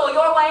saying, you go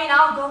your way and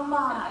I'll go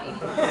mine.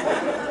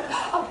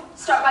 Oh,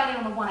 start right in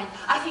on the wine.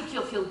 I think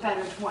you'll feel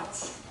better at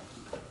once.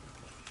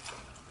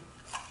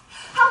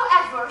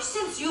 However,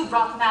 since you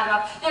brought the matter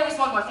up, there is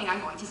one more thing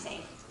I'm going to say.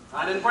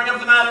 I didn't bring up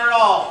the matter at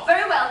all.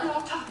 Very well, we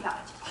won't talk about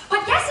it.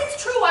 But yes,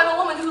 it's true I'm a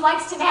woman who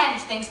likes to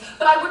manage things,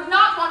 but I would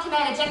not want to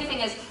manage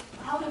anything as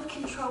out of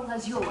control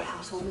as your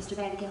household, Mr.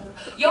 Van Gelder.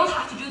 You'll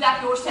have to do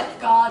that yourself,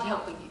 God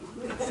helping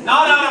you. It's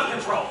not out of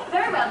control.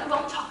 Very well, we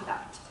won't talk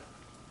about it.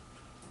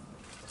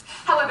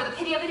 However, the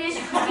pity of it is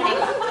you could have been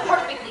a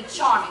perfectly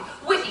charming,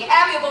 witty,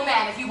 amiable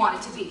man if you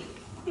wanted to be.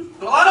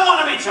 Well, I don't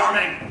want to be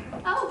charming.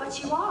 Oh,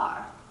 but you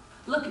are.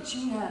 Look at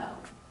you now.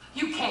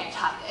 You can't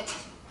hide it.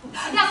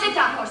 Now sit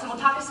down, horse, and we'll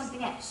talk of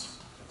something else.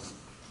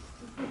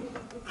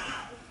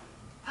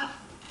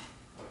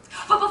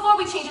 But before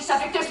we change the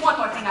subject, there's one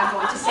more thing I'm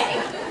going to say.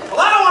 Well,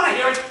 I don't want to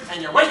hear it,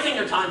 and you're wasting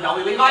your time,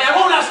 Dolly Levi. I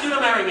won't ask you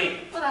to marry me.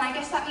 Well, then I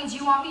guess that means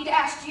you want me to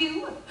ask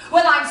you.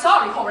 Well, I'm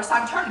sorry, Horace,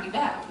 I'm turning you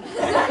down.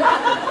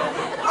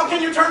 How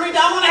can you turn me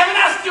down when I haven't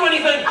asked you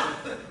anything?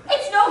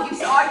 It's no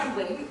use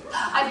arguing.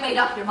 I've made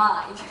up your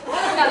mind.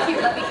 Now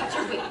here, let me cut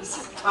your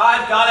wings.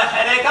 I've got a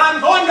headache. I'm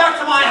going back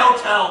to my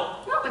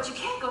hotel. No, but you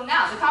can't go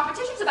now. The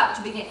competition's about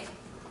to begin.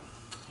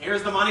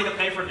 Here's the money to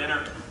pay for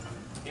dinner.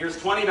 Here's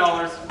 $20.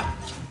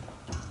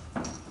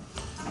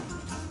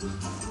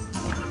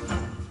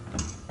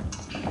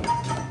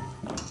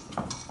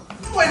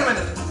 Wait a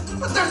minute.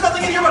 But there's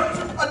nothing in here but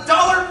 $1,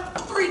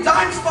 3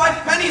 dimes,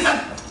 5 pennies,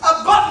 and a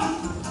button.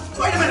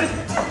 Wait a minute.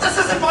 This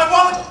isn't my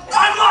wallet.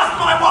 I've lost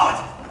my wallet.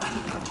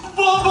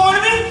 Full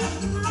Barnaby?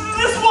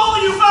 This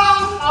wallet you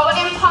found? Oh,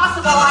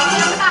 impossible. I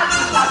can't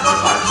imagine without your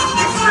purse.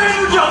 It's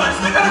 $300.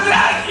 We gotta get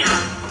out of here.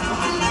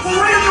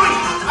 Well, what are you doing?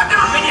 I've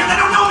never been here. They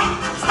don't know me.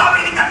 Stop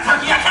eating that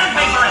turkey. I can't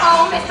pay for it.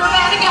 Oh, Mr.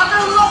 Van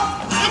Gelder, look.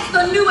 It's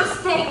the newest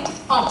thing.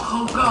 Oh,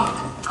 go.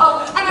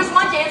 Oh, and there's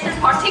one dancer in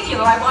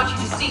particular I want you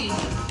to see.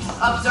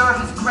 Observe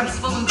his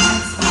graceful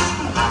movements.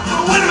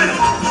 Oh, wait a minute.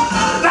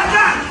 That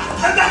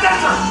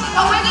dancer.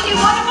 Oh, isn't he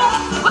wonderful?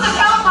 With a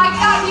talent like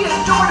that, he is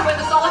sure to win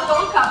the solid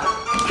gold cup.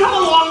 Come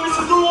along,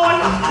 Mrs. Malloy.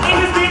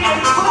 It has been a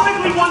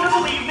perfectly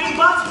wonderful evening,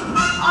 but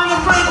I'm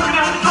afraid we're going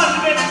to have to cut it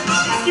a bit.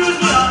 Excuse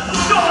me,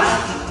 short.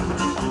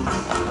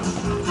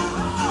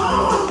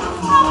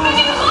 How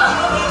many look!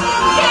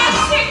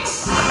 Dancing!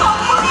 Oh,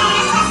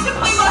 Cornelius, I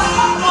simply must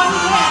have one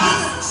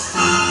dance.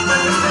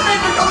 Mr.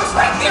 Baker goes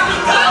right there.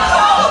 We'll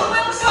go!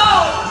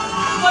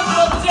 But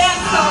we'll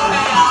dance our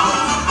way out.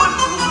 But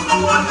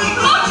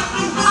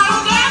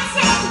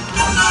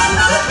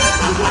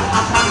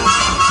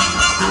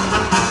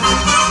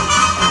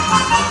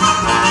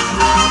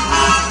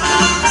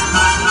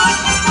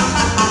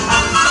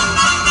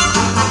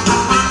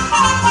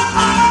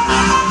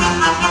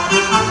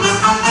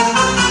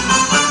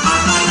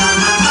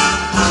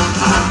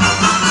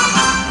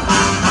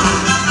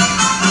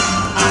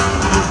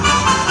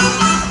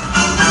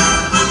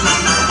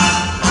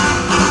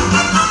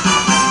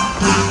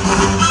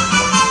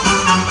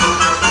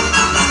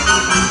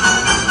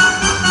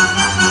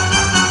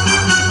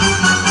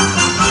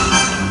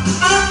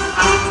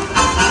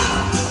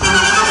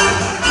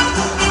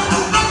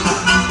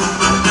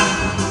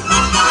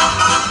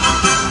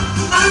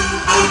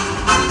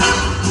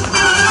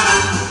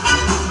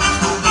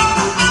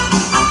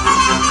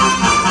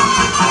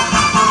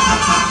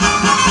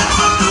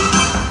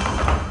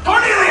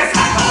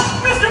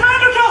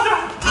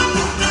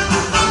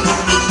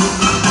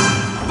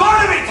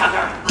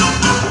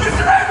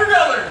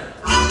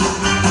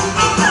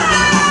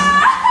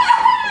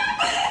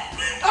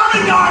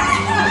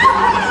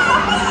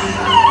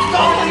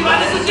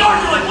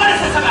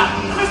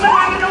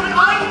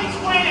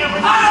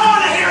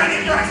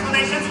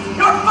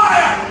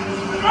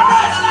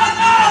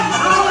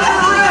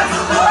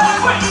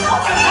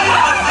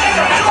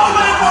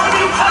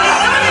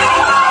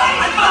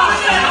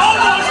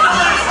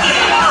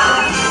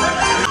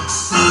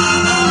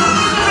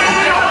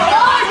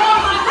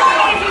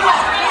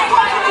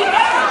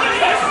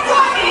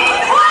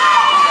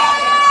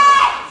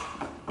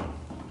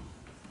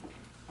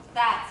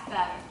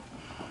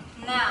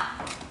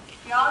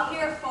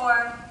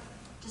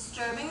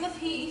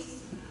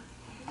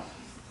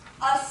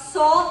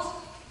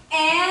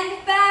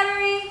and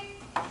battery,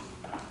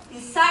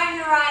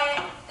 inciting a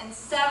riot, and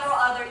several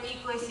other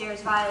equally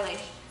serious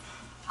violations.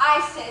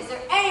 I say, is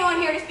there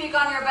anyone here to speak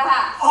on your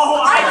behalf?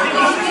 Oh, I think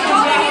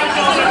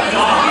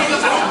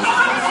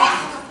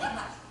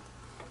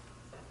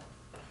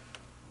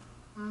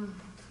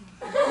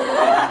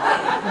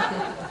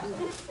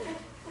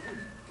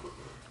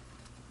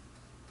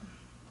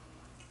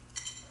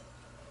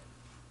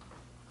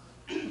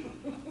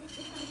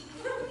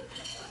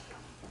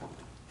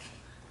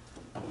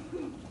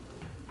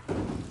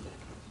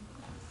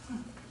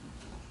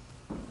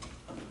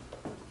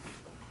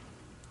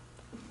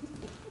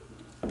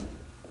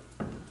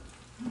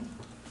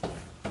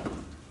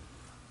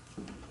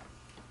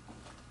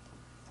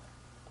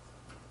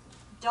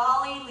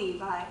Dolly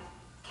Levi,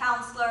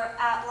 counselor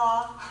at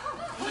law.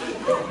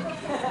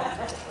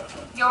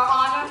 Your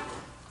Honor,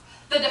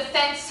 the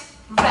defense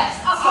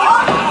rests.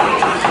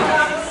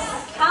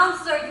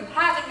 Counselor, you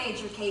haven't made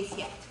your case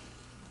yet.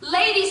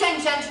 Ladies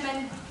and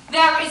gentlemen,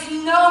 there is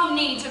no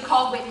need to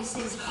call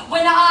witnesses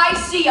when I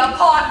see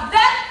upon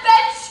that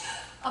bench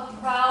a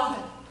brow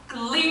that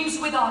gleams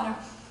with honor,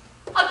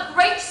 a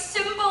great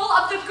symbol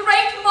of the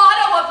great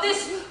motto of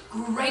this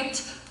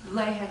great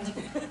land.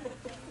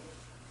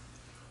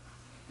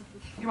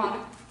 Your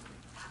Honor,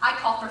 I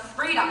call for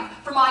freedom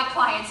for my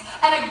clients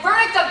and a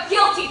verdict of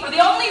guilty for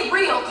the only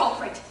real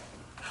culprit.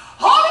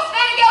 Horace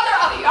Van Gelder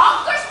of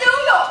Yonkers, New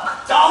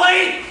York.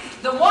 Dolly!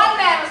 The one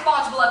man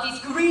responsible of these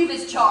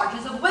grievous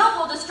charges of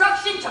willful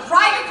destruction to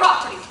private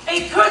property.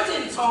 A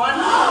curtain torn,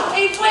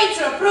 a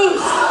waiter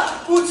bruised,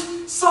 und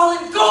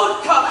sollen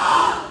gold cup,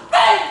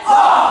 bent!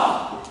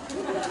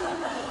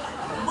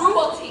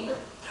 Cruelty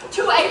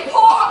to a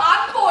poor,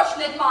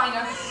 unfortunate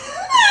minor.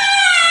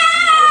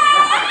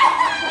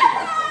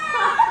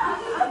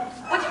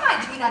 Would you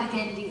mind doing that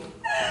again, dear?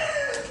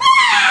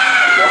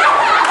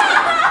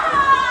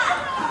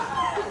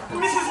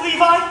 Mrs.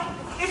 Levi,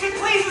 if it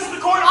pleases the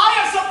court, I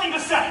have something to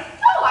say.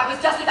 Oh, I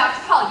was just about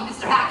to call you,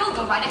 Mr. Hackle.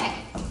 Go right ahead.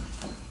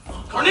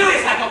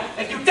 Cornelius Hackle,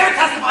 if you dare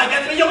testify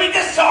against me, you'll be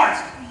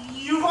discharged.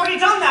 You've already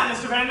done that,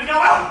 Mr. Vanderbilt.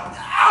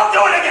 I'll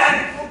do it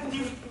again. Well,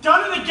 you've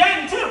done it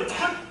again, too.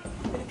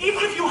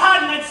 Even if you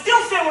hadn't, I'd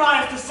still say what I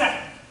have to say.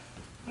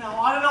 Now,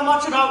 I don't know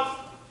much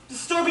about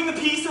disturbing the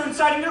peace or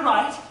inciting a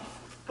riot,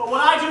 but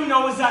what I do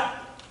know is that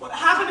what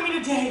happened to me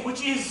today,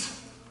 which is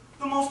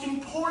the most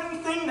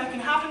important thing that can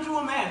happen to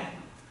a man,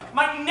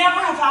 might never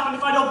have happened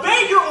if I'd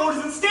obeyed your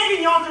orders and stayed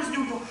in Yonkers,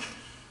 New York.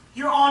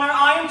 Your Honor,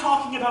 I am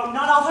talking about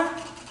none other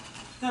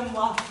than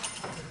love.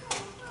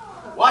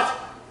 What?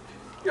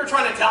 You're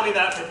trying to tell me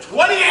that after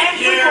 28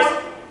 years,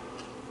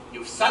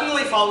 you've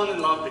suddenly fallen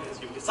in love because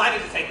you've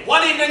decided to take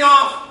one evening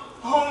off?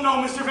 Oh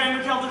no, Mr.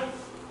 Vandergelder.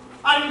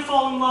 I didn't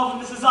fall in love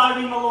with Mrs.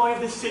 Irene Malloy of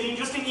this city in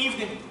just an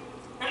evening.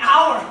 An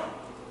hour.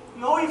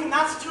 No, even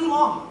that's too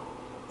long.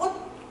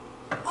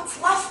 What's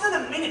less than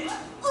a minute?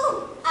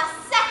 Ooh, a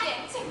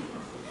second.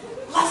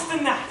 Less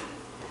than that.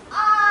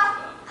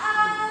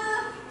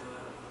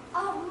 A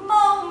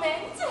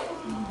moment.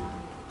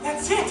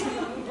 That's it.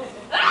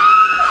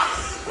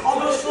 I'll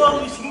go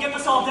slowly so you can get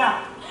this all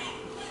down.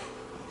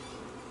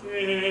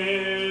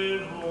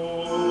 It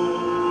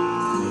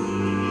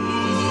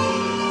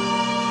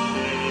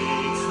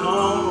takes a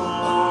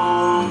moment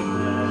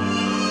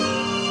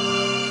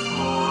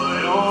for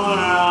your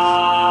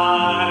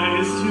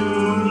eyes to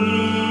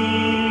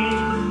meet,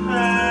 and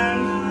then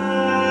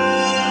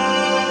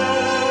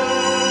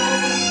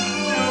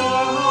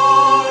your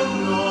heart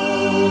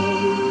knows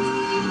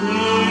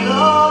in a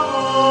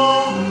moment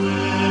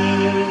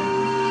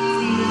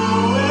you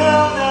will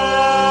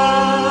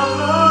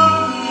never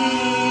be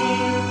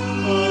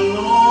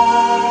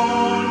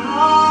alone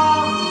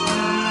again.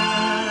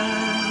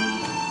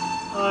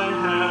 I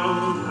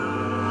held her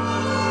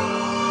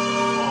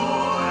for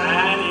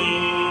an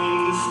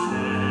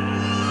instant,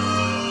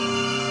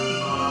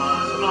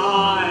 but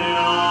my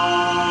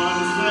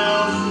arms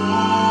felt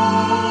full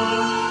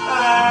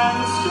and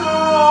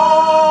strong.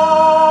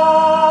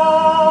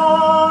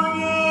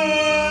 It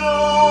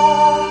only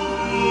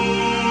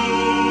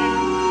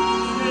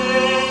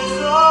takes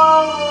a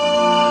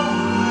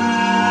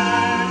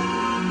moment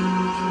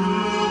to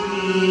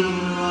be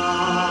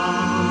loved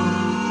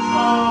a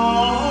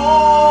whole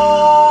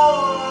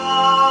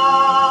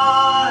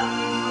life.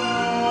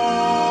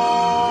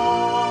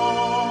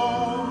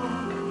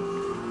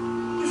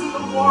 Isn't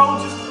the world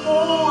just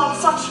full of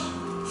such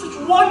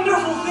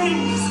wonderful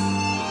things?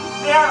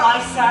 There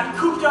I sat,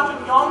 cooped up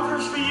in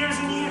Yonkers for years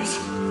and years,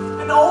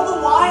 and all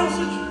the while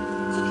such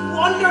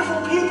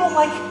wonderful people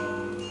like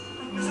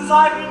Mrs.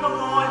 Irene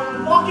Malloy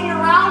were walking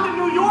around in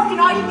New York, and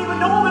I didn't even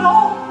know them at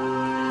all.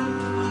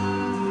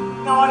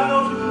 Now I don't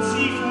know if you can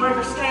see from where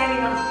you're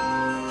standing, or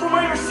from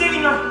where you're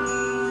sitting, or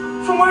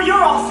from where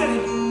you're all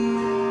sitting.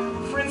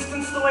 For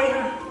instance, the way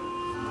her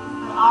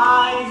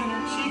eyes and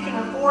her cheek and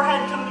her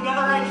forehead come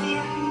together right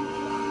here.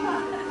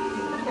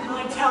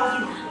 I tell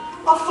you,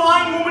 a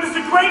fine woman is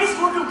the greatest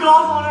work of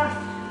God on earth.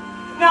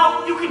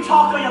 Now, you can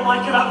talk all you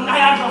like about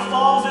Niagara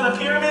Falls or the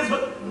pyramids,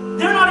 but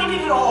they're not in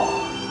it at all.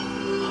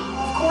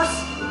 Of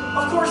course,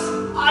 Of course,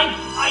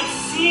 I'd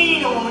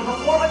seen a woman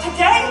before, but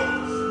today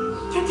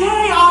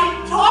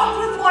I talked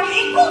with one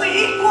equal to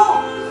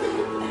equal.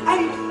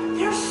 And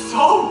they're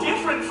so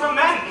different from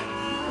men.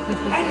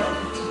 And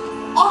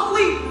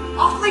awfully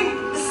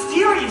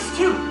mysterious,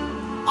 too.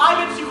 I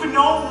bet you could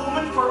know a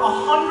woman for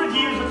 100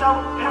 years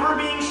without ever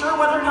being sure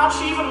whether or not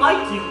she even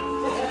liked you.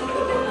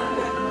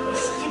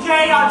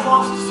 Today I've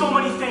lost so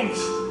many things.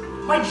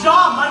 My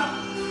job,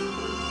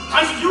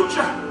 my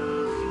future.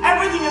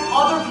 Everything that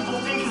other people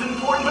think is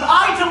important, but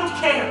I don't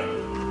care.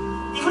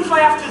 Even if I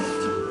have to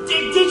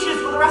dig ditches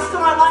for the rest of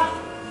my life,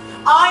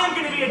 I am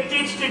going to be a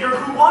ditch digger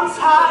who once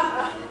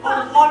had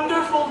a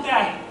wonderful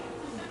day.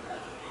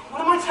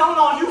 What am I telling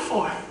all you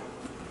for?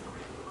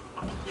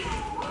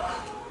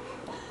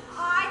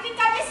 I think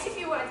I missed a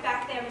few words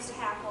back there, Mr.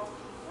 Hackle.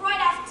 Right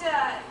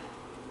after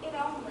it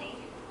only.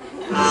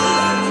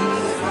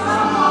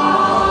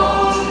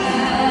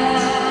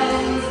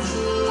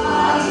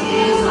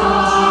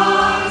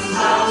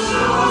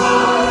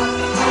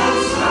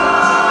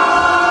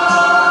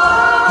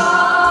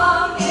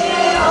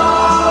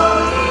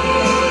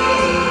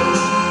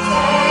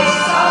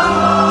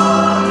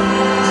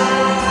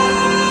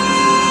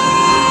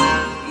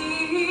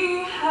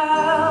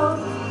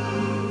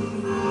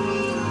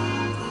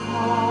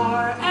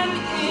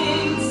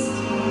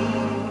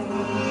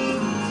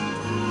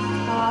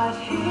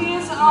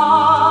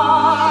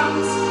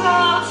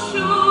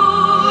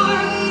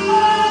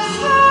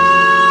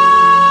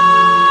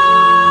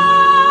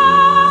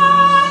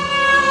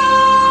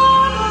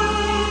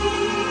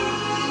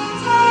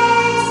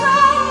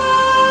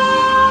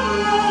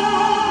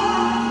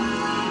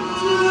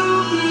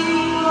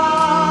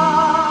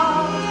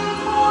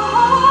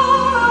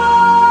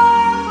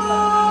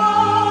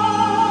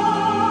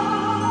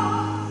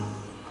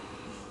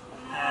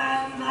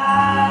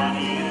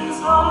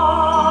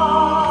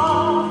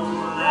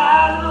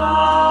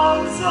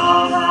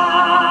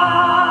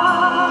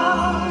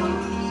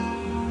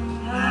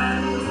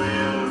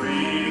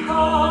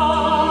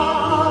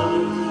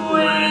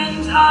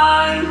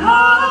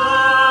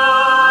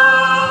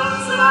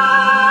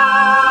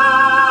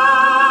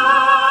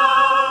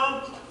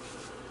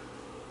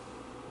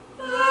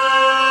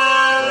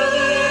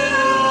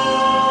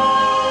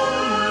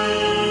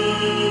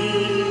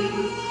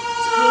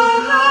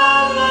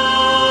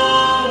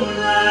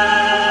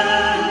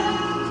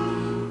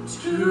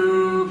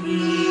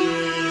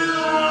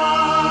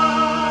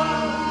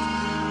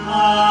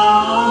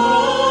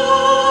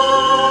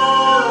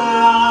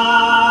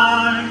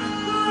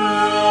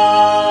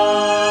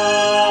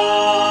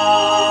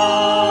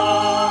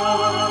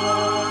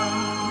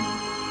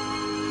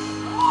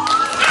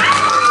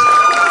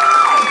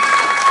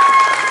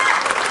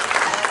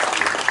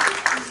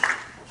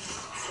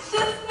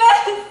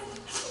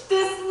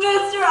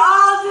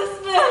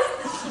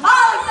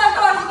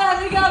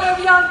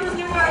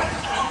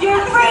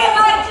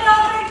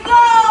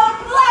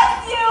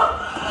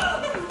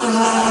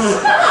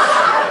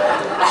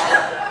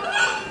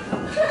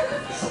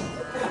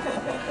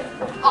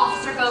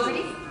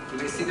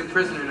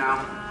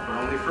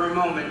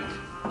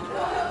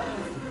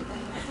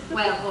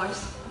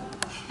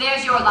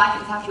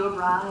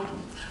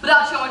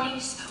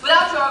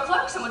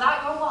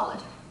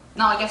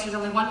 There's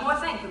only one more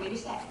thing for me to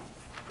say.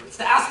 It's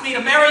to ask me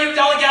to marry you,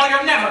 Dolly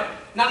Gallagher? Never.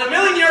 Not in a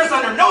million years,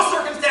 under no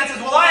circumstances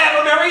will I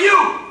ever marry you!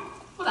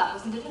 Well, that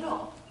wasn't it at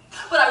all.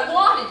 What I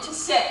wanted to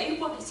say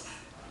was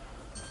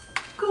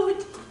goodbye.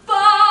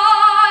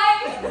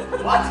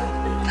 What?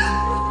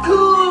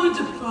 Goodbye.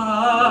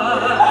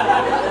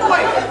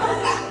 Wait.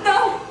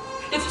 No,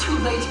 it's too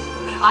late.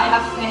 I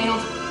have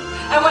failed.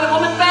 And when a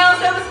woman fails,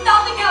 there is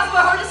nothing else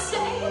for her to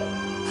say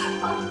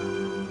but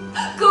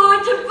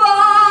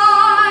goodbye.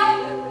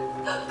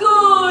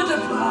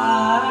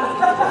 Goodbye,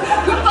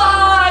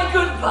 goodbye,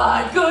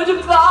 goodbye,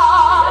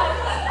 goodbye,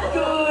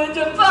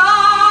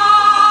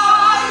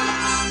 goodbye.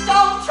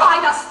 Don't try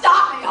to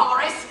stop me,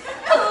 Horace,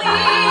 please.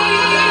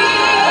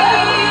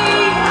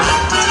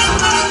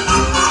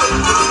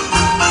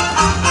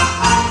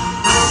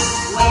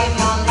 Wave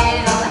your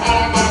little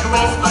hand and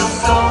whisper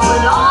so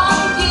long,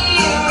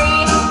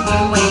 dearie.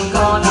 You ain't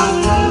gonna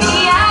see me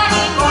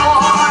anymore.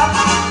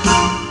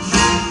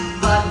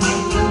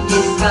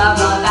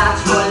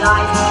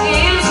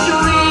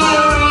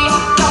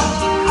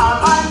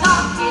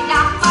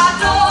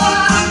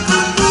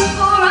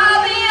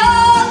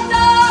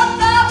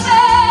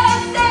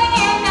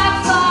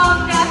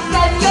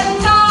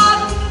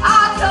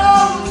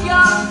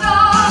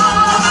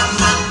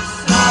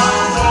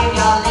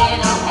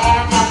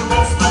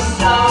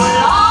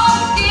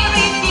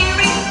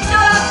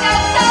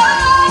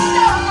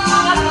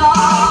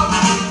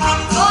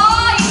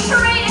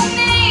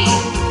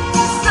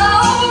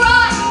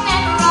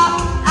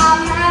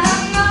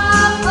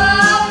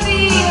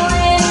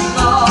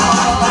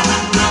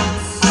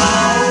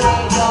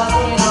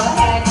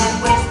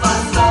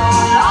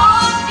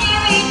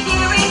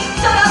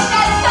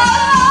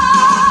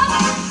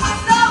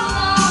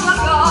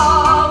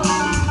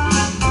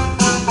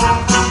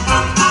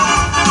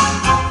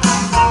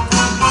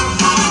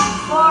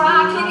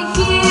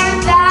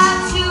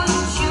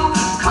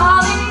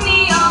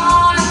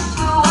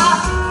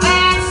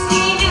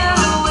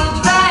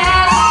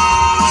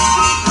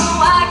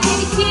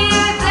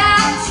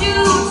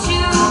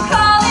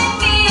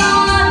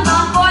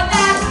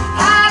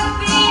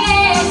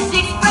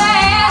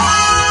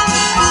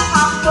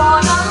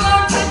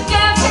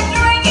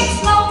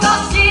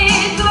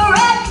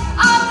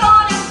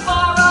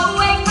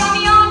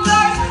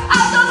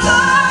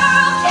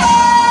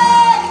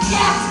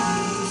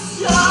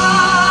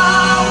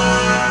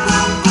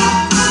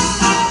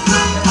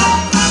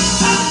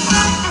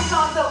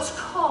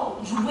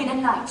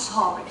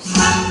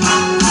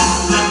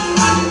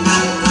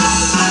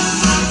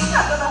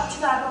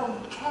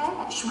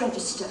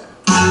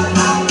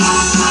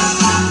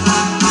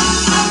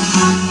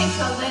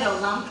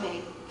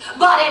 jumpy,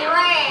 but it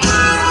rains.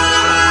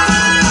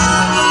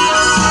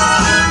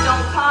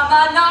 Don't come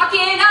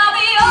a-knocking, I'll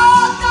be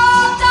all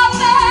dolled up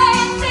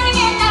and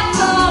singing that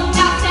song.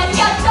 Now said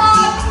you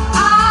dog, I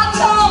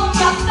told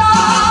you so.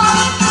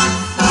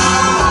 So,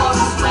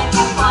 Horace, when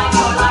you find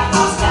your life a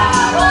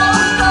sad old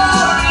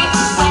story,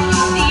 when you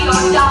see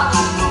your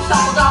Dolly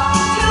shuffled off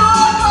to a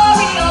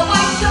glory, oh,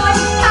 I should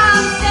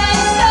have said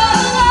so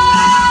long.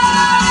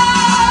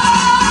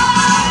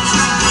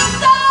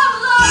 So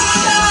long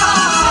ago.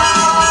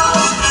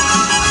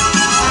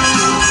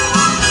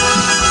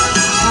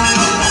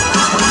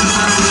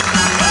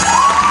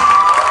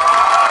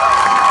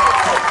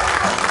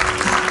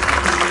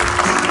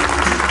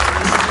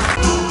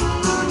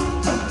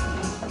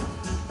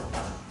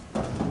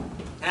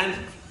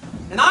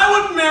 And I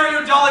wouldn't marry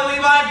you, Dolly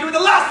Levi, if you were the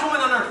last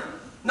woman on earth.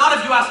 Not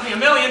if you asked me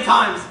 1,000,000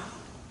 times.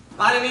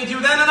 I didn't need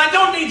you then, and I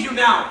don't need you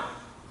now.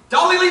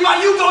 Dolly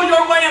Levi, you go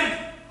your way,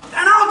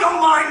 and I'll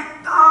go mine.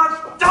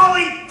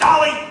 Dolly,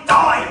 Dolly,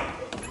 Dolly.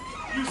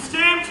 You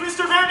stamped,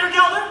 Mr.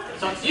 Vandergelder?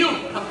 So it's you.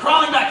 I'm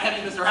crawling back,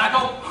 heavy, Mr.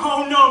 Hackle.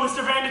 Oh no,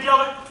 Mr.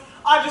 Vandergelder.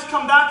 I've just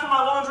come back from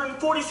my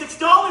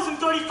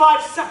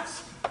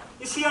 $146.35.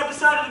 You see, I've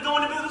decided to go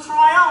into business for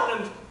my own,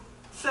 and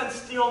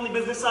since the only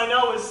business I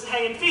know is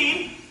hay and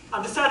feed,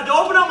 I've decided to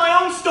open up my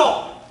own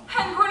store.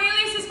 And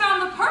Cornelius has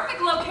found the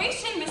perfect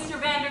location, Mr.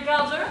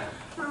 Vandergelder,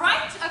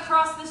 right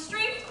across the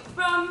street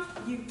from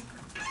you.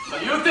 So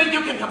you think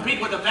you can compete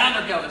with the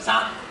Vandergelders,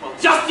 huh? Well,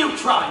 just you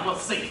try, we'll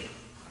see.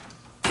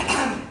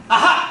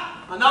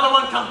 Aha! Another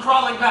one come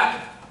crawling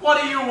back.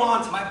 What do you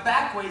want? My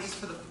back wages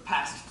for the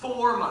past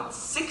 4 months,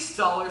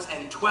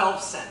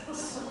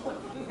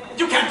 $6.12.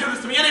 You can't do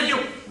this to me, any of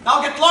you.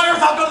 I'll get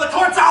lawyers, I'll go to the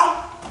courts,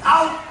 I'll...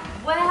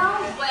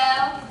 Well,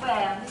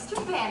 Mr.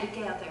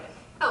 Vandergelder.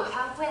 Oh,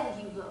 how well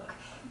you look.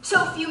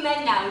 So few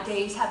men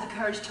nowadays have the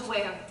courage to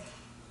wear,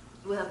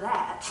 well,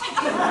 that.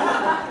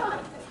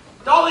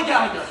 Dolly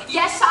Gallagher.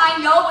 Yes, I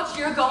know what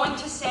you're going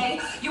to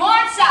say. You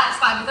aren't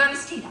satisfied with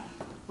Ernestina.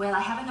 Well,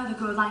 I have another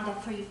girl lined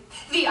up for you.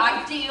 The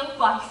ideal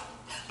wife.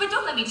 But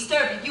don't let me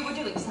disturb you. You were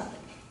doing something.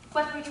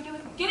 What were you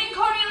doing? Getting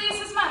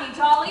Cornelius's money,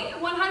 Dolly.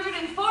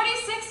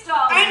 $146.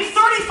 And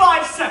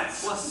 35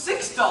 cents. Plus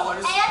 $6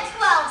 And 12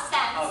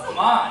 cents. of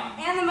mine.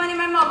 And the money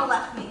my mama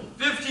left me.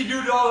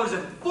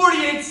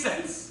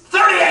 $52.48.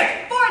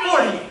 38!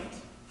 48.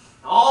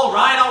 All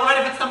right,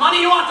 if it's the money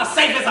you want, the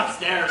safe is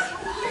upstairs.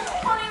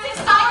 Cornelius,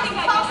 I I can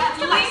think close I it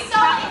to my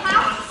soul and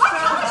half. What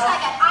color should I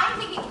get?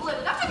 I'm thinking blue.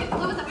 Don't think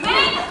blue is a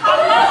main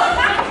color.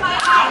 My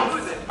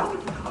eyes.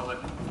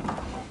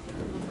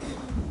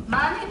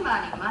 Money.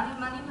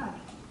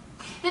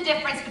 The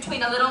difference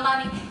between a little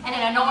money and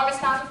an enormous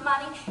amount of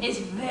money is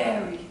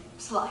very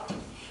slight.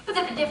 But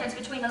then the difference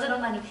between a little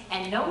money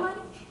and no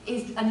money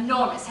is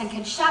enormous and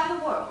can shatter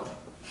the world.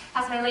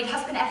 As my late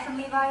husband Ephraim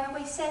Levi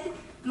always said,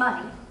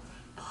 money,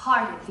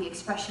 pardon the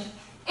expression,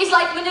 is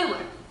like manure.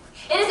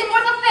 It isn't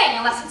worth a thing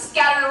unless it's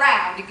scattered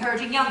around,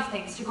 encouraging young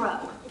things to grow.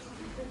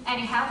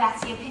 Anyhow,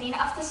 that's the opinion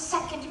of the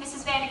second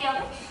Mrs.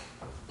 Vandergelder.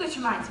 Which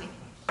reminds me,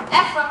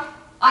 Ephraim,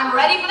 I'm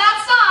ready for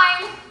that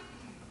sign.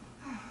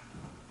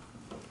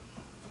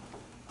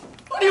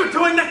 What are you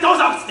doing? That goes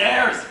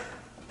upstairs.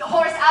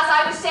 Horace, as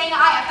I was saying,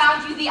 I have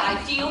found you the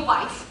ideal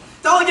wife.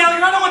 Dolly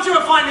Gallagher, I don't want you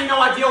to find me no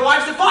ideal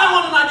wives. If I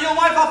want an ideal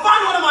wife, I'll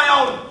find one of my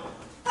own.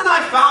 And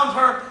I found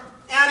her,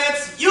 and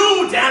it's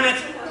you, damn it.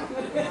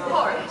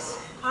 Horace.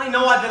 I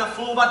know I've been a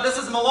fool about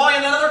Mrs. Malloy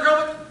and that other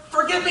girl, but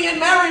forgive me and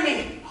marry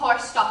me.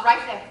 Horace, stop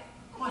right there.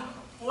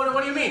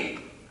 What do you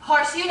mean?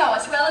 Horace, you know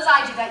as well as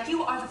I do that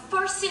you are the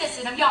first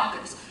citizen of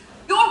Yonkers.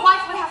 Your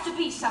wife would have to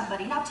be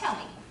somebody. Now tell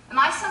me, am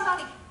I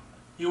somebody?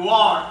 You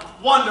are.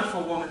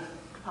 Wonderful woman.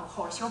 Oh,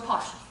 Horace, you're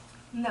partial.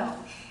 No,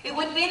 it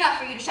wouldn't be enough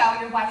for you to shower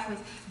your wife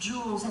with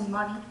jewels and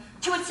money,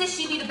 to insist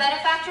she be the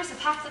benefactress of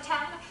half the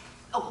town.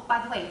 Oh, by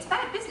the way, it's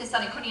bad business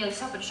selling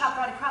Cornelius open shop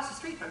right across the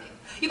street from you.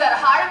 You better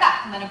hire him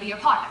back and let him be your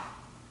partner.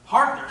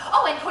 Partner?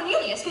 Oh, and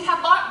Cornelius can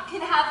have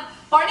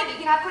Barnaby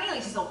can have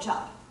Cornelius' old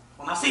job.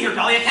 Well, now see here,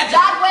 Dolly, I can't just...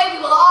 That way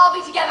we will all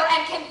be together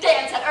and can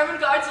dance at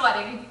Ermengarde's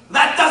wedding.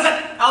 That does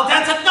it! I'll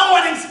dance at no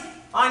weddings!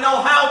 I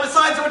know how.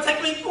 Besides, it would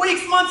take me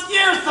weeks, months,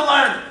 years to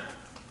learn.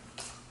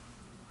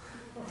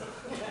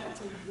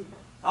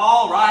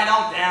 All right,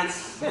 I'll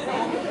dance.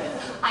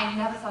 I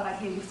never thought I'd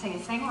hear you say a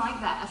thing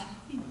like that.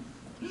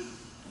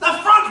 The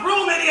front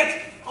room,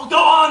 idiot! Oh, go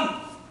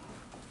on!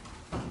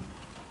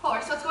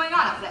 Horace, what's going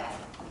on up there?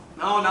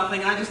 No,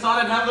 nothing. I just thought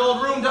I'd have the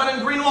old room done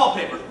in green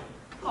wallpaper.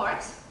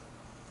 Horace?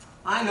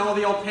 I know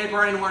the old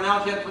paper ain't worn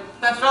out yet, but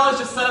that fella's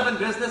just set up in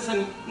business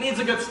and needs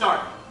a good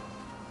start.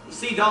 You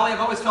see, Dolly,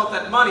 I've always felt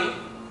that money,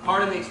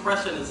 pardon the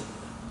expression, is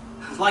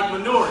like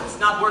manure. It's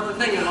not worth a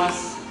thing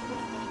unless...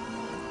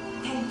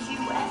 Thank you,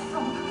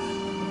 Ephraim.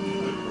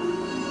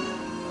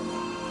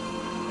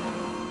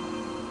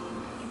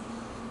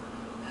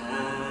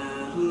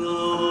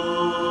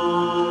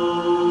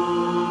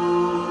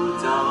 Hello,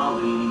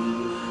 Dolly.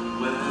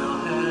 Well,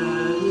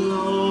 hello,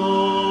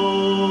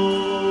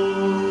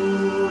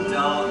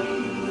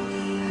 Dolly.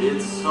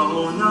 It's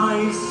so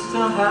nice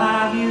to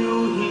have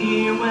you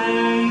here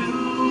where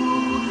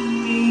you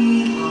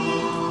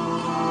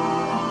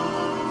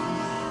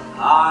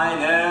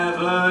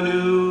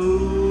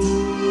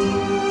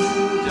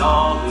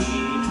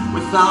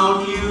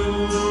without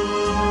you,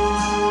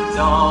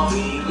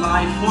 Dolly,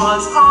 life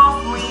was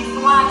awfully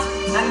flat,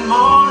 and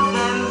more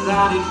than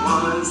that, it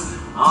was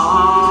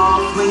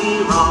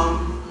awfully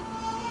wrong.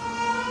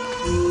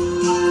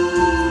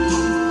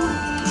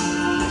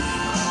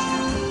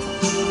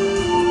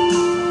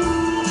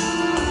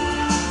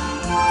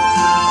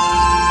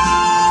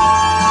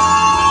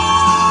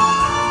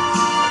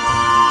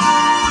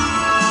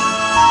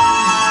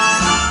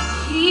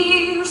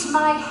 Here's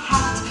my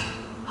hat,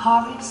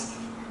 Horace.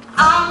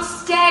 I'm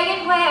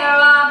staying where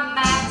I'm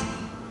at,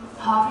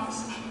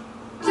 Horace.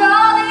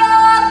 Dolly,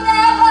 I'll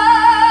never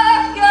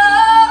go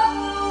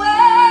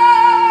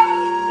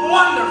away.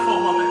 Wonderful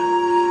woman.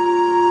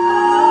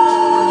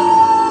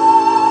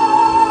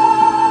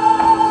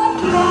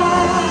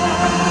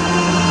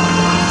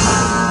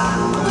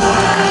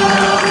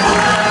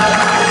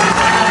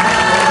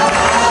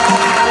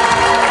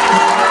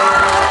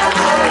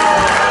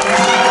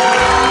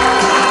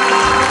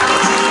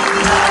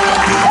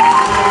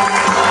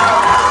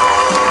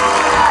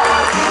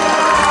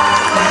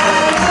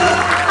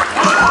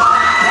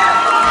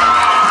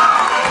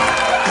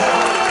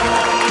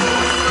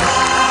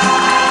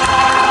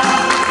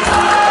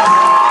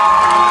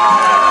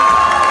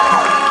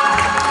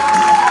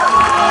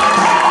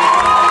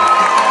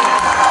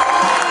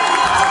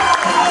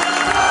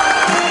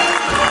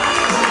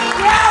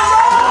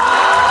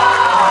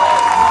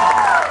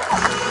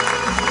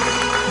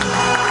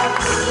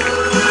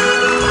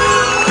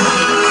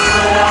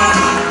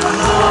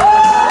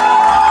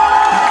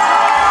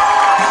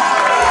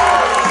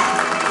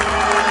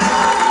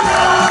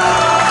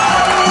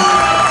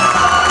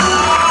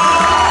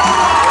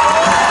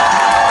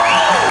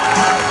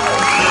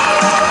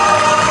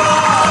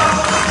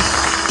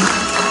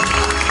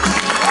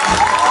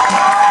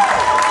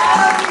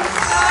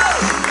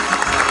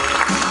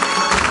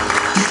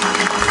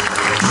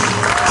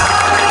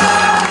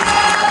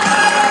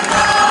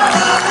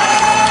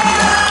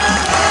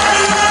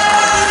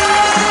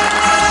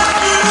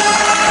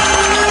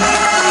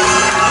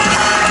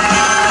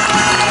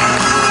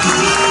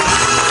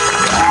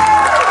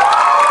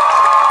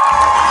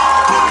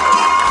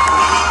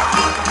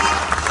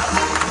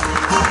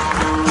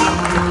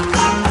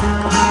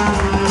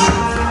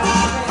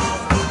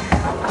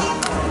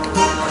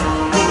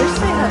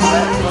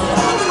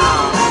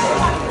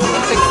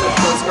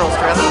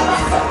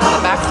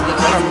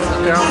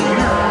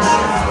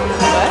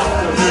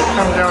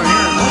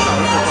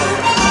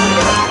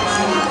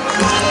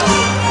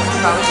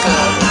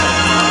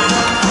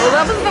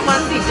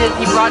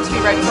 He brought to me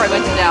right before I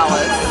went to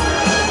Dallas.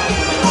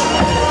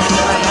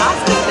 I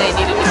asked if they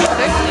needed to be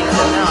fixed, and he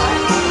said no.